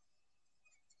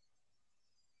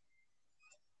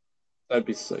 That'd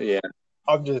be so, yeah.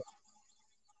 I've been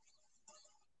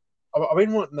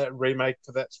wanting that remake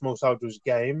for that Small Soldiers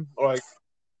game. Like,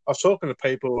 I was talking to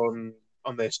people on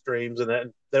on their streams and that,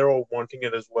 and they're all wanting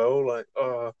it as well. Like,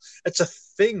 it's a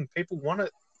thing. People want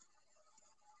it.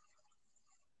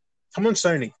 Come on,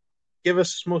 Sony, give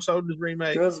us a Small Soldiers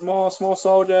remake. Give us more Small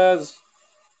Soldiers.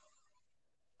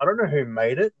 I don't know who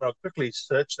made it, but I'll quickly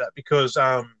search that because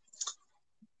I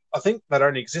think they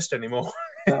don't exist anymore.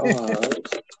 That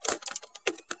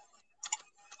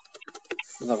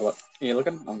was. Are you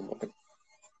looking? I'm looking.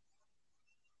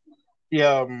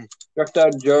 Yeah.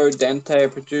 Director Joe Dante,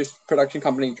 production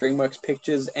company DreamWorks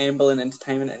Pictures, Amblin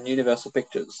Entertainment, and Universal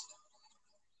Pictures.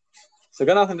 So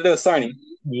got nothing to do with Sony.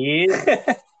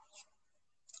 Yeah.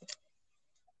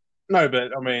 No,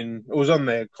 but I mean, it was on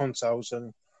their consoles,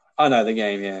 and I know the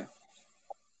game. Yeah.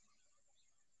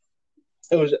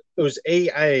 It was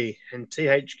EA and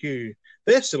THQ.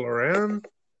 They're still around.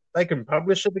 They can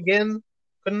publish it again,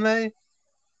 couldn't they?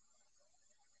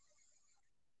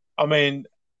 I mean,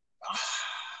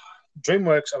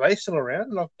 DreamWorks, are they still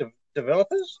around, like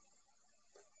developers?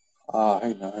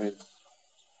 Who knows?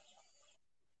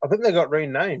 I think they got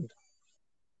renamed.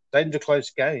 Danger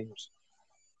Close Games.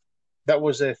 That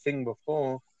was their thing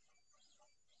before.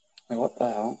 Hey, what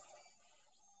the hell?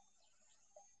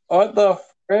 What the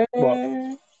frick?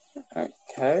 What?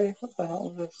 Okay, what the hell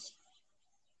is this?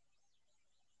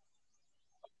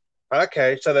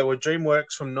 Okay, so they were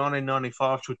DreamWorks from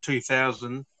 1995 to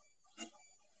 2000.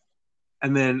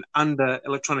 And then under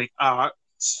Electronic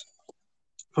Arts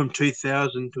from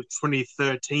 2000 to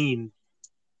 2013.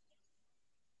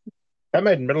 That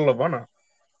made Medal of Honor.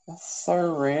 That's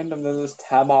so random. There's this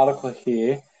tab article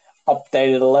here,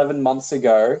 updated 11 months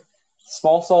ago.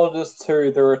 Small Soldiers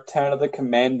 2, The Return of the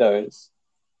Commandos.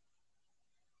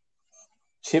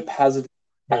 Chip Hazard.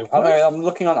 I don't know, I'm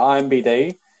looking on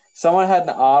IMDb. Someone had an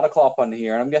article up on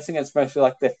here, and I'm guessing it's mostly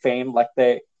like their fan, like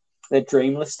their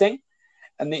dream listing.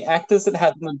 And the actors that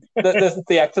had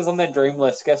the actors on their dream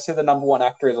list, guess who the number one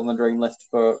actor is on the dream list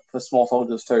for Small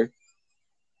Soldiers 2?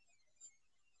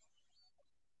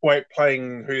 Wait,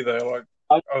 playing who though?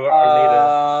 Like,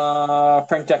 I need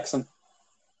Frank Jackson.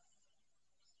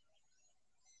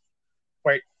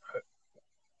 Wait, who?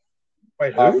 I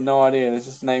have no idea. There's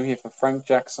just a name here for Frank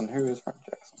Jackson. Who is Frank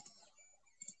Jackson?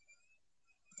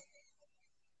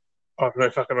 I have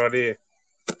no fucking idea.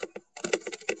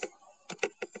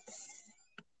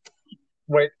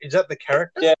 Wait, is that the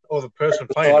character or the person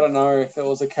playing? I don't know if it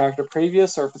was a character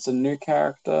previous or if it's a new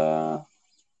character.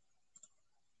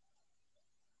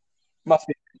 Must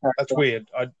be a character. That's weird.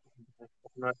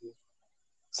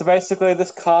 So basically,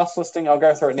 this cast listing, I'll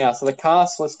go through it now. So the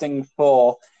cast listing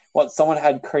for what someone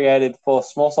had created for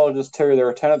Small Soldiers 2, The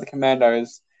Return of the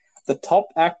Commandos, the top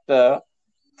actor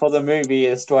for the movie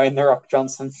is Dwayne "The Rock"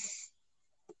 Johnson.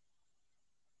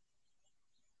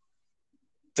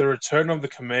 The Return of the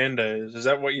Commandos. Is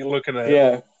that what you're looking at?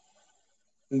 Yeah.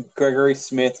 Gregory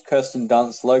Smith, Kirsten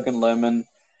Dunst, Logan Lerman,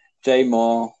 Jay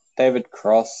Moore, David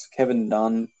Cross, Kevin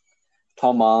Dunn,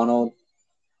 Tom Arnold,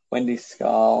 Wendy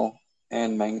Scarl,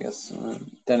 Anne Mangus,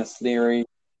 Dennis Leary.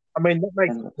 I mean, that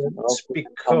makes sense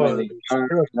because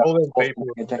all those people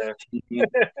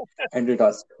Andrew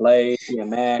Dice Clay,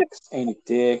 DMX, Andy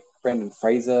Dick, Brendan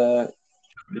Fraser.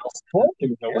 What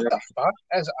the fuck?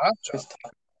 As Archer?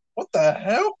 What the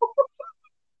hell?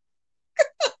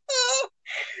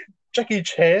 Jackie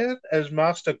Chan as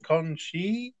Master Kon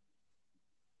Chi?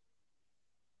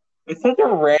 It's such a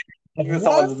random thing that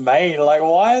someone's made. Like,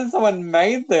 why has someone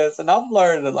made this and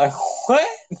uploaded it? Like,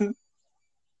 what?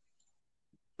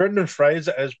 Brendan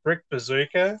Fraser as Brick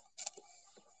Bazooka.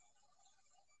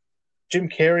 Jim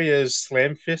Carrey as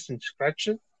Slam Fist and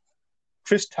Scratcher.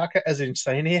 Chris Tucker as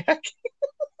Insaniac.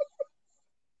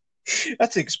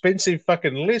 That's an expensive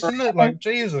fucking list, isn't it? Like,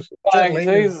 Jesus. Like,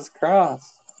 Jesus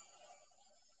Christ.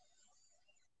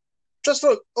 Just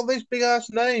look, all these big-ass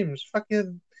names.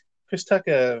 Fucking Chris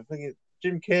Tucker, fucking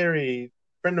Jim Carrey,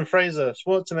 Brendan Fraser,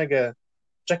 Schwarzenegger,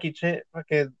 Jackie Chan,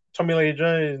 fucking Tommy Lee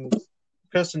Jones,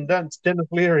 Kirsten Dunst, Dennis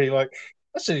Leary. Like,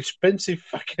 that's an expensive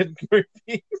fucking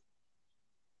movie.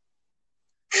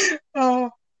 Oh,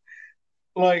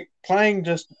 like, playing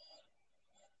just...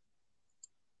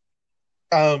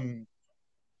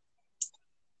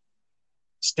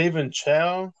 Stephen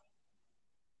Chow.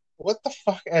 What the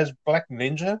fuck as Black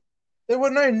Ninja? There were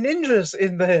no ninjas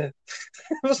in there.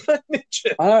 There was no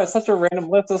ninja. I know, it's such a random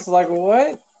list. It's like,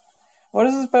 what? What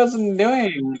is this person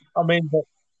doing? I mean,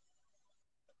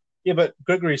 but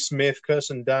Gregory Smith,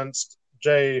 Kirsten Dunst,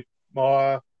 Jay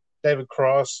Moore, David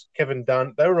Cross, Kevin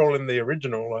Dunn, they were all in the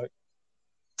original. Like,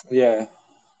 yeah.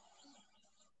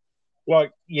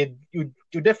 Like, you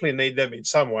definitely need them in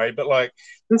some way, but like...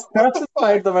 This person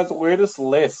made the most weirdest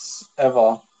lists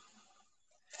ever.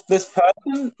 This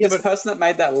person that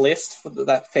made that list for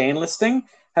that fan listing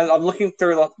I'm looking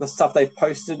through like the stuff they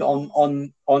posted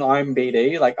on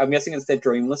IMDb. Like I'm guessing it's their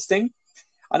dream listing.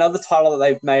 Another title that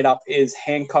they've made up is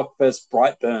Hancock vs.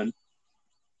 Brightburn.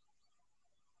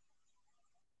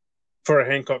 For a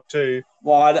Hancock too.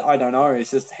 Well, I don't know.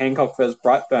 It's just Hancock vs.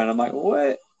 Brightburn. I'm like,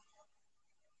 what?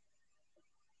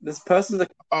 This person's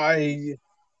I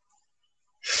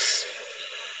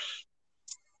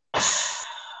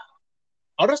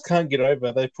just can't get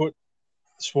over. They put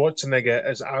Schwarzenegger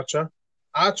as Archer.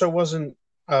 Archer wasn't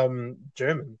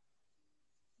German.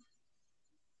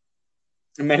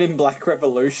 Men in Black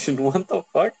Revolution. What the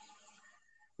fuck?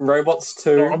 Robots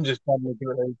 2. No, I'm just trying to look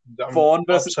at it. Vaughn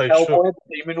vs. Hellboy.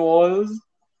 Demon Wars.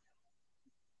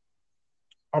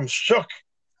 I'm shocked.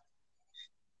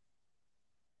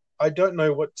 I don't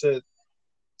know what to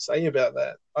say about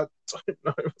that. I don't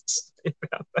know what to say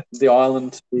about that. The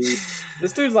Island 2.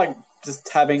 This dude's like just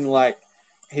having like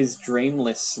his dream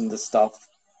lists and the stuff.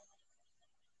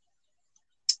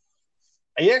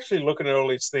 Are you actually looking at all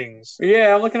these things?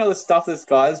 Yeah, I'm looking at the stuff this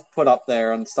guy's put up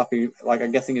there and stuff he like.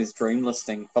 I'm guessing his dream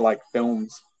listing for like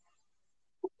films.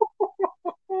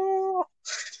 Oh.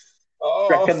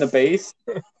 Reckon the Beast.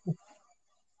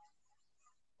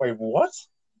 Wait, what?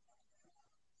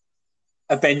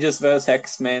 Avengers vs.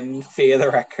 X-Men, Fear the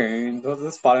Raccoon, what's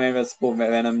the Spider-Man vs.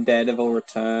 Venom, Daredevil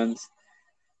Returns,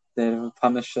 Daredevil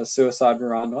Punisher, Suicide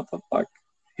Run, what the fuck?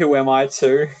 Who Am I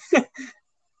 2?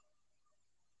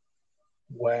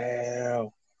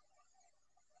 Wow.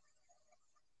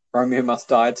 Romeo Must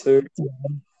Die 2.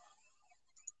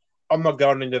 I'm not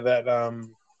going into that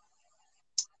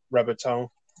rabbit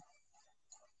hole.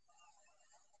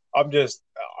 I'm just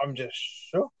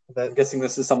shocked. I'm guessing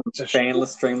this is someone's fan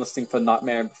list, stream listing for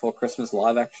Nightmare Before Christmas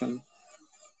live action.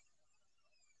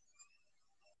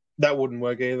 That wouldn't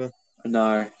work either.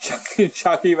 No.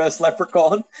 Chucky vs.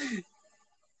 Leprechaun.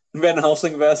 Van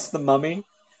Helsing vs. The Mummy.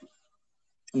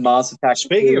 Mars Attack.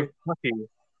 Speaking of Chucky,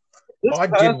 I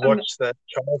did watch that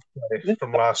Child's Play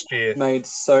from last year. Made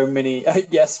so many.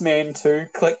 Yes Man 2,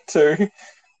 Click 2,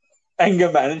 Anger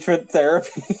Management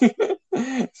Therapy,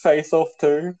 Face Off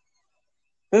 2.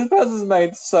 This person's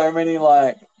made so many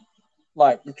like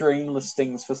dream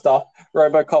listings for stuff.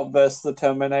 RoboCop versus the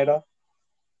Terminator.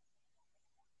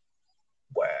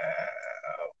 Wow.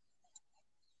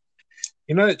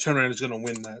 You know that Terminator's going to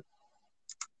win that.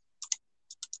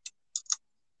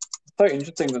 So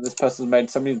interesting that this person's made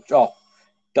so many.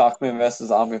 Darkman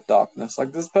versus Army of Darkness.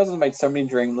 Like this person's made so many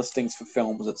dream listings for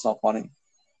films. It's not funny.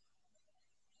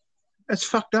 That's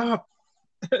fucked up.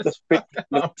 The Forbidden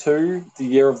Kingdom 2, The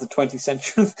Year of the 20th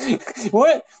Century.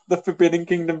 What? The Forbidden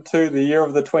Kingdom 2, The Year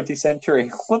of the 20th Century.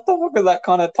 What the fuck is that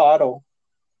kind of title?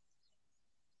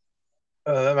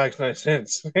 That makes no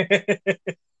sense.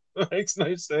 That makes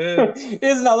no sense.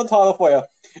 Here's another title for you.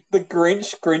 The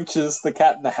Grinch Grinches the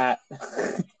Cat in the Hat.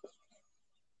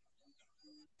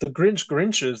 The Grinch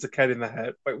Grinches the Cat in the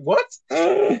Hat. Wait, what?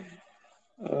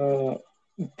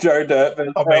 Joe Dirt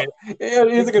versus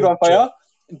here's a good one for you.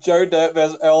 Joe Dirt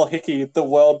versus Earl Hickey, The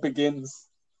World Begins.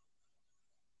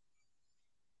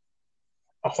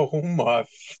 Oh my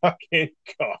fucking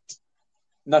God.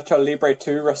 Nacho Libre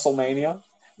 2, WrestleMania.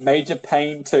 Major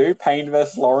Payne 2, Payne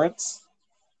versus Lawrence.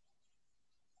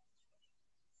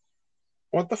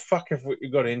 What the fuck have we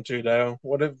got into, Dale?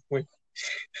 What have we...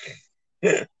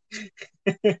 What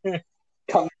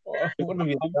have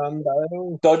you done,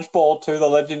 Dale? Dodgeball 2, the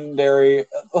legendary...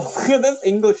 This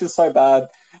English is so bad.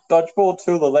 Dodgeball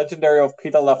 2, the legendary of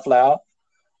Peter LaFleur.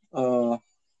 Number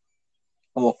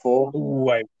 4.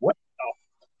 Wait, what?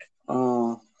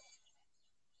 The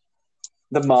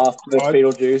Mask versus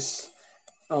Beetlejuice.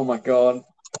 Oh my god.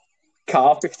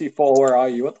 Car 54, where are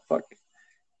you? What the fuck?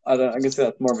 I guess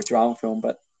that's more of a drama film,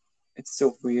 but it's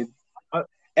still weird. I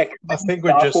think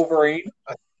we're just... Wolverine.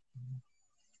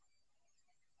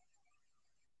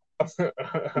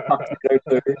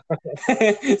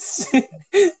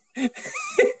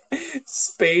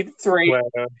 Speed 3.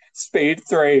 Wow. Speed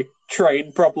 3.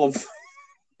 Train problem.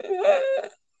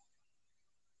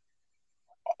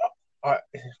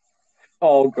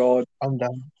 Oh god. I'm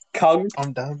done.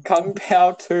 I'm done. Kung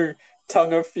Pao 2.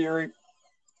 Tongue of Fury.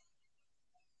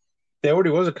 There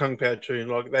already was a Kung Pao 2.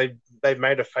 Like they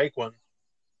made a fake one.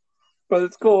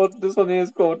 But this one is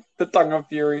called The Tongue of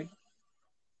Fury.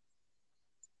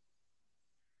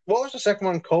 What was the second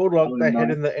one called? Like they had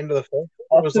in the end of the film?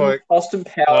 It was like Austin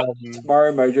Powers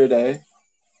Tomorrow Mojo Day.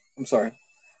 I'm sorry.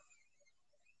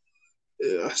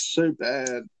 So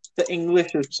bad. The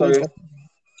English is so bad.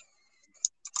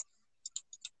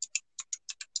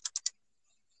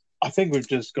 I think we've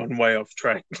just gone way off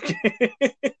track.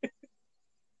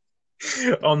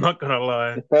 I'm not gonna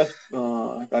lie.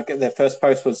 I get their first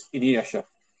post was Inuyasha.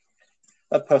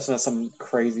 That person has some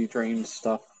crazy dream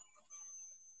stuff.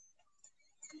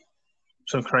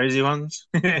 Some crazy ones.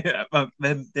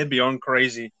 They're beyond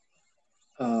crazy.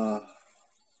 Uh,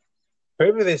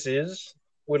 Whoever this is,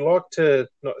 we'd like to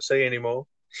not see anymore.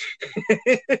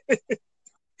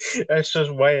 That's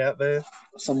just way out there.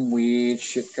 some weird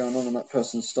shit going on in that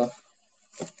person's stuff.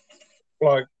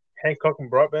 Like Hancock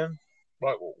and Brightburn.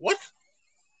 Like what?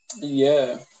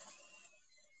 Yeah.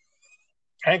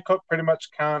 Hancock pretty much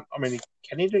can't. I mean,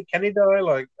 can he die?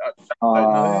 Like I Oh,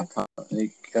 don't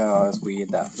know. that's weird.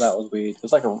 That was weird. It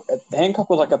was like Hancock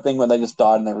was like a thing where they just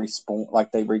died and they respawned,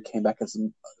 like they came back as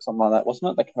something like that,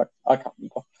 wasn't it? I can't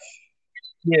remember.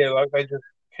 Yeah, like they just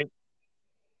keep.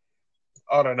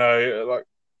 I don't know. Like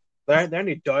they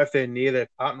only die if they're near their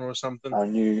partner or something. I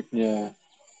knew, yeah.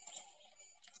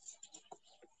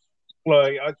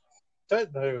 Like I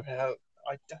don't know how.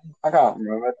 I can't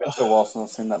remember. It's been so while since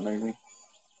I've seen that movie.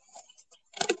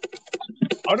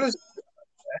 I just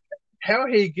how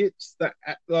he gets that,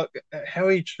 like how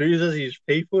he chooses his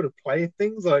people to play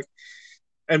things, like,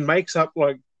 and makes up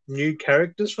like new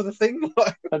characters for the thing.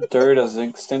 Like, That dude has an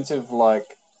extensive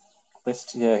list.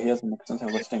 Yeah, he has an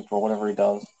extensive listing for whatever he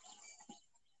does.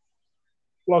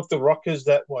 like the Rockers,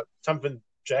 that what something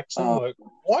Jackson. Like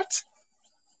what?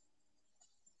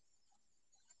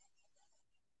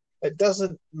 It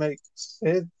doesn't make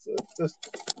sense. It's just.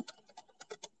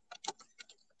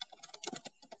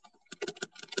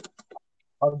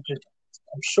 I'm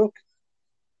shook.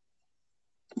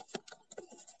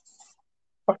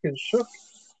 Fucking shook.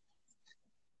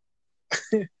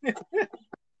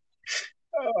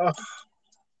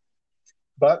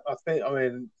 But I think, I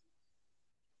mean,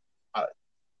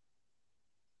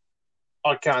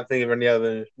 I can't think of any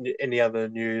other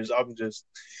news.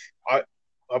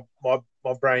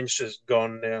 My brain's just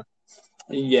gone now.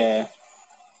 Yeah.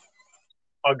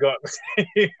 I got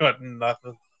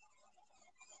nothing.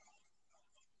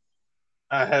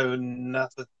 I have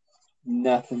nothing.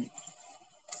 Nothing.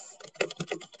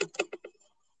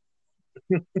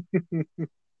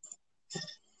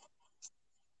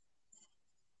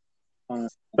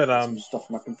 But stuff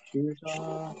on my computer.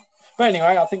 But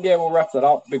anyway, I think we'll wrap that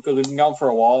up because we've been going for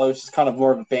a while. It was just kind of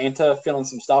more of a banter, filling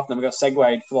some stuff, and then we got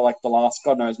segued for like the last,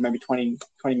 God knows, maybe 20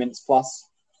 minutes plus.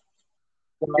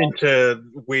 Into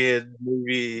weird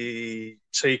movie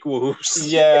sequels.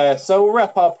 Yeah, so we'll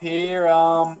wrap up here.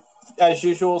 As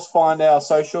usual, find our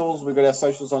socials. We've got our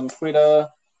socials on Twitter,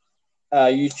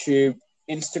 YouTube,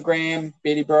 Instagram,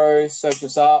 Beardy Bros. Search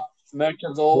us up. Merch,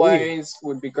 as always,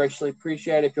 would be greatly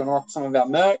appreciated if you want to rock some of our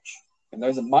merch. And there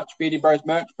isn't much Beardy Bros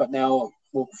merch, but now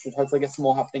we should hopefully get some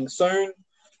more happening soon.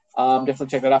 Definitely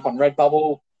check that up on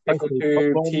Redbubble,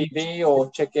 PickleTube TV,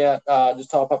 or check out,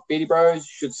 just type up Beardy Bros. You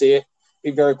should see it.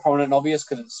 Be very prominent and obvious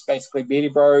because it's basically Beardy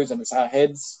Bros and it's our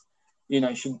heads. You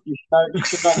should know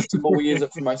the symbol. We use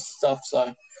it for most stuff,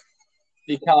 so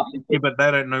you can't. Yeah, but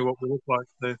they don't know what we look like.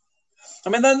 So. I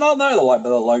mean, they don't know the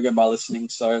logo by listening,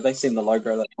 so they've seen the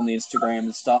logo on the Instagram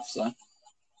and stuff. So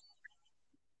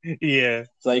yeah,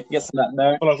 so you can get some of that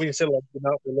merch. Well, like we said, like, you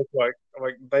know what we look like.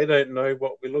 Like they don't know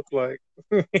what we look like.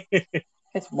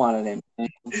 It's one of them.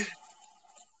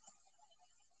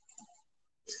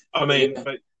 I mean,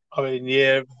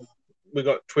 yeah, we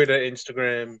got Twitter,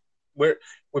 Instagram. We're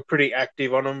pretty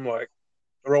active on them. Like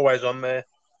we're always on there.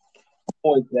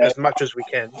 As much as we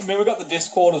can. I mean, we've got the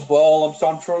Discord as well.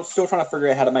 I'm still trying to figure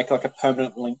out how to make like a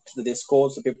permanent link to the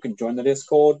Discord so people can join the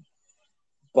Discord.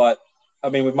 But I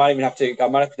mean, I might have to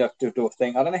do a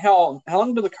thing. I don't know how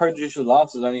long do the codes usually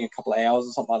last? Is it only a couple of hours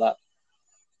or something like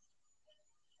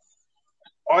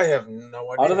that? I have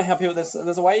no idea. I don't know how people. There's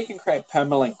a way you can create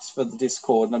permalinks for the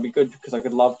Discord, and it'd be good because I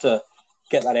could love to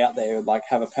get that out there, like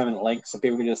have a permanent link so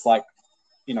people can just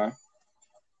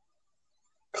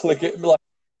click it, like.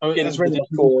 Get into the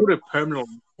Discord. Put it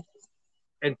permanently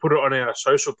and put it on our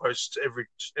social posts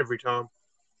every time.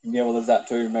 Yeah, well, there's that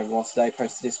too. Maybe once a day,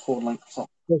 post the Discord link or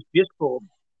something. Discord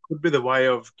could be the way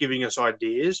of giving us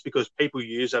ideas because people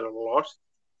use that a lot.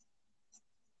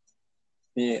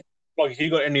 Yeah. Like if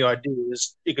you got any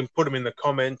ideas, you can put them in the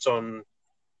comments on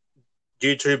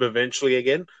YouTube eventually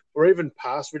again, or even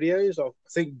past videos. I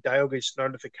think Dale gets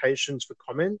notifications for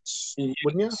comments,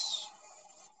 wouldn't you?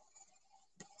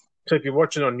 So if you're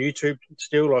watching on YouTube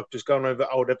still, like just going over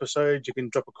old episodes, you can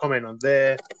drop a comment on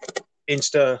there.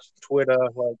 Insta, Twitter,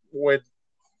 like we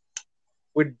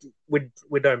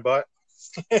don't bite.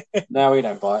 No, we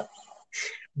don't bite.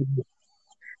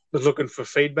 We're looking for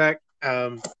feedback,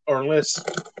 or unless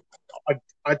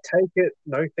I take it,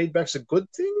 no feedback's a good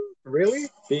thing. Really,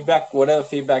 whatever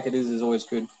feedback it is always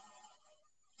good.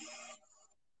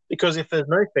 Because if there's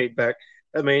no feedback,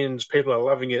 that means people are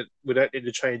loving it. We don't need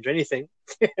to change anything.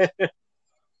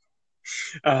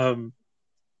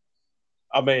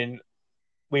 I mean,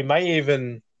 we might be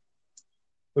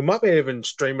even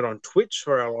stream it on Twitch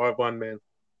for our live one, man.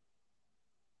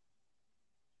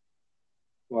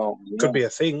 Well, Could be a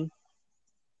thing.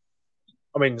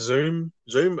 I mean, Zoom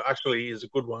actually is a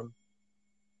good one.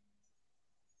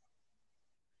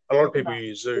 A lot of people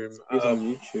use Zoom. It's on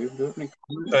YouTube.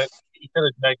 But instead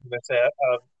of making this out,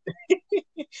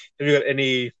 have you got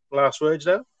any last words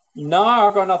there? No,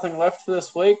 I've got nothing left for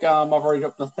this week. I've already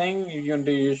got the thing. You're going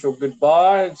to do your usual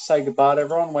goodbye. Say goodbye to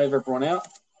everyone. Wave everyone out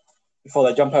before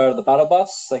they jump out of the battle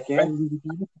bus. They can.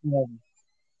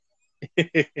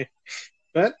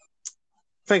 But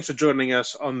thanks for joining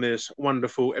us on this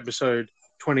wonderful episode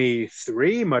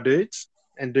 23, my dudes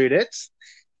and dudettes.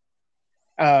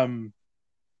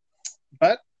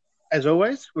 But as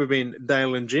always, we've been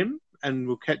Dale and Jim, and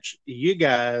we'll catch you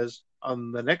guys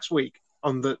on the next week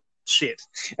on the shit.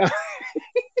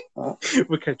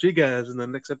 We'll catch you guys in the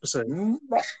next episode.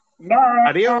 Bye.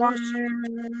 Adios.